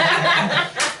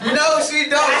 No, she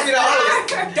don't. She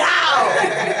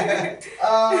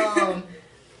don't.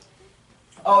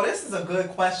 Oh, this is a good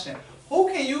question. Who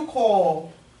can you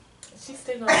call? She's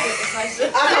still gonna get the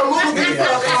question. I know who can you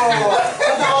call.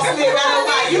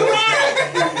 You right.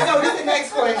 So this is the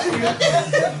next question.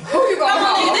 Who you gonna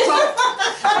call?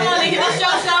 Come on, nigga, this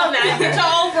your show now. Get your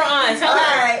Oprah on. Tell her.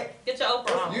 Alright. Get your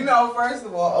Oprah on. You know, first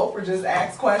of all, Oprah just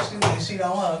asks questions and she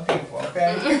don't hug people,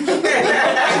 okay? You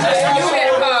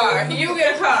get a car. You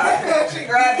get a car. She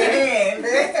grabbed your hand.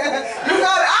 You know,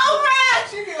 Oprah!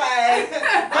 She be like,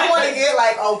 I want to get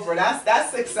like Oprah.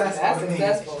 That's successful That's to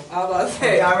successful. me. I was about to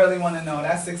say. I really want to know.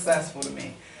 That's successful to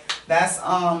me. That's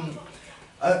kind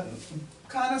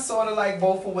of sort of like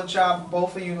both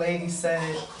of you ladies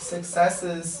said. Success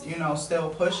is, still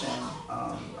pushing.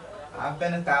 I've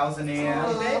been a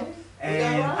thousandaire,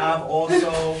 and I've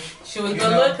also. She was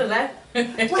good look, cause that.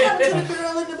 What happened to the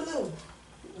girl in the blue?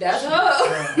 That's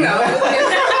her. No.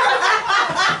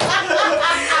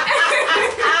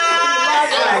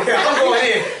 I'm going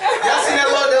in. Y'all seen that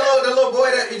little boy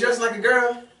that be dressed like a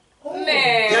girl?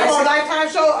 Man. That's on Lifetime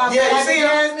show. Yeah, you see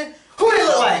him? Who they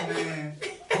look like?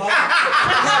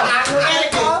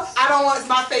 I don't want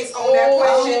my face on that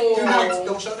question.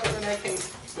 Don't show up in that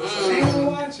case. She gonna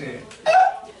watch it.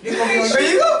 You gonna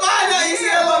find out? You see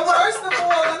that little boy? First of all,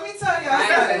 let me tell y'all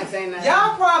something.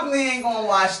 Y'all probably ain't gonna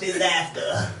watch this after.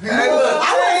 Hey, look. I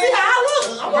want to see how I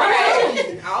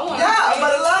look. Yeah,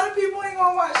 but a lot of people ain't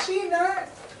gonna watch. She not.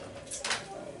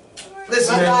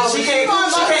 Listen, man, she can't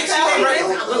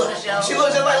she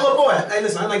looks just like a little boy. Hey,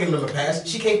 listen, I'm not giving her a pass.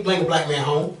 She can't bring a black man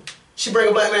home. She bring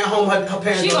a black man home, her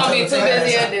parents. She gonna be too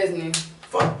busy at Disney.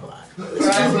 Fuck.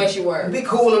 That's where she works. Be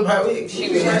cool and probably. She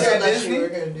be at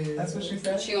Disney. That's what she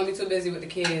said. She gonna be too busy with the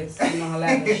kids. You know her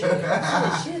lavish.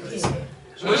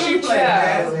 What she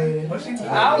playing? What she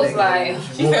playing? I was like,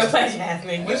 She finna play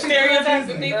Jasmine. You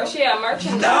stereotyping people? girl, she a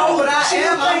merchant. No, but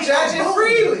I'm judging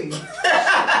freely.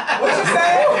 What you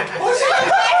say?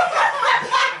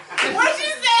 What she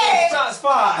say? Shots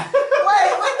fired. Wait,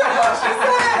 what the fuck she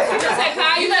say? She just said,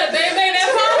 Kyle, you better bang that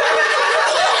phone.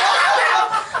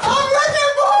 I'm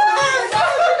looking for it.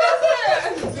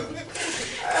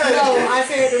 No, I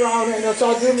said it wrong. No,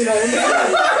 so do me that.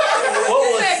 What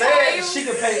was said, she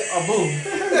could pay a boo.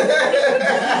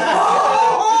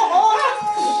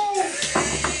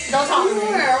 Don't talk to me. I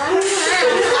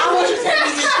want you to take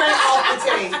me straight off the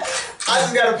tape. I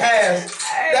just got a pass.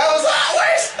 That was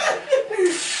always.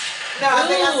 No, I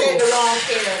think I said the wrong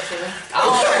character.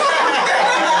 Oh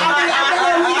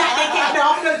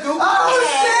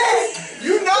shit!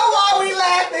 You know why we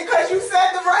laughing? Because you said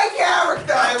the right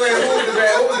character. Hey, wait, what was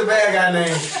the bad guy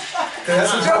name? That's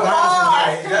what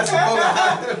Jafar. That's what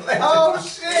Oh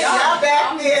shit! Y'all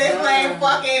back there playing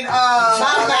fucking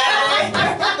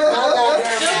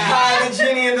the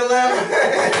genie and the lemon.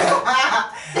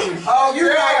 Oh, you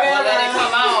right Let it now.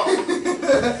 come out.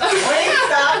 Wait,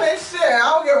 stop it, shit! I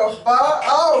don't give a fuck.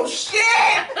 Oh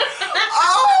shit!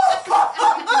 Oh!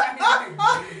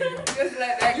 Just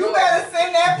let that You go. better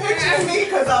send that picture to me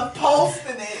because I'm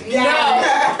posting it. No.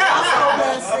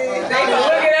 They can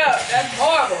look it up. That's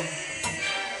horrible.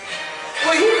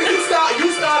 Well, you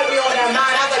started me on that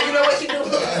line. I was like, you know what you do?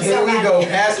 Here we go,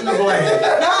 passing the blame.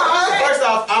 No, First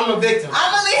off, I'm a victim.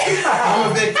 I'm a leader. I'm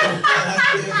a victim.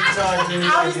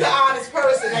 I'm just an honest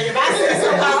person. Like if I say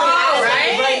something,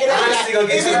 right? Bring it up. Honestly, gonna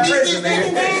get you in prison,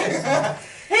 man.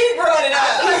 He brought it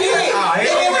up. He brought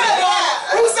it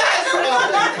up. Who said you? No,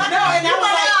 and I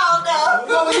was like,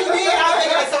 but when you did, I was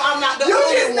like, so I'm not the only one.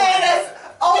 You just made us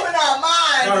open our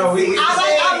minds. No,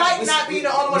 I like not being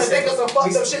the only one to think of some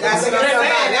fucked up shit. That's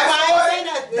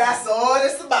all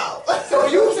it's about. So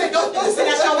you said don't say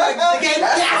that show like the game.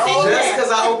 Just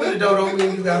because I opened the door don't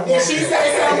mean you got to. And she said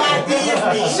somebody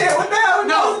Disney. Shit, what the hell?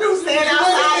 No, stand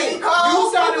outside.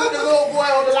 You started with the little boy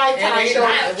on the Lifetime show.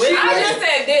 I just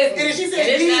said Disney. And then she said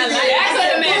Disney. That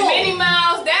could have meant Minnie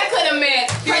Mouse. That could have meant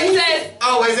Princess.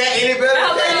 Oh, is that any better?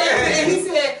 And he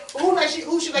said, who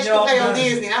should let you play on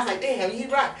Disney? And I was like, damn, you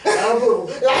right.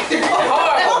 Horrible. That's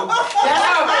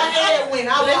how my head went.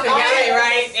 I was like,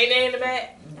 right? Ain't they in the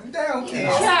back? They don't care.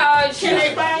 Can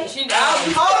they fight?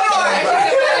 Hold on.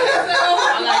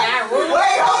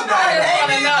 Wait, hold on. They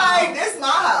mean like, this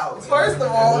my house. First of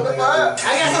all, what the fuck?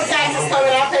 I got some taxes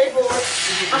coming. I pay for it.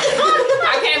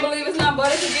 I can't believe it's not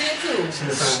Butter to get it too. She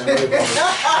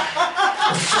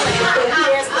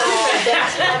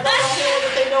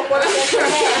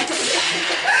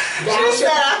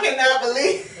said I cannot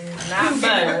believe. Not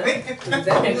Butter. I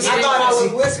thought I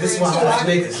was whispering. This is my house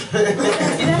biggest.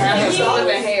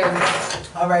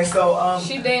 All right, so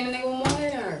she dating a nigga with more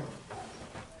hair.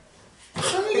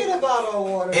 Let me get a bottle of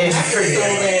water. And she's pretty. So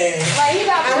bad. Like he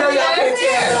got I know y'all can't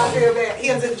tell, but I feel bad. He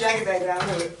has a jacket back down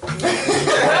here. He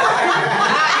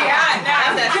hot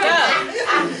now. That's stuff.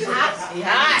 He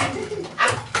hot.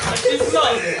 She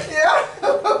smoking. yeah.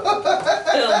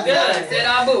 Feel good. Said I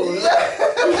boo.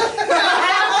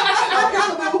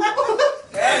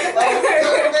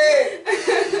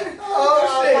 Oh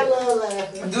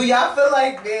shit. Do y'all feel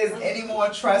like there's any more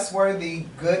trustworthy,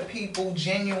 good people,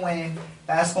 genuine,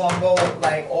 that's gonna go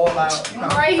like all out? You know?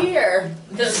 Right here.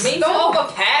 Don't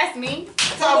overpass me.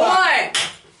 Come on.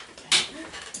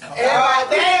 Everybody,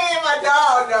 they ain't my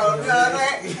dog though. You know what I'm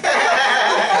saying?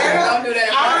 Don't do that.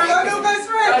 I'm gonna do best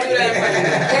friend. Don't do that.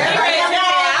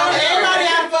 Everybody I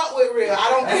fuck with real. I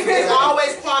don't keep it's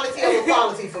always quantity over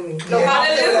quality for me. No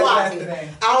quantity over quality.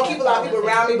 I don't keep a lot of people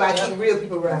around me, but I keep real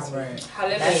people around me.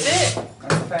 That's it.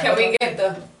 Can we get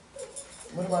the?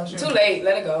 What about you? Too late.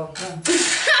 Let it go.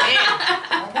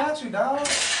 I got you, dog.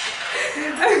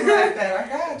 Like that. I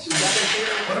got you.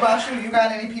 What about you? You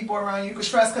got any people around you could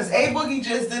trust? Because A Boogie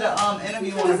just did an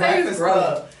interview on the Breakfast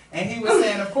Club, and he was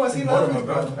saying, of course, he loves his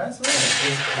brother. That's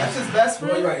right. That's his best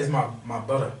friend. You're right. It's my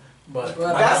brother. But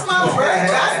that's my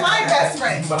best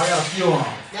friend. But I got a few on.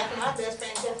 That's my best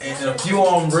friend. And a few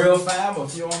on real fam, a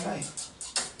few on me.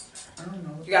 I don't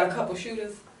know. You got a couple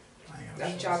shooters.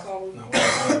 That's what y'all call them? No,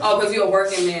 oh, because you're a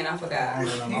working man. I forgot. I'm You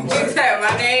said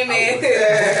my name is,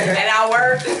 and I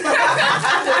work. I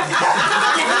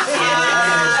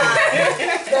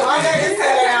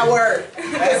said I work.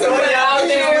 That's what out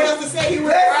there. Listen,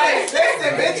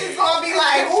 bitches gonna be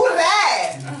like, who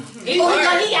that? He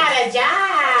got a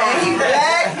job. And he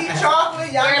black, he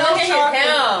chocolate, y'all know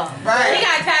chocolate. Right. He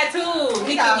got tattoos.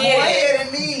 He got more hair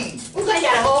than me. We got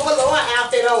a whole velour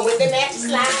outfit on with the match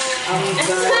slide.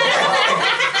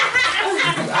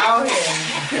 Out here.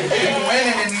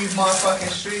 Winning in these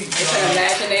motherfucking streets. They can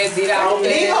imagine they beat out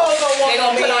outfit. These hoes don't want They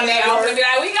gonna put on their outfit and be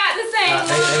like, we got the same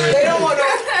one. They don't want no,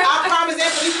 I promise that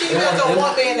for these females don't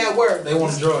want men that work. They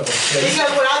want to draw it.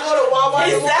 Because when I go to Walmart,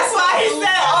 that's why he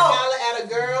said, at a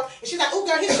girl, and she's like, oh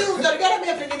girl, his shoes dirty. Got that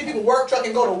man for any people work truck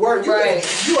and go to work. You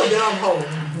a dumb hoe.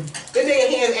 This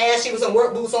nigga hands ass, she was some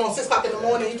work boots on 6 o'clock in the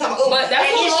morning. You talking about, but that's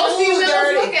what most females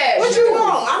look at. What you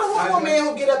want? I don't want one man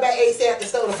who get up at 8 at the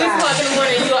store to 5. 6 o'clock in the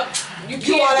morning, you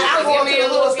can't. I go to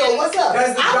the little store. What's up?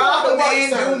 Does the job of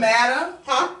man do matter?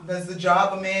 Huh? Does the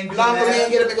job of man do Long as matter? a man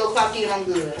get up and go clock in, I'm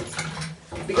good.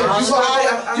 Because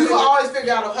you can always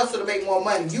figure out a hustle to make more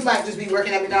money. You might just be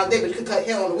working at McDonald's day, but you could cut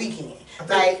hair on the weekend.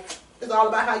 Like, it's all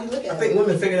about how you look at it. I think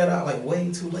women figure that out like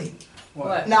way too late.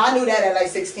 What? No, I knew that at like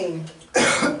 16.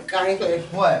 I ain't playing.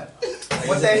 What?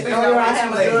 What they figure out? I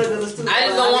have a drug dealers too. I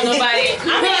just don't want nobody.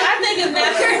 I think it's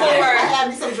natural for. I have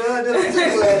me some drug dealers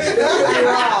too,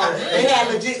 but they have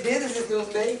legit businesses doing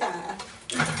daytime.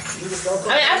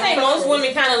 I think most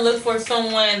women kind of look for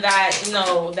someone that, you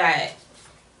know, that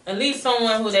at least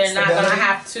someone who they're not going to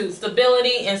have to,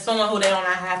 stability, and someone who they don't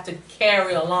have to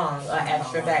carry along an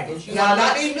extra baggage. You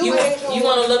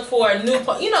want to look for a new,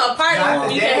 you know, a partner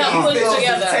who you can help put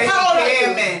together. How old are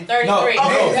you? 33. No.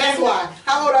 Okay, that's why.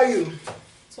 How old are you?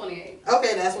 28.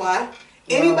 Okay, that's why.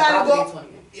 Anybody go?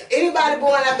 anybody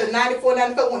born after 94,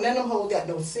 95, none of them hoes got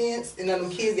no sense, and none of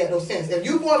them kids got no sense. If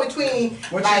you born between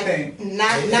what like you think?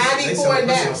 94 and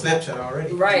down, on Snapchat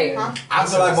already. Right. I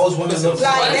feel like most women look for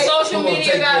Like, somebody social who gonna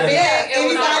media take got care of big. them. yeah,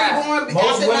 anybody born Most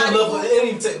after women look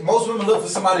 94. for most women look for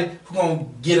somebody who gonna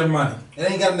get them money. It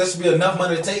ain't got necessarily enough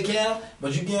money to take care of,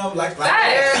 but you give them like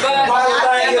Facts, but everybody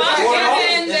if I'm is going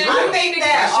giving, on. then I you think need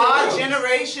that to our shit.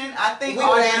 generation, I think We our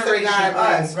will answer generation, God,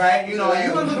 us, right? You know, Yeah.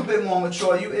 you a little bit more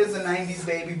mature. You is a 90s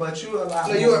baby, but you a lot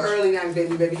So more. you an early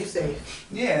 90s baby, you say.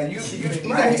 Yeah, you You gonna be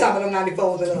right. talking about them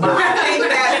 94s and I think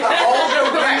that the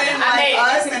older women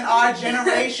like us in our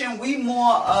generation, we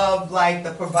more of like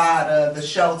the provider, the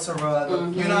shelterer,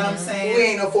 you know what I'm saying? we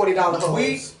ain't no $40 hoes.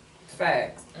 We-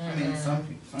 Facts. I mean, some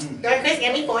people. Chris,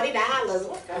 give me $40.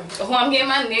 Oh, I'm getting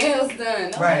my nails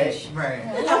done. Right, right.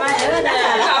 Top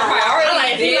priority.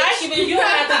 Like, if you like it, but you don't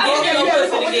have to give me no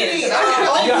pussy to get it. You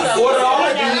got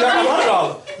 $40, then you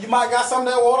got $100. You might got some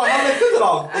that want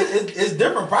 $150. It's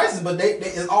different prices, but they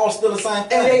it's all still the same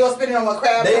thing. And they gonna spend it on what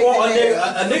crab They cakes want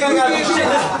and a nigga ain't gotta do shit.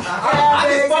 I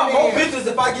can fuck more bitches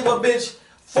if I give a bitch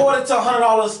 $40 to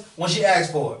 $100 when she asks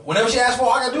for it. Whenever she asks for it,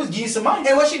 all I gotta do is give you some money.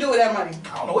 And what she do with that money?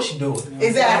 I don't know what she do with it.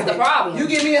 Exactly. That's the problem. You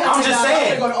give me $100. I'm just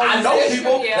saying, gonna I know overspend.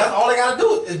 people, Yeah. that's all they gotta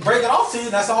do is break it off to you,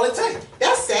 and that's all it takes.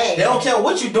 That's sad. They don't care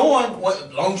what you're doing,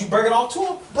 as long as you break it off to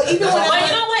them. But even That's when all But it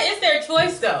you know what? It's their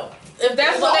choice, though. If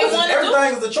that's takes. what they want to do,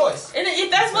 Everything is a choice. and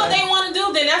if that's what they want to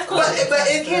do, then that's cool. But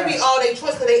it can't be all they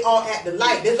choice because they all act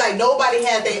alike. It's like nobody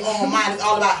has their own mind. It's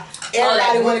all about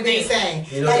everybody want to be the same.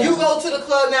 You know, Like you go to the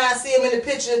club now and see them in the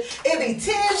picture. It be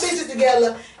 10 bitches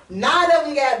together. 9 of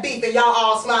them got beef and y'all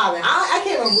all smiling. I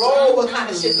can't even roll with kind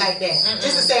of shit like that.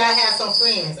 Just to say I have some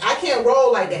friends. I can't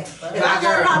roll like that. If I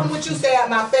got a problem with you, stay out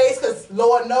my face because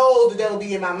Lord knows the devil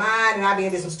be in my mind and I be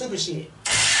into some stupid shit.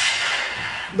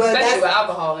 But Especially with that's,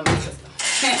 alcohol in my system.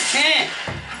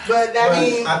 but I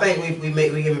mean, I think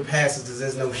we give it passes because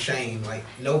there's no shame. Like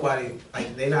nobody,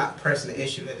 like they're not pressing the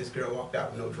issue that this girl walked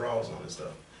out with no drawers on and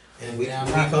stuff. And we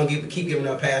can't keep giving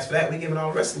her a pass for that. We giving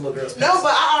all the rest of the little girls. no,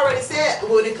 but I already said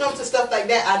when it comes to stuff like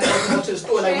that, I never go to the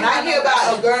store. Like when I hear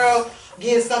about a girl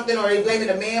getting something or they blaming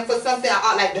a man for something,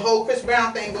 I like the whole Chris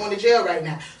Brown thing going to jail right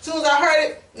now. As soon as I heard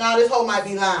it, no, this whole might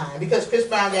be lying because Chris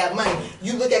Brown got money.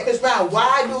 You look at Chris Brown.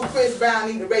 Why do Chris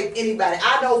Brown need to rape anybody?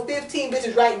 I know 15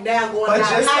 bitches right now going But down.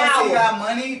 just because he How? got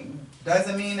money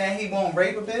doesn't mean that he won't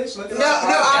rape a bitch. Look at No,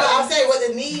 I'm saying what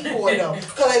the need for it though.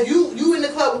 Because if you in the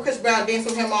club with Chris Brown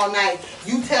dancing with him all night,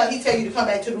 he tell you to come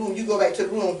back to the room, you go back to the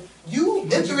room.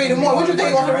 It's 3 in the morning. What you think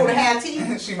you want her to do to have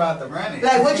tea? She about to run it.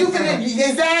 Like what you finna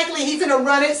exactly? He finna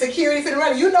run it. Security finna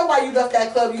run it. You know why you left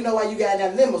that club. You know why you got in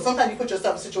that limo. Sometimes you put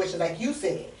yourself in situations like you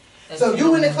said. So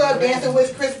you in the club dancing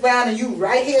with Chris Brown and you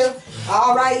right here,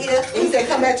 all right here. And he said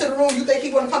come back to the room. You think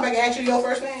he gonna come back and ask you your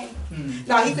first name?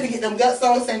 Now he finna get them guts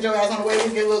on, send your ass on the way,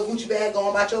 get a little Gucci bag, going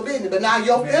about your business. But now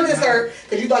your feelings hurt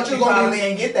because you thought you were gonna probably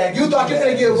ain't get that. you thought you were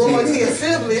gonna get royalty and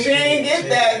siblings. She ain't get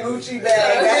that Gucci bag.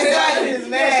 That's why she's She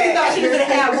mad. thought she was gonna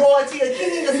have royalty or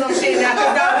king or some shit. Now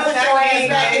because y'all put your ass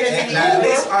back in the At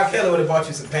least R. Kelly would have bought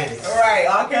you some panties. Right,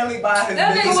 R. Kelly buy his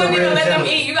That nigga bitch. wouldn't even real let them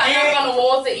gentleman. eat. You got nothing on the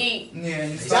wall to eat.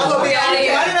 Yeah, That's what me and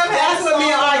that's what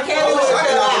me and R. Kelly Oh, would I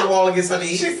can knock on the have wall and get something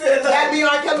to She eat. said That me and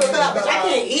R. Kelly would have but I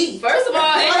can't eat. First of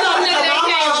all, ain't no nigga that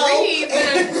can't breathe.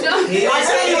 He didn't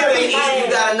say you can eat.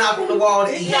 You gotta knock on the wall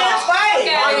to He eat. can't fight.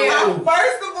 Okay.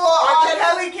 First of all, R.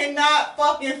 Kelly cannot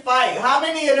fucking fight. How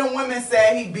many of them women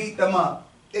said he beat them up?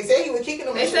 They said he was kicking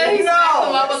them. They said he smacked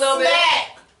them up a little bit.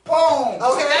 Smack. Boom.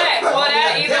 Okay. Fact. Or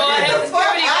that either or his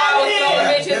security guard was throwing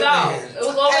bitches out. It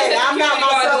was always Hey, his I'm not security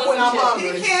guard myself when doing I'm some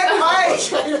shit. hungry. He can't fight.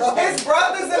 His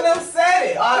brothers and them said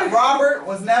it. Robert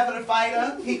was never the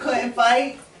fighter. He couldn't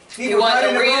fight. He would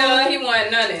wasn't run in a the room. reader, he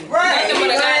wasn't nothing. Right. Nothing He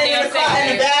but a ran in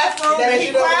goddamn the bathroom That and he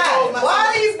you don't cried. hold my-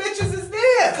 Why these bitches is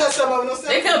there? Cause some of them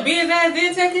They could beat his ass,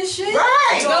 then take his shit.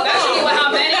 Right. Especially with how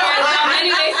many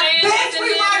they saying. Bitch, we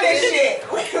run this shit.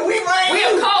 We run We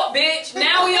you. a cult, bitch.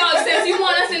 Now we all, since you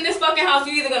want us in this fucking house,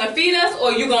 you either gonna feed us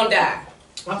or you gonna die.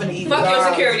 I'm gonna eat. Fuck your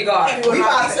security guard. We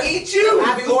about to eat you.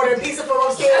 I be ordering pizza from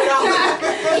upstairs. Y'all. Man,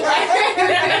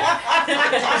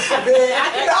 I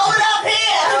can Throw it up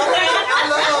here. I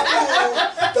love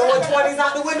food. Throwing 20s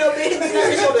out the window, bitch.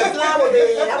 Nigga, show the flower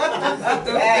bed.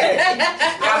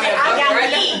 I gotta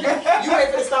eat. You ain't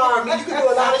finna starve me. You can do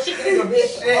a lot of shit, nigga,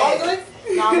 bitch. Hungry?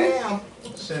 Nah, ma'am.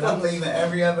 Shit, I'm leaving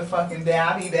every other fucking day.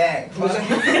 I'll be back.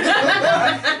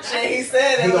 Shit, he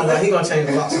said it. He gonna change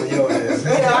the locks on your ass.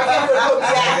 Yeah, I can't put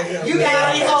me out. You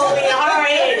got me holding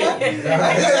hard-headed.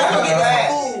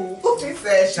 He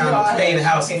said she Trying to hard. stay in the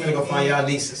house. He finna go find y'all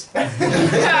nieces.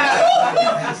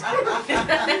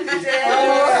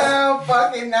 Hell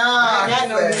fucking nah. I got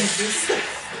no He said- nieces.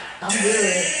 I'm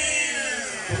good.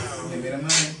 Give me the money.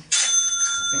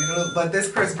 Give me the loot. But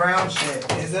this Chris Brown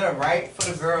shit, is it right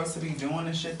for the girls to be doing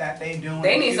the shit that they doing?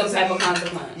 They need some type of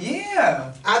consequence.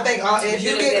 Yeah. I think if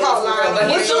you get caught lying, but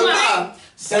he's suing her.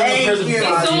 Thank you. He's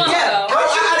suing her.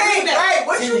 What you think? Right?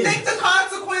 What you think the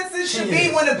consequences should be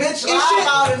when a bitch lies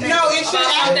about it? No, it should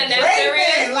something that's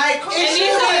serious. Like, it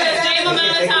needs to be the same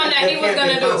amount of time that he was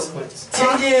gonna do.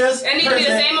 10 years. It needs to be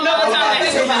the same amount of time that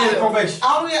he was gonna do. Probation.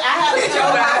 I had a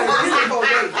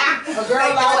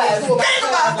girl lied to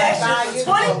about that shit.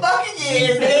 20 fucking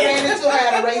years. They ran into her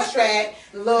at a racetrack.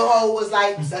 The little hoe was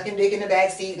like sucking dick in the back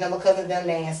seat, and my cousin done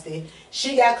nasty.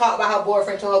 She got caught by her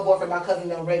boyfriend. Told her boyfriend my cousin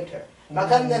done raped her. My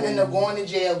cousin done ended up going to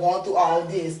jail, going through all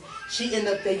this. She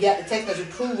ended up, they got the text message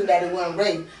proving that it wasn't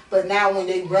rape. But now when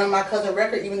they run my cousin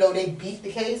record, even though they beat the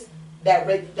case, that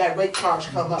rape charge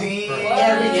come up every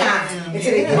time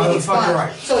until they get it expunged.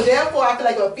 Right. So therefore, I feel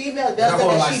like if a female does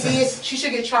that she did, she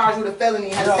should get charged with a felony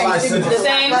and have the same the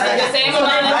same amount of time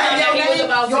that he was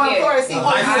about to get.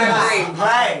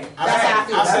 Right. That's how I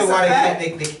feel. I say why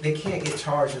they can't get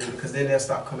charged with it because then they'll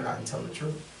stop coming out and telling the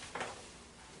truth.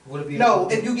 Would it be no,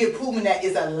 if you get proven that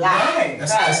is a lie.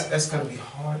 That's gonna be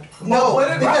hard. No,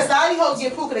 because Saudi hoes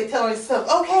get proven, they tell her stuff.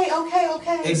 Okay.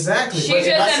 Exactly. She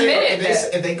just admitted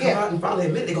if they come out and finally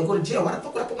admit, they gonna go to jail. Why the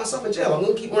fuck would I put myself in jail? I'm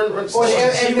gonna keep running. That's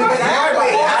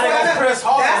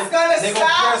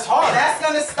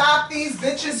gonna stop these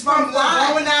bitches from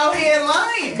going out here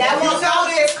lying. That won't stop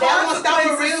a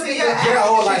real people. Get a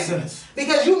whole life sentence.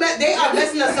 Because they are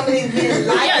messing up some of these men's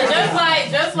lives.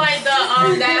 Yeah, just like the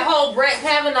that whole Brett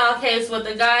Kavanaugh case with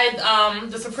the guy,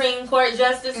 the Supreme Court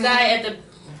Justice guy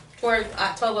toward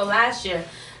October last year.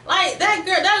 Like that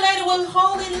lady was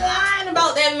wholly lying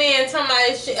about that man, talking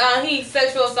about he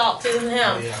sexual assaulted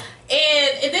him,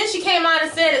 and then she came out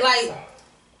and said it like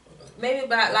maybe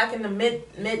about like in the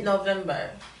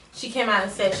mid-November. She came out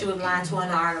and said she was lying to an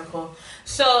article.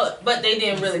 So, but they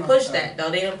didn't really push that though.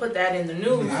 They didn't put that in the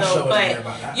news. So, but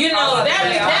you know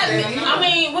I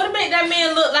mean, what made that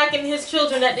man look like in his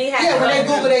children that they had? Yeah, when they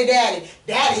Google their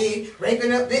daddy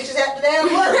raping up bitches after damn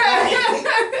work.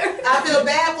 I feel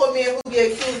bad for men who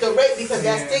get accused of rape because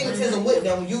that stigmatism with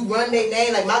them. When you run their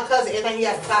name, like my cousin, every time he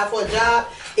has to apply for a job,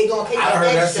 it gonna take I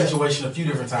heard extra. that situation a few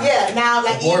different times. Yeah, now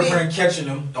like the boyfriend catching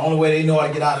them. The only way they know how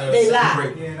to get out of it they is lie.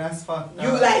 rape. Yeah, that's fucked up.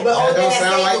 You like, but that don't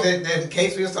sound like the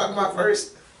case we was talking about first.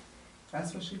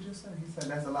 That's what she just said. He said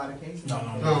that's a lot of cases. No,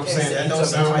 I'm saying that don't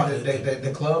sound like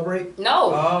the club rape.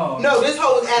 No. Oh. No, this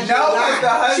hoe was actually lying. The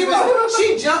husband,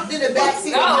 she jumped in the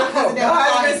backseat. The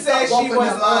husband said she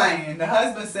was lying. The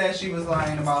husband said she was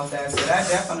lying about that. So that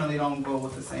definitely don't go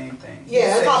with the same thing.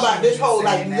 Yeah, I'm talking about this whole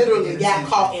like literally got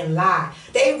caught in lie.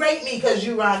 They raped me because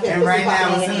you around here. And right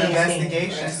now it's an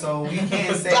investigation, so we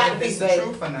can't say if it's the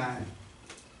truth or not.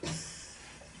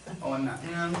 Or not. You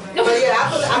know what I'm saying? But yeah,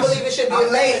 I believe it should be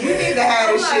late. You need to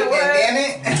have this shit, damn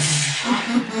it.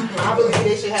 I believe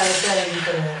they should have a felony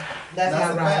for that. That's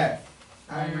not right.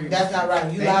 I agree. That's not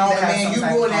right. You lie on a man, you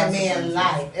ruin that man's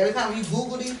life. Every time you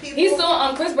Google these people. He's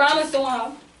suing Chris Brown is suing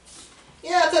her.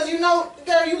 Yeah, because you know,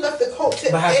 girl, you left the coat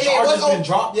tip. But have charges been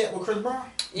dropped yet with Chris Brown?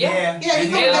 Yeah.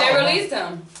 They released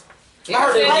him. I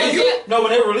heard when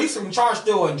they released him, charge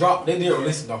still wasn't dropped. They did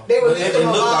release him though. They released him,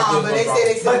 but they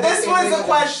said But this was a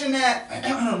question that,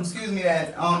 excuse me,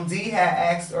 that D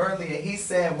had asked earlier. He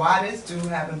said, why this dude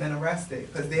haven't been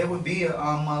arrested? Because there would be a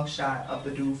mugshot of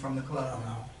the dude from the club.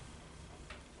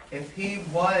 If he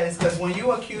was, because when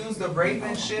you accused of rape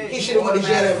and shit, he should have went to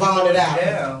jail and bonded out.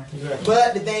 Yeah.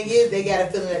 But the thing is, they got a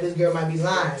feeling that this girl might be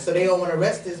lying, so they don't want to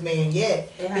arrest this man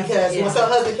yet. Because once her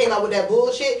husband came out with that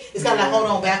bullshit, it's kind of like, hold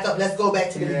on, back up, let's go back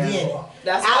to the beginning.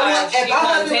 That's why she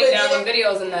couldn't take down them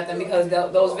videos or nothing, because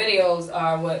those videos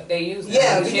are what they use.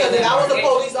 Yeah, because if I was a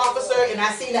police officer and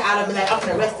I seen it, I'd have been like, I'm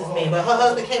gonna arrest this man. But her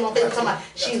husband came on Facebook talking about,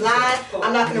 she lied,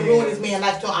 I'm not gonna ruin this man's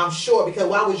life, I'm sure, because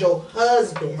why would your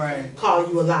husband call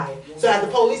you a liar? So as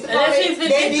the police department,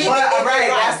 they did right.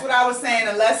 That's what I was saying.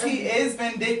 Unless he is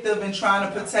vindictive and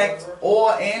trying to protect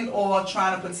or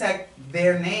trying to protect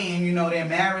their name, you know, their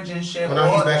marriage and shit.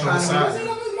 Well, he's back on the side.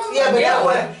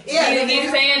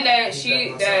 He's saying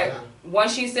that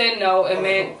once she said no, it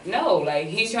meant no. Like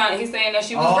he's saying that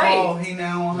she was raped. He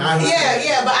now.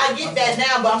 Yeah, but I get that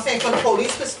now. But I'm saying from the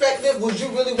police perspective, would you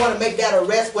really want to make that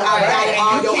arrest without all your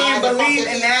eyes? You can't believe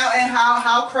and now and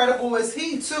how credible is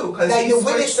he too? Because he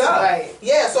switched up. Right.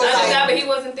 Yeah, so it's like, but he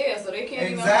wasn't there, so they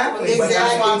can't exactly. But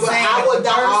I would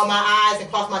dot all my I's and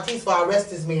cross my T's before I arrest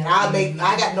this man.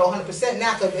 I got no 100%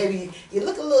 now, because baby, you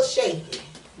look a little shaky.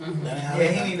 Yeah,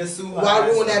 he need to sue her. Why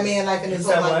ruin that man life in his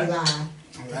whole life lying?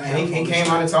 And he came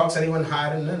out and talked, said he wasn't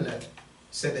hiding none of that.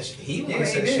 said that he wanted to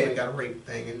say that she got a rape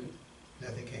thing and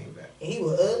nothing came back. He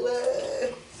was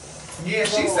ugly. Yeah,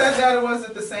 she said that it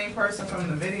wasn't the same person from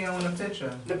the video and the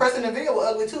picture. The person in the video was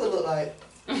ugly too. It looked like.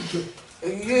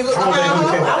 You look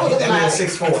I was that man like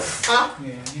 6'4". Huh?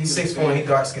 Yeah, He's 6'4". He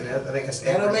dark skinned. I think that's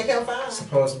That'll make him fine.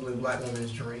 supposedly black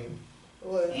woman's dream.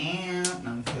 What?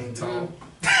 And Being tall.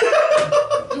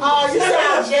 Oh, you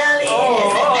sound jelly.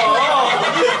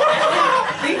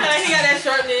 He got that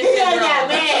short man. He got that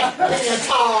man. He's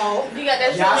tall. He got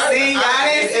that short y'all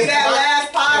didn't see that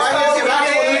last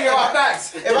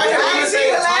podcast? If I hear you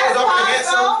say tall, dark, and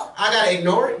handsome, I gotta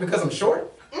ignore it because I'm short.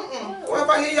 Well, if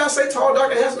I hear y'all say tall,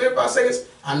 dark, and handsome, everybody say this.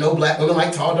 I know black women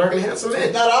like tall, dark, and handsome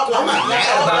men. Not all black I'm not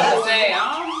mad about it.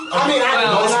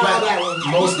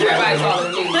 Most black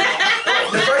women.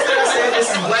 The first thing I said, this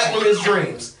is black women's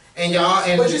dreams. And y'all,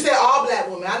 but you said all black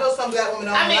women. I know some black women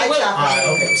don't like chocolate. Alright,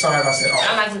 okay. Sorry if I said all.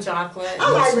 I like some chocolate.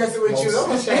 I like messing with you.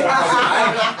 Don't shut up.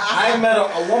 I ain't met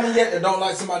a woman yet that don't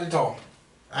like somebody tall.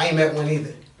 I ain't met one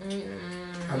either.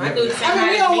 My dude the same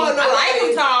height as me. I like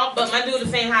him tall, but my dude the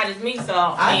same height as me,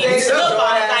 so I think so.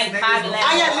 like 5'11". I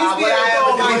got at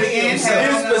least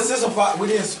We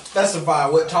didn't specify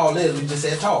what tall is. We just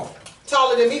said tall.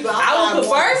 Taller than me, but I would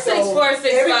prefer 6'4",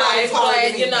 6'5",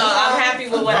 but you know I'm happy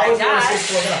with what I got.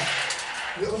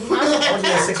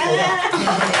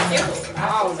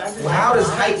 How does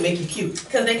height make you cute?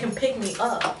 Because they can pick me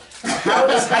up. How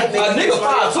does height make you cute? A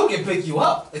nigga 5'2" can pick you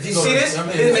up. If you see this? It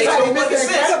makes no fucking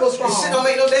sense. This shit don't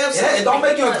make no damn sense. It don't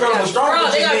make you incredible strong. Bro,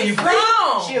 they got you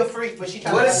strong. She a freak, but she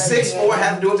trying what does 6'4"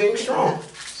 have to do with being strong?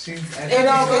 And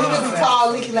because he could be tall,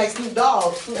 leaky like Snoop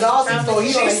Dogg. Snoop Dogg, so he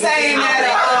don't. She's saying that.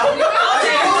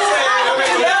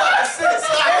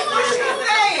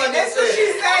 That's what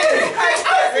she's saying.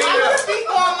 I'm gonna speak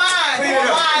on mine.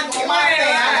 On my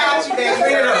thing. I got you,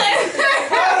 baby.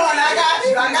 Hold on, I got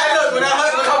you.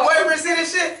 When her boyfriend see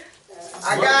this shit,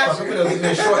 I got you. No, but look, I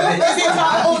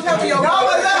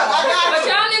got you. But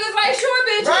y'all niggas like short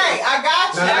bitches. Right, I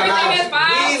got you. Everything is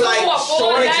 5'2" or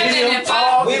 4'11" and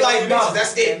 5'4". we like bitches.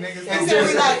 That's it. We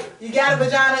like, you got a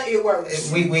vagina, it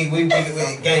works. We gang.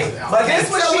 But this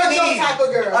what So she what's your needs. type of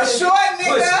girl? A short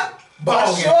nigga.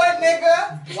 A short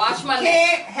nigga Watch my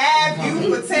can't have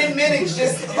you for 10 minutes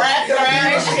just wrapped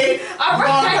around and shit. I'm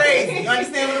going crazy. You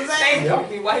understand what I'm saying?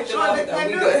 Thank you. We wiped it off. Though.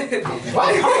 We good. Wait,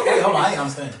 hold on, I ain't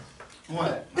understand.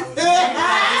 What? I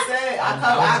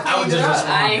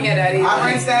ain't hear that either. I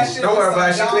rinsed that shit. Don't worry about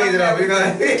it. She cleaned it up. We're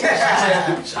gonna. I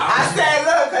said,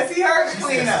 look, cause he heard the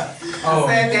cleanup. I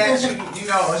said that you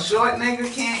know, a short nigga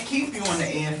can't keep you on the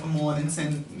air for more than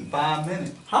 5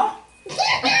 minutes. Huh? You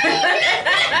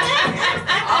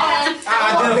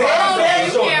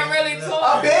can't really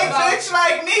talk. A big bitch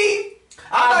like me.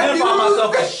 I identify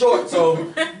myself as short,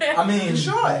 so I mean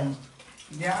short.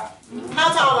 Yeah.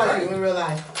 How tall are you in real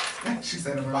life? She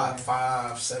said about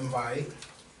 5'7", 5'8".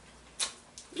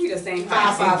 We the same 5'5".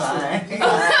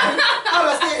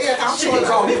 I'm Shit, short.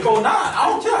 so he 4'9". I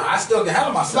don't care. I still can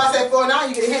handle If myself. I said 4'9",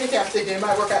 you get a handicap sticker. It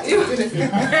might work out too. I'm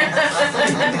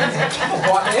a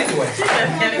partner anyway.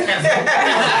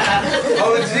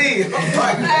 Oh gee.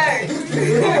 Hey.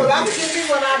 Well, I'm kidding me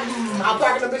when I'm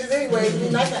talking to bitches anyway.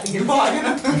 It's nice not to get caught.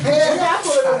 Yeah, I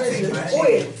pull it on bitches.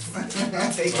 Quick.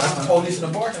 That's the police in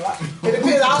the parking lot. It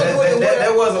depends. I don't do it.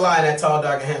 That was a lie. That tall,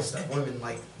 dark, and handsome stuff. Women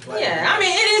like. Yeah, I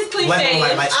mean it is Black women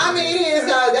cliche. like I mean, it is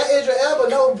that Idris Elba.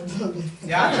 No,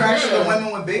 Y'all attraction to women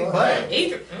with big butt.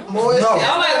 more. No.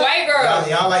 Y'all like white girls.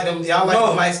 Y'all like them. Y'all like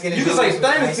them light skinned. You can say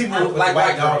famous people like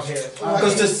white girls.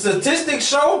 Because the statistics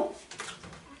show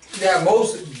that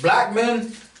most black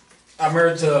men are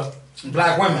married to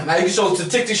black women. Now you show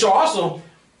statistics show also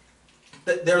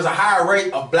that there's a higher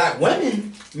rate of black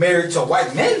women married to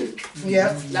white men.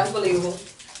 Yeah, That's believable.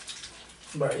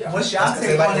 But yeah. What's y'all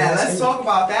take on that? Let's talk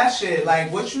about that shit.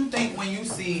 Like, what you think when you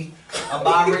see a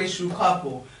biracial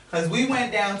couple? Cause we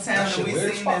went downtown and we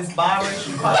seen this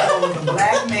biracial couple with a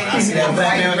black man I see that and a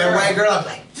black white man and that girl. white girl. I'm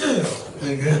like,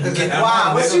 dude.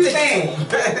 Wow, what you think?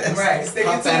 Right, stick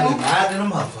it to him. Mad than a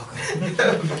motherfucker.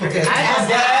 I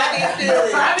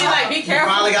be like, be careful.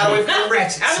 Finally got away from the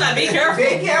ratchets. I be like, be careful. Be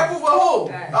careful with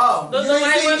who? Oh, Those are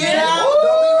white women. don't be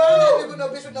running that bitch with no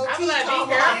bitch with no I be teeth. like, be I ain't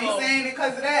careful. saying it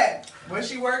because of that. Where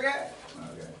she work at?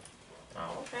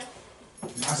 Oh, okay. I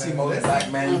see most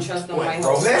black men. Don't trust no with white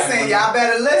gross Listen, black y'all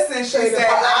better listen. She said,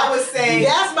 I would say,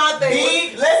 That's my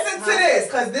thing. listen to this,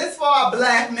 because this for our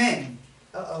black men.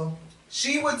 Uh-oh.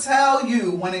 She would tell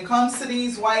you, when it comes to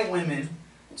these white women,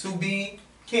 to be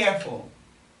careful.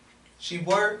 She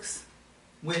works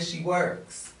where she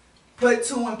works. put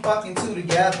 2 and fucking 2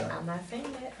 together. I'm not saying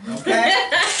that. Okay?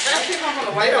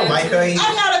 They don't like her. I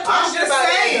got a question just about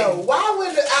saying. that though. Why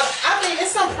would I mean,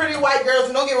 it's some pretty white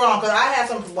girls. Don't get me wrong, because I had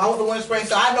some. I went to Winter Spring,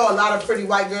 so I know a lot of pretty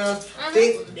white girls,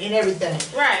 thick and everything.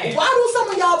 Right. Why do some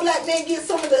of y'all black men get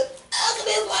some of the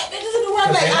ugliest white bitches in the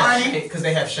world? Because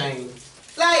they have shame.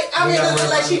 Like I mean, it look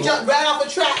like she jumped right off a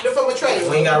tractor from a trailer.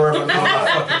 We ain't got to worry about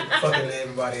fucking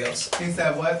everybody else. He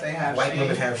said what? They have White shame.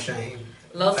 women have shame.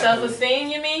 Low self-esteem,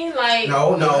 you mean? Like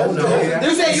No.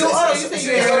 You say you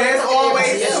there's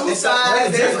always two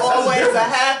sides. There's always a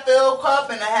half-filled cup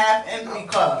and a half-empty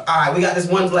cup. All right, we got this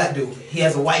one black dude. He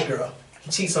has a white girl.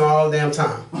 He cheats on her all the damn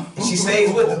time. And she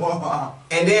stays with him.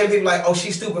 And then people like, oh,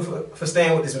 she's stupid for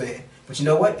staying with this man. But you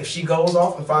know what? If she goes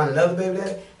off and find another baby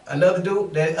daddy, another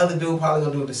dude, that other dude probably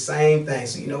gonna do the same thing.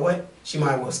 So you know what? She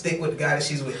might well stick with the guy that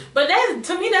she's with. But that's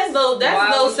to me that's low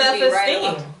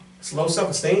self-esteem. It's low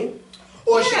self-esteem?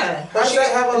 Or Yeah. she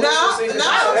have a It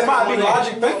might be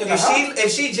logic thinking. If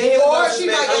she genuinely or loves she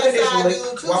this man might get a side unconditionally,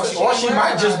 dude too. why so Or she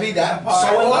might just be that so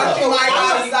in Or love. she might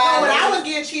get a side when I dude. was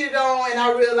getting cheated on and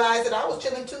I realized that I was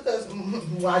chilling too, because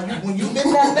when you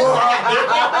been that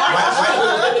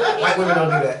white women don't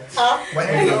do that. huh? White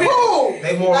women don't. Who?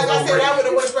 They more Like I said, I would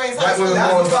have went Springs High White School. women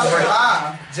That's more what's fucking right.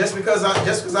 lie. Just because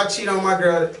I cheat on my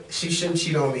girl, she shouldn't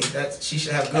cheat on me. She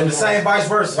should have good And the same vice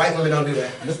versa. White women don't do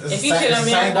that. If you should have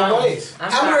same been both ways.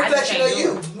 I'm a reflection of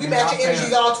you. We matching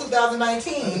energies all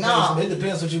 2019. No. It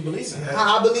depends what you believe in.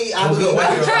 I believe I'm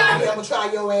gonna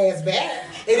try your ass back.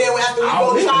 And then after we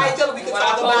go try each other, we can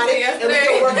talk about it and we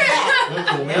can work it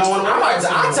out. We don't want to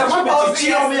I tell my bitch, you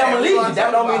cheat on me, I'm gonna leave you. That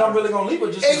don't mean I'm really gonna leave her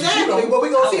just 'cause you cheat on Exactly. me. But we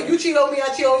gonna see if you cheat on me, I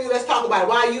cheat on you. Let's talk about it.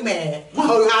 Why are you mad?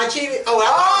 Oh, I cheated. Oh,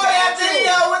 That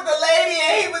video with the lady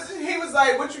and he was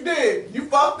like, what you did? You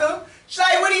fucked him? She's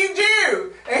like, what do you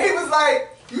do? And he was like,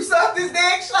 you sucked his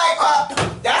dick? She's like,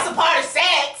 that's a part of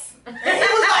sex. And he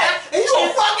was like, you a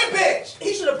fucking bitch.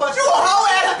 He should have punched You a whole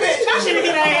ass bitch. I should have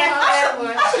hit her ass on that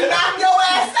one. I should knock your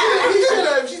ass out. He should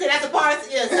have. She said that's a part of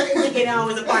sucking dick and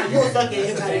was a part of you sucking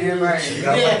it.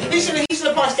 Yeah, he should have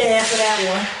punched the ass for that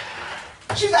one.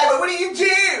 She's like, but what do you do?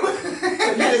 You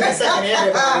just been sucking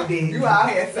everybody. You out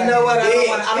here You saying, know what? I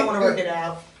don't want to work it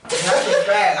out. That's a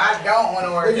fact. I don't want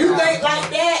to work If you it out. think like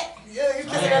that, you I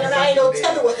ain't no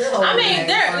telling what this whole I mean, thing.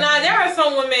 there are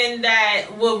some women that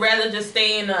would rather just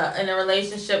stay in a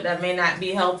relationship that may not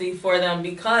be healthy for them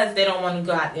because they don't want to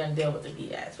go out there and deal with the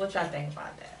BS. What y'all think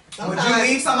about that? Would you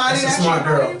leave somebody That's a that smart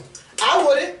cheated on girl. you? I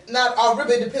wouldn't. Not all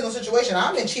really depends on the situation.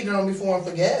 I've been cheated on before and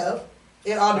forgive.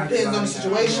 It all depends on the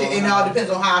situation and it all depends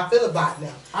on how I feel about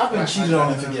them. I've been cheated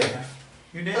on and forgiven.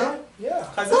 You did? Huh? Yeah.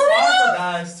 Because it's hard for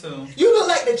guys too. You look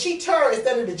like the cheater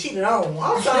instead of the cheated on.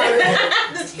 I'm sorry.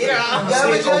 The cheater.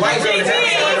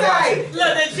 Look,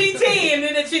 the cheating and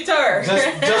then the cheater.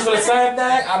 Just for the same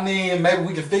thing, I mean, maybe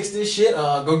we can fix this shit.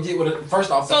 Go get with it.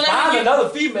 First off, So to let me find get- another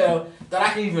female that I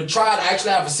can even try to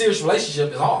actually have a serious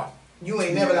relationship is hard. You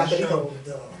ain't never got the ego.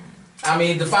 I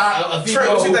mean, to find a Trey,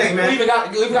 female what you who think, man? even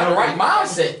got the right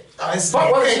mindset.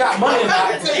 Fuck whether she got money or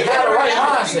not. She got the right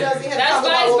mindset. That's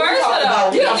vice versa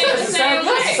though. Yeah, I'm We saying think it's the the same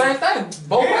same way. thing,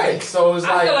 both ways. So it's I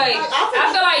feel like, like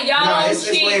y'all No, don't it's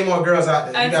way cheat more girls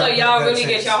out there. You until got- y'all got a really get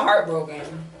chance. your heart broken.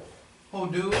 Who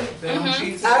do? They don't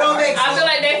cheat. I don't think I feel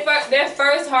like their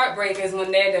first heartbreak is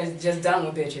when they're just done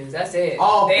with bitches. That's it.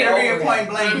 Oh, They period, over point it.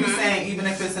 blank. You saying even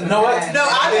if it's in the No, what? past. No,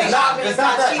 I think it's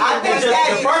not that. I think It's just that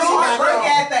the you first heartbreak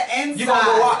heartbreak. at the inside. You gonna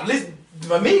go wild. Listen,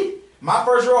 for me, my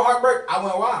first real heartbreak, I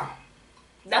went wild.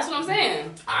 That's what I'm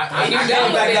saying. I And you came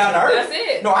done back with down to it. earth. That's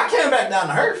it. No, I came back down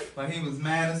to earth. But he was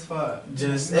mad as fuck.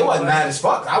 Just it wasn't mad as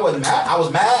fuck. I wasn't mad. I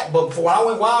was mad, but before I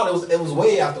went wild, it was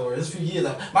way afterwards. It was a few years.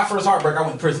 My first heartbreak, I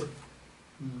went to prison.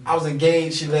 I was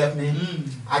engaged. She left me.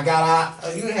 I got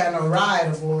out. you ain't had no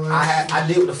ride, boy. I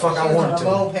did what the fuck I wanted She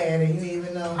was on a to. moped and you didn't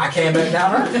even know. I came back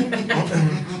down to earth.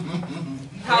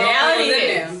 How long Reality was it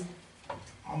is- there?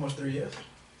 Almost 3 years.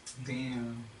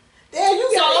 Damn. Damn, you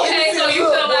So got okay, so you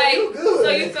look, feel boy, like you good. so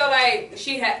you feel like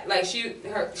she had like she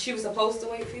was supposed to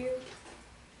wait for you?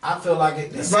 I feel like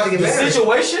it. It's about to get The married.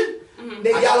 situation.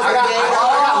 They I y'all was got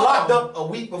engaged. locked up a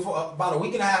week before, about a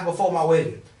week and a half before my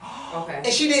wedding. Okay. And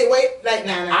she didn't wait like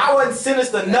nah. I wasn't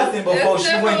sentenced to nothing before It's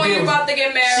she different went when there. you're about to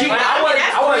get married. I wasn't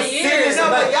sentenced to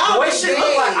No, but nothing. y'all The way was shit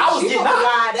looked like, I was engaged. getting You out.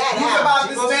 ride that You out. about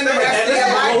to spend the rest And of your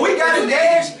listen, life. when we got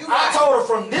engaged, You I right. told her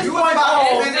from this You point about to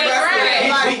on, spend the rest of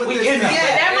your life we with in this there. man.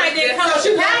 That might didn't come So with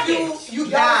she the left package. you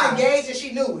y'all was engaged and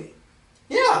she knew it.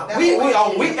 Yeah, That's we what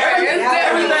everything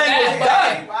was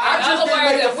done. I In just other didn't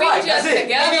words, make the if we flight. just That's it.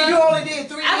 And then you together, only did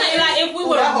 3 years. I think like if we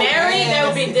were that whole married, that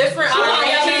would be different. How long I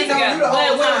y'all mean, been together?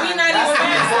 but when we not even That's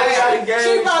married, Before we got engaged,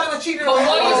 She probably was cheating Before on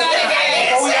you got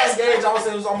engaged. before we got engaged, age, I would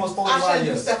say it was almost 45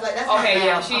 years. Stuff like that. Okay,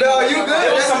 yeah. No, you good.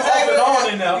 There was some off and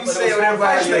on in there. You say what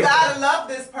everybody You say. gotta love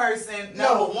this person.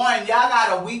 Number one, y'all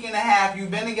got a week and a half.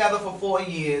 You've been together for 4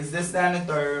 years. This, that, and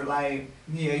the third. Like,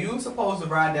 yeah, you supposed to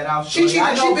ride that out. She cheated.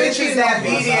 I know She been bitches cheating that on be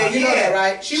me. there. You know that,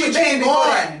 right? She was been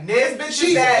gone. There's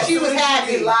bitches that she was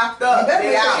happy. get locked up. You better They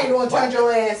make sure out. she don't turn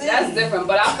your ass in. That's different,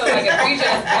 but I feel like if we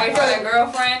just boyfriend and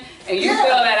girlfriend, and you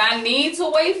feel that I need to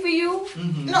wait for you,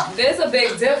 there's a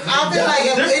big difference. I feel like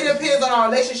it depends on our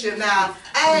relationship. Now,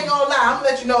 I ain't gonna lie. I'm gonna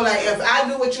let you know, like, if I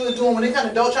do what you was doing when it comes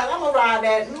to dope trial, I'm gonna ride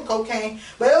that cocaine.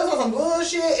 But it was on some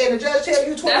bullshit, and the judge tell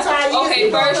you 25 years.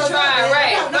 Okay, first try,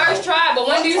 right? First try, but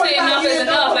when do you say enough is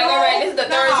enough? Like, all right, this is the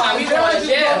third time you going to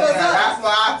jail.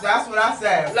 That's what I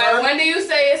said. Like, when do you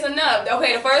say it's enough?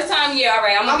 Okay, the first time, yeah, all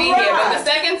right, I'm gonna be here. But the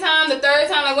second time, the third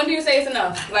time, like, when do you say it's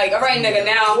enough? Like, all right, nigga,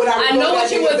 now I know what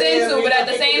you was into, but at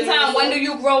the same time, when do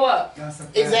you grow up?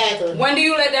 Exactly. When do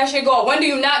you let that shit go? When do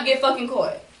you not get fucking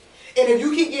caught? And if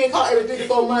you keep getting caught every 3 to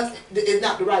 4 months, it's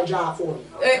not the right job for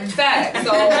you. Fact.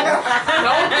 So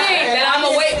don't think that I'm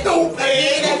gonna wait. Stupid.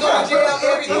 That go to jail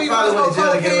every 3 months for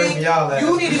cocaine.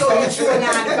 You need to go get you a 9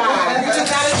 to 5. You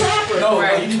just not a trapper. No,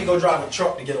 right. You need to go drive a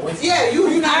truck to get away from Yeah, you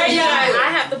not. Alright, guys, I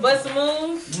have to bust a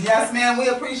move. Yes, ma'am. We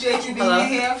appreciate you being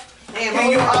here. Damn,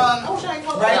 Can you I wish I ain't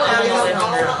called write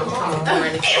that. down I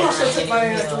should took my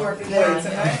ass to work today.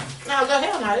 tonight? No, go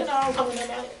hell no. They know I'm coming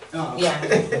about it.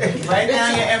 Yeah. Write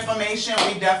down your information.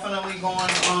 We definitely going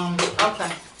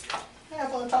Okay.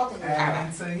 Have fun talking to you.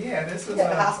 and so yeah, this was Yeah,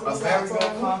 the a hospital very sounds good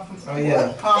on.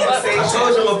 conversation. I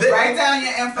told you I'm a bit. Write down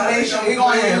your information. We're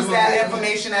gonna use that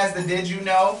information as the did you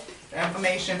know. The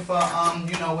information for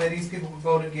you know, where these people could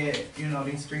go to get, you know,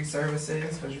 these free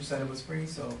services, because you said it was free,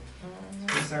 so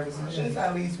free services. Just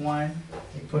at least one.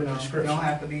 You put it in the It description. don't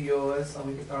have to be yours, so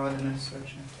we can throw it in the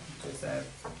description. Just that.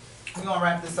 We're gonna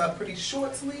wrap this up pretty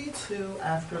shortly to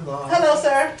after long. Hello,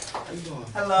 sir. How you doing?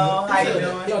 Hello, how you You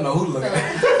doing? don't know who to look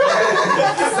at.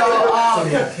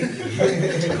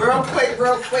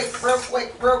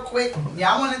 Real quick.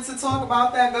 Y'all wanted to talk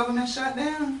about that government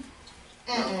shutdown?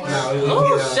 Shut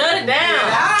it down.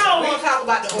 I don't want to talk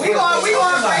about the. We gonna bring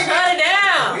Shut it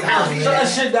down. Shut that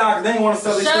shit down. They ain't want to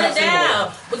sell this Shut shit it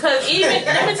down. Because even,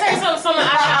 let me tell you something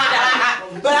I found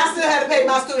out. But I still had to pay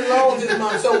my student loans this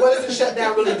month. So what is the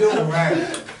shutdown really doing? Right.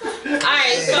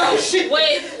 Alright, so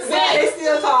They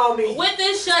still call me. with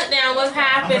this shutdown, what's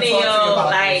happening, I'ma talk to you yo? about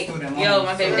Like, those student yo, loans.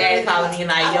 my baby daddy calling me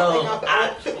like, yo,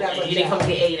 you didn't come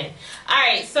get Aiden.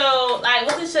 Alright, so like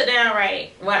with this shutdown,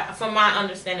 right? From my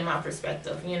understanding, my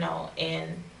perspective, you know,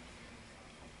 and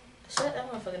shut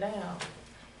that motherfucker down.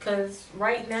 Cause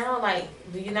right now, like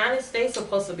the United States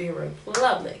supposed to be a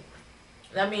republic.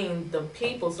 I mean, the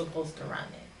people supposed to run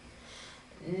it.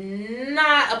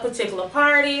 Not a particular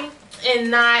party, and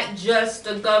not just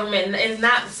the government. It's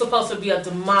not supposed to be a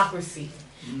democracy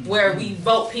where we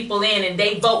vote people in and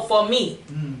they vote for me.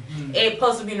 It's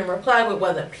supposed to be in a republic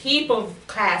where the people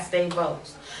cast their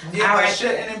votes. Yeah, but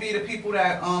shouldn't it be the people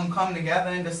that come together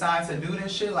and decide to do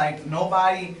this shit? Like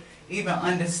nobody even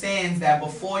understands that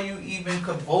before you even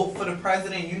could vote for the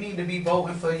president, you need to be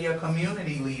voting for your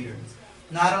community leaders.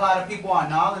 Not a lot of people are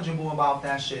knowledgeable about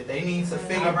that shit. They need to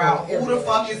figure out who the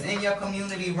fuck is in your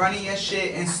community running your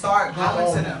shit and start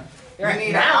going to them. We need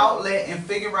an outlet and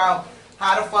figure out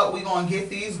how the fuck we gonna get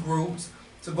these groups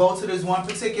to go to this one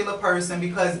particular person,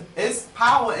 because it's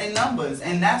power in numbers,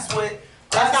 and that's what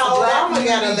That's how Obama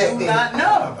got elected. do not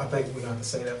know. I think we're going to have to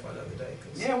say that for another day.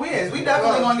 Yeah, we is. We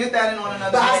definitely gonna get that in on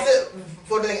another But I day. still,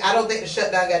 I don't think the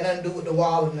shutdown got nothing to do with the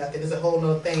wall or nothing. It's a whole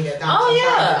nother thing that. Oh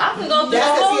yeah, I can go through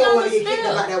That's the because whole he don't other want to get kicked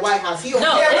out spill. like that White House. He don't.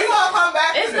 No, Yeah, we gonna come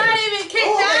back to It's this. not even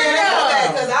kicked out.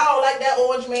 Because I don't like that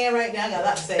orange man right now. I got a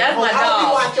lot to say. That's my I hope you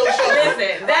dog. watch your show.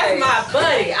 Listen, that's my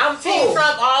buddy. I'm Team Who?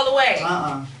 Trump all the way.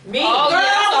 Me. Oh, Girl, yeah,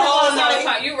 that's a I'm whole gonna nother say-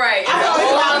 time. You right. I know It's a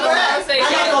it's whole not nother bad. conversation.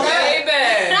 I know it's Baby.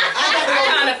 I got I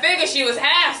kind of figured she was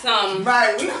half something.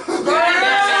 Right.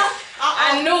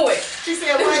 I knew it. She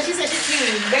said what? She said she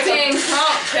team. Team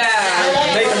Trump,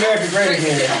 child. Make America great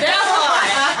again. That part.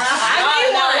 I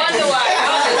need Y'all one. wonder why.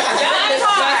 Y'all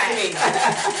disgust me.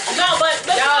 No, but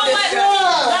you know what?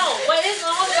 No, but it's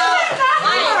all about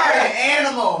You're an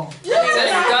animal.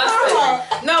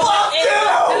 Disgusting. No,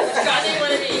 it's disgusting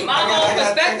what it is. My whole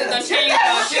perspective done changed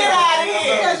about Get out of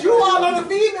here. Because you all on the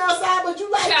female side, but you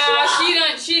like. Child,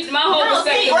 my whole No,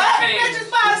 see, perspective done changed.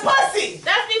 Pussy.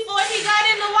 That's before he got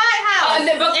in the White House.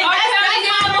 But And R. Kelly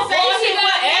got before he got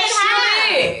what men extra have.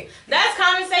 big. That's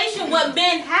conversation what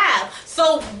men have.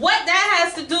 So what that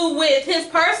has to do with his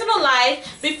personal life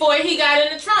before he got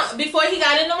in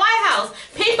the White House.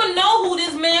 People know who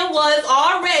this man was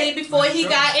already before he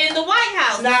got in the White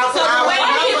House. Now, so the way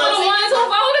Why he people the ones who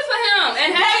voted for him?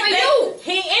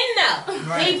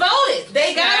 He voted.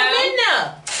 They got him in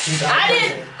there.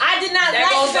 I did not that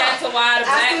like goes back to why the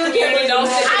black community don't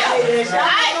sit together.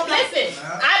 Listen,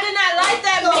 I did not like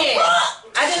that man.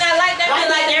 I did not like that man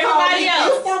like everybody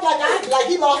else. You sound like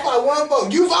he lost by 1 vote.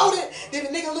 You voted? Did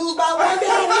the nigga lose by 1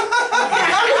 vote?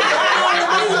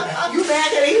 You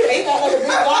mad that he got like a big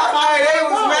loss? They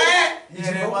was mad.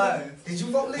 Yeah, they was. Did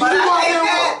you vote? But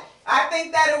I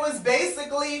think that it was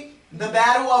basically the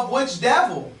battle of which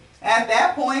devil at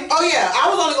that point. Oh yeah, I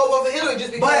was only gonna vote for Hillary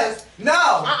just because. But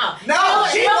no,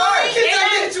 she worked.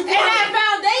 In that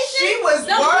foundation, she was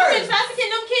those worked. women trafficking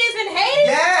them kids in Haiti.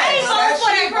 Yes, I ain't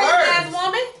voting for that crazy ass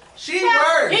woman. She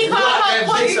worked. He called her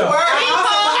Porky Hillary. He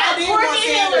called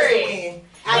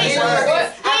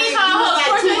her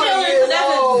Porky Hillary because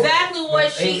that's exactly what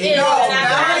she is.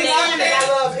 I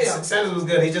love him. Sanders was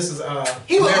good. He just was.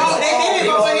 He was. They didn't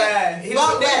vote for him. He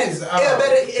was.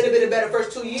 It'd have been a better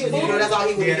first 2 years. You know, that's all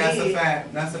he would have that's a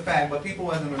fact. That's a fact. But people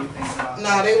wasn't really thinking about that.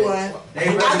 Nah, they weren't. I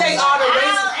think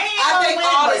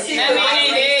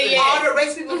all the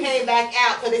race people came back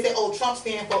out because they said, "Oh, Trump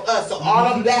stand for us." So all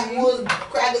them black was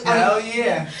crackers. Hell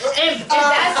yeah.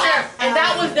 And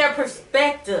that was their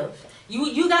perspective.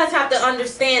 You guys have to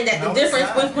understand that the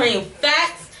difference between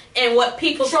facts and what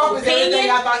people's opinion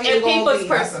and people's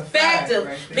perspective.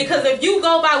 Because if you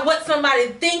go by what somebody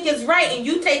think is right and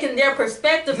you taking their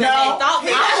perspective and they thought he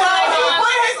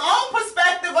put his own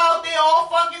perspective out there all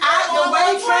fucking the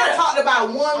way Trump talked about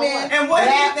women, and what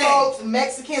black folks,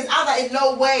 Mexicans, I was like,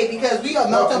 no way, because we a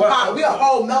melting pot. We a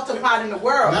whole melting pot in the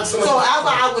world. So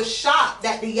I was shocked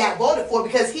that he got voted for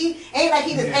because he ain't like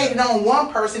he just hated on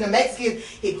one person. The Mexicans,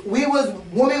 we was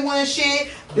women wasn't shit.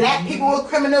 Black people were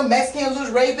criminal. Mexicans was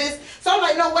rapists. So I'm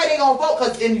like, no way they gonna vote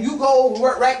because then you go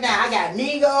work right now. I got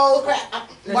Negros,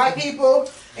 white people,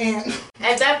 and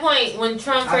at that point when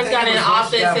Trump first got in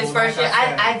office, his first year,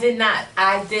 I did not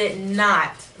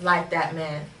like that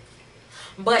man.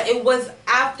 But it was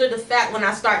after the fact when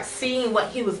I start seeing what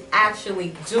he was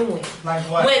actually doing. Like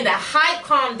what? When the hype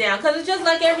calmed down, because it's just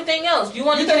like everything else. You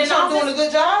want to get in office? Doing a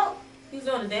good job. He's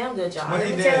doing a damn good job. What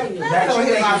he did? Tell you.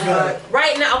 Good.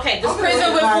 Right now, okay, this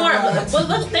prison reform. But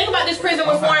look, think about this prison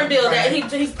reform bill that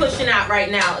he's pushing out right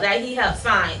now, that he helped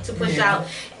sign to push out.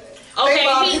 Okay,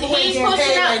 he's pushing out.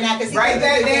 Write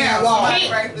that down.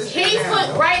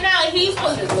 He's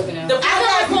pushing the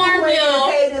prison reform bill.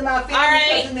 All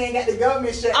right.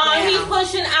 He's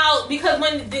pushing out because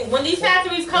when these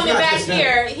factories coming back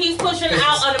here, he's pushing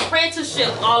out an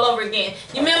apprenticeship all over again.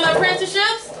 You remember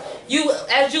apprenticeships?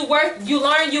 As you work, you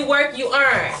learn, you work, you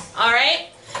earn. All right?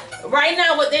 Right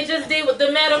now, what they just did with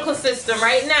the medical system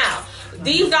right now,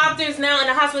 these doctors now in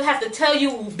the hospital have to tell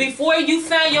you before you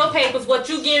sign your papers what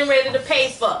you're getting ready to pay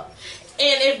for.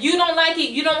 And if you don't like it,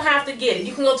 you don't have to get it.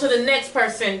 You can go to the next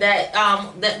person that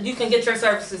you can get your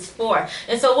services for.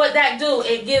 And so what that do,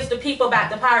 it gives the people back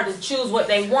the power to choose what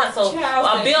they want. So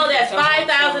a bill that's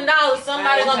 $5,000,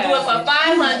 somebody gonna do it for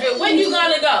 $500. When you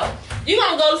gonna go? You're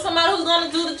going to go to somebody who's going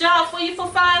to do the job for you for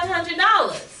 $500.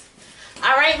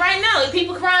 All right, right now, if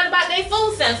people crying about their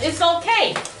food stamps, it's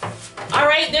okay. All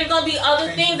right, there's going to be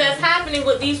other things that's happening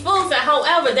with these food stamps.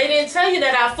 However, they didn't tell you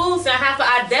that our food stamp, half of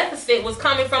our deficit was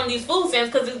coming from these food stamps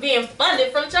because it's being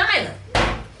funded from China.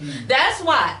 That's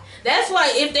why. That's why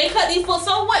if they cut these food,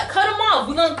 so what? Cut them off.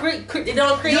 We're going to create a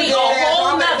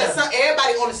whole nother.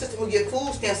 Everybody on the system will get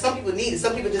food stamps. Some people need it.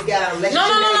 Some people just got out of election. No.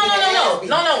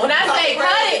 When I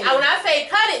say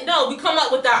cut it, no. We come up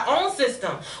with our own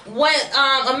system. What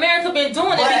America been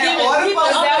doing, they been giving people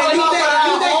there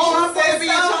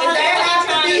has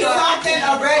to be something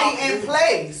already in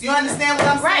place. You understand what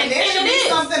I'm saying? There should be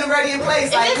something already in place.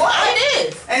 Like what? It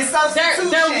is. And substitution.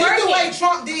 The way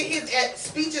Trump did his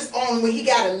speeches on when he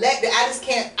got elected, I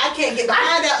can't get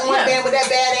behind that orange man with that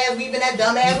badass weaving that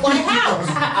dumbass White House.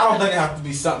 I don't think there has to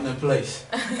be something in place.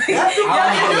 Yes,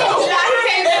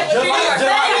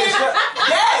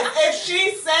 if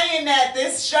she's saying that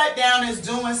this shutdown is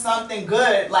doing something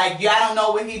good, like y'all don't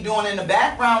know what he's doing in the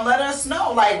background, let us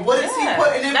know. Like, what is he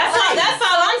putting in place? That's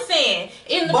all I'm saying.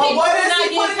 In the people who are not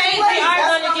getting paid, they are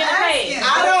going to get paid.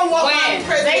 I don't want my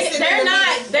president. They're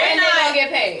not going to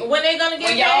get paid. When they going to get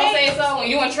paid? When y'all say so? When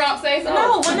you and Trump say so?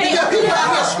 No, when they going to get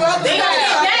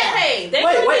that paid. Wait,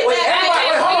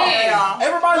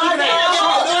 everybody looking at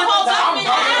Trump.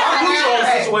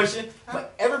 Situation,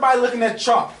 but everybody looking at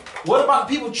Trump. What about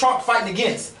the people Trump fighting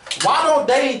against? Why don't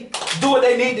they do what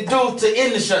they need to do to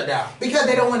end the shutdown? Because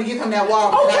they don't want to give him that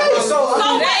wall. Okay,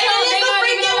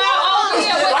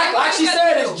 like she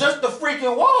said, it's just the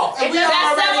freaking wall. And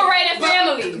that's separating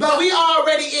families. But we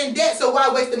already in debt, so why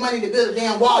waste the money to build a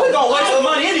damn wall? We gonna waste the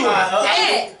money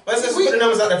anyway. Let's just put the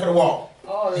numbers out there for the wall.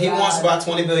 Oh, he wants about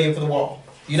 20 billion for the wall.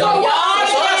 You know, So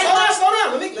y'all slow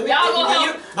down. Let me y'all gonna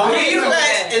help. I'm gonna give you the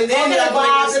facts, and then y'all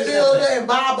Bob gonna the builder and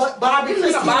Bobby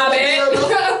Christie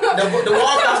the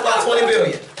wall costs about 20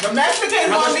 billion. The Mexicans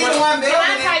gonna be the one Can I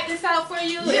building it. type this out for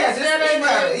you? Yeah, just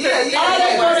email. All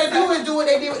they gonna do is do what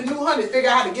they did with the new 100, figure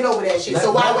out how to get over that shit.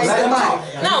 So why waste the money?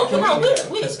 No,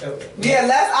 we. Yeah,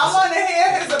 I want to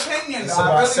hear his opinion. It's Though.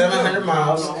 about I really 700 do.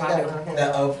 miles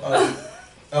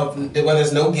of where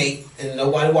there's no gate and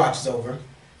nobody watches over,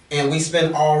 and we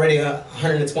spend already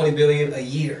 120 billion a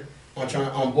year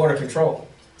on border control.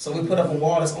 So we put up a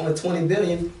wall that's only 20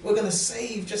 billion. We're gonna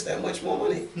save just that much more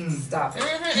money. Stop it.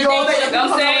 You don't think they come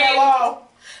over that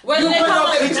wall? When they come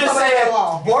up, He just said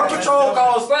border patrol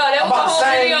costs Bro, that was about the whole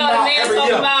same video. The amount man every talking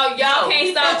year. about y'all can't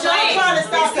stop But y'all playing. trying to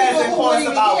stop He says people it who costs wouldn't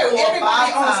even about care. 4 or 5 Everybody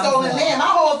on times stolen more. land.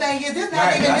 My whole thing is this not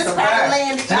Right, even that's this a private fact.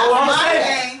 land. You know what I'm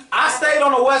saying? I stayed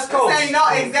on the West Coast. This ain't no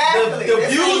exactly. The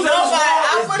This views ain't of this nobody. wall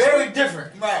I is wish very we- different.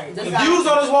 Right. The views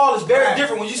on this wall is very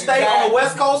different when you stay on the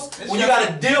West Coast, when you got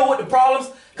to deal with the problems.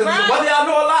 Because whether y'all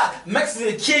know a lot,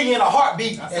 Mexicans kill you in a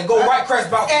heartbeat and go right crash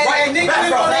back. And niggas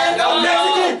in Orlando,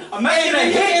 A Mexican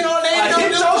and niggas in Orlando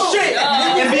hit do your too. shit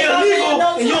and be illegal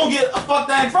and you don't get a fuck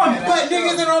thing from it. But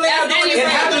niggas in Orlando, It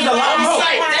happens a lot more.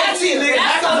 That's It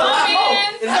happens a lot more.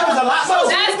 It happens a lot more.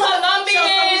 That's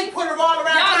Colombian. put a wall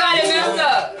around. Y'all got it messed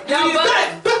up. Y'all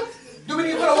Do we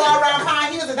need to put a wall around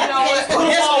Pine Hills? Is that the case? Put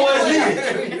a wall where it's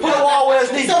needed. Put a wall where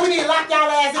it's needed. So we need to lock y'all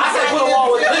ass in I said Pine put a Hills. wall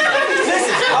where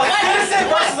listen, a citizen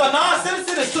versus a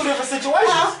non-citizen is two different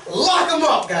situations. Lock them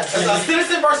up, guys. A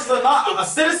citizen versus a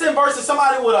citizen versus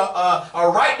somebody with a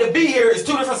right to be here is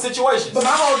two different situations. But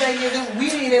my whole thing is we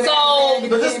need to.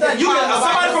 But this thing, you get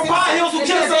somebody from Pine Hills who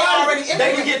kills somebody,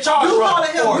 they can get charged You for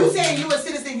calling him? it. You saying you a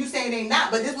citizen? You saying they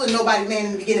not? But this was nobody's man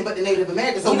in the beginning but the Native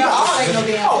Americans. So we all ain't no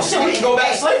damn. Oh shit, we can go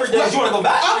back to slavery days. You wanna go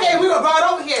back? Okay, we were brought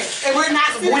over here, and we're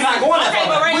not citizens. We're not going that Okay,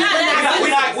 far. but right now,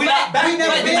 We're not back. We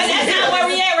never But been that's not where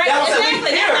we at right now.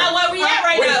 Exactly. That's not where we at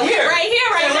right We're now. here. We're right here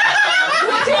right now.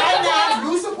 Right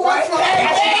now, you support Trump. I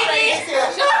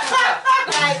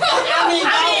mean,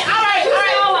 all right.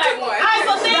 all like one. All right,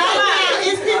 so think right about now,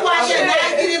 it. it's people out there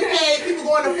not getting paid. People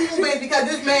going to food banks because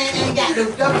this man ain't got the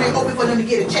government open for them to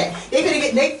get a check. They gonna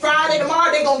get next Friday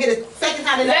tomorrow. They gonna get a second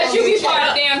time. Let you be part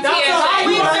of the damn Don't TSA.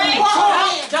 we say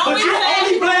Don't But we you say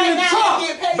only blaming Trump.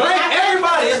 Blame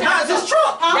everybody. It's not just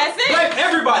Trump. That's it. Blame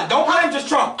everybody. Don't blame just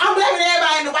Trump. I'm blaming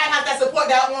everybody in the White House that support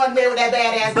that one man with that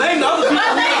badass. Blame the other people.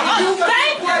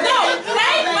 They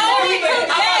voted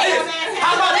today.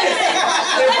 How about this?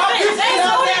 If my people They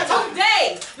voted today.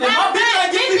 my people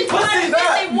ain't give me pussy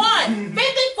back.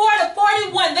 54 to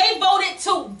 41. They voted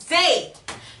today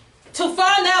to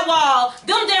fund that wall.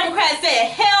 Them Democrats said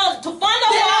hell to fund the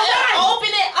wall and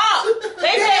open it up.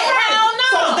 They said hell no.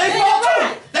 So they vote too.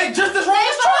 They just as wrong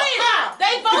as Trump.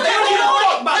 They voted. They don't give a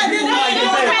fuck about people who like get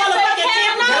paid.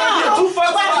 They don't give two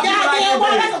fucks about people like Goddamn, get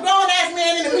boy, paid. that's a grown ass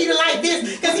man in the meeting like this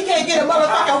because he can't get a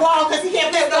motherfucking wall because he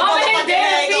can't play with no Stomp his motherfucking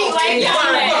damn Legos. feet like y'all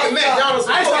Fucking McDonald's.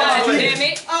 I ain't talking about God you. damn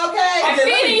it. Okay.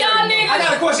 Feeding y'all niggas. I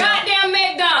got a question. Goddamn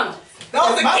McDonald's. Those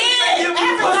are My kids. bitch ain't give me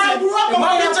After I grew up, pussy.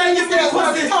 My bitch ain't give me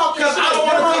pussy because I don't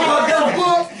want to cook her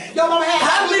dinner. Your mama had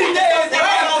How many days am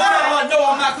I gonna tell her no,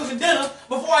 I'm not cooking dinner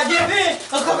before I give in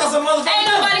and cook her some motherfucking Ain't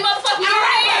nobody motherfucking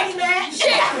Alright, right. man.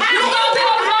 Shit. You go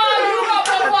build a wall. You go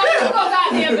build a wall. You go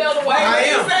goddamn build a wall.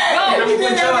 I am. Go.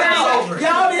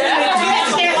 Y'all didn't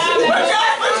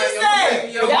What you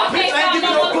say? If my bitch ain't give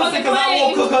me no pussy because I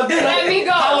won't cook her dinner, Let me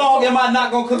go. how long am I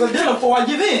not gonna cook her dinner before I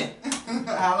give in?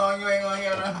 How long you ain't gonna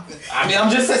hear nothing? I mean, I'm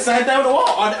just saying same thing with the wall.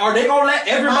 Are they gonna let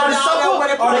everybody suffer or are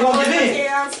they gonna give in?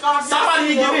 Somebody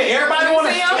need to give in. Everybody wanna.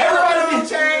 Everybody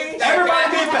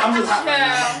be. I'm just.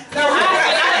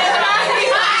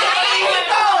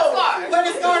 But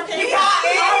it's going to be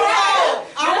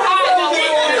hot.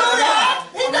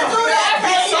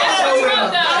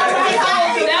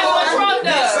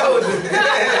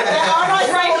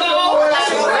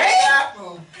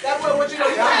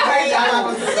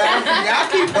 Y'all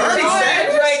keep burning,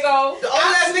 Sam. Draco. The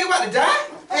old ass nigga about to die?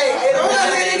 Hey, The old ass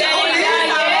nigga That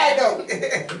ain't already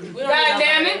God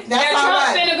damn it. That's That all Trump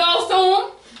right. finna go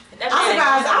soon. I'm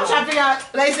surprised. I'm trying to figure out.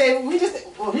 They say we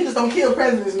just don't kill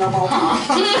presidents no more. No,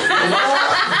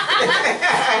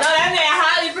 that man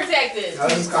highly protected.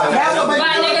 That's what- but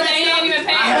My you know niggas what ain't even I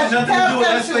paying. have nothing to do with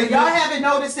that statement. Y'all haven't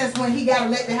noticed since when he got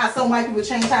elected how some white people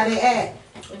change how they act.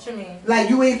 What you mean? Like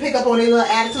you ain't pick up on their little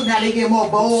attitude. Now they get more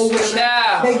bold with it.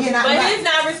 No. They get out. But like, he's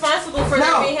not responsible for no,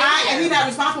 their and behavior. he's not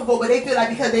responsible for. But they feel like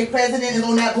because they president is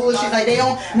on that bullshit, like they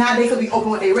don't. Now they could be open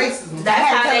with their racism. That's I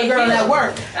had how to tell they a girl feel. at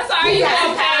work. That's alright. You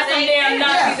walk past them damn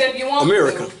Nazis if you want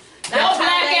America. to. Your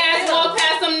black ass walk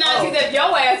past some Nazis if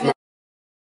your ass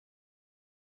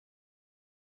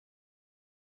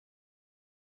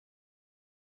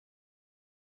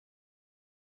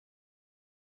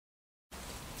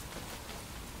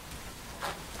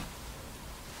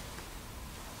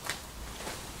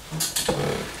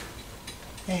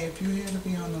Hey, if you're here to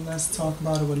be on the Let's Talk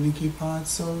About It with Nikki Pod,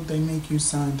 so they make you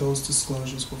sign those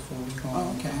disclosures before we go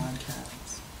on the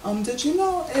podcast. Did you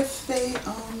know if they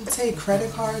take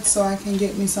credit cards so I can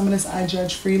get me some of this I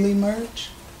Judge Freely merch?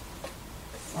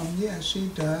 Yeah, she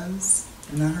does.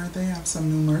 And I heard they have some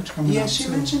new merch coming out. Yeah, she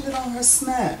mentioned it on her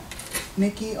Snap.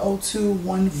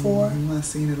 Nikki0214. I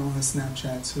seen it on her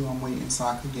Snapchat too. I'm waiting so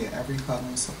I could get every color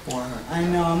and support her. I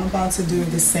know, I'm about to do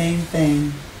the same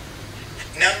thing.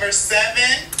 Number 7.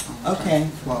 Okay,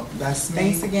 well, that's me.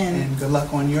 Thanks again. And good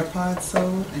luck on your pod,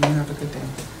 so, and you have a good day.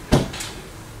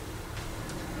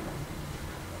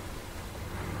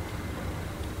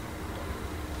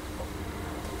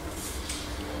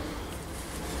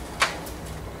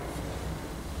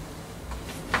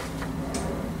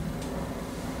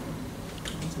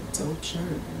 Dope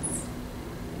shirt.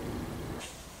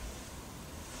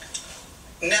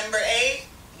 Number 8.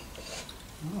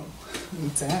 Oh,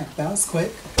 that was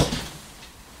quick.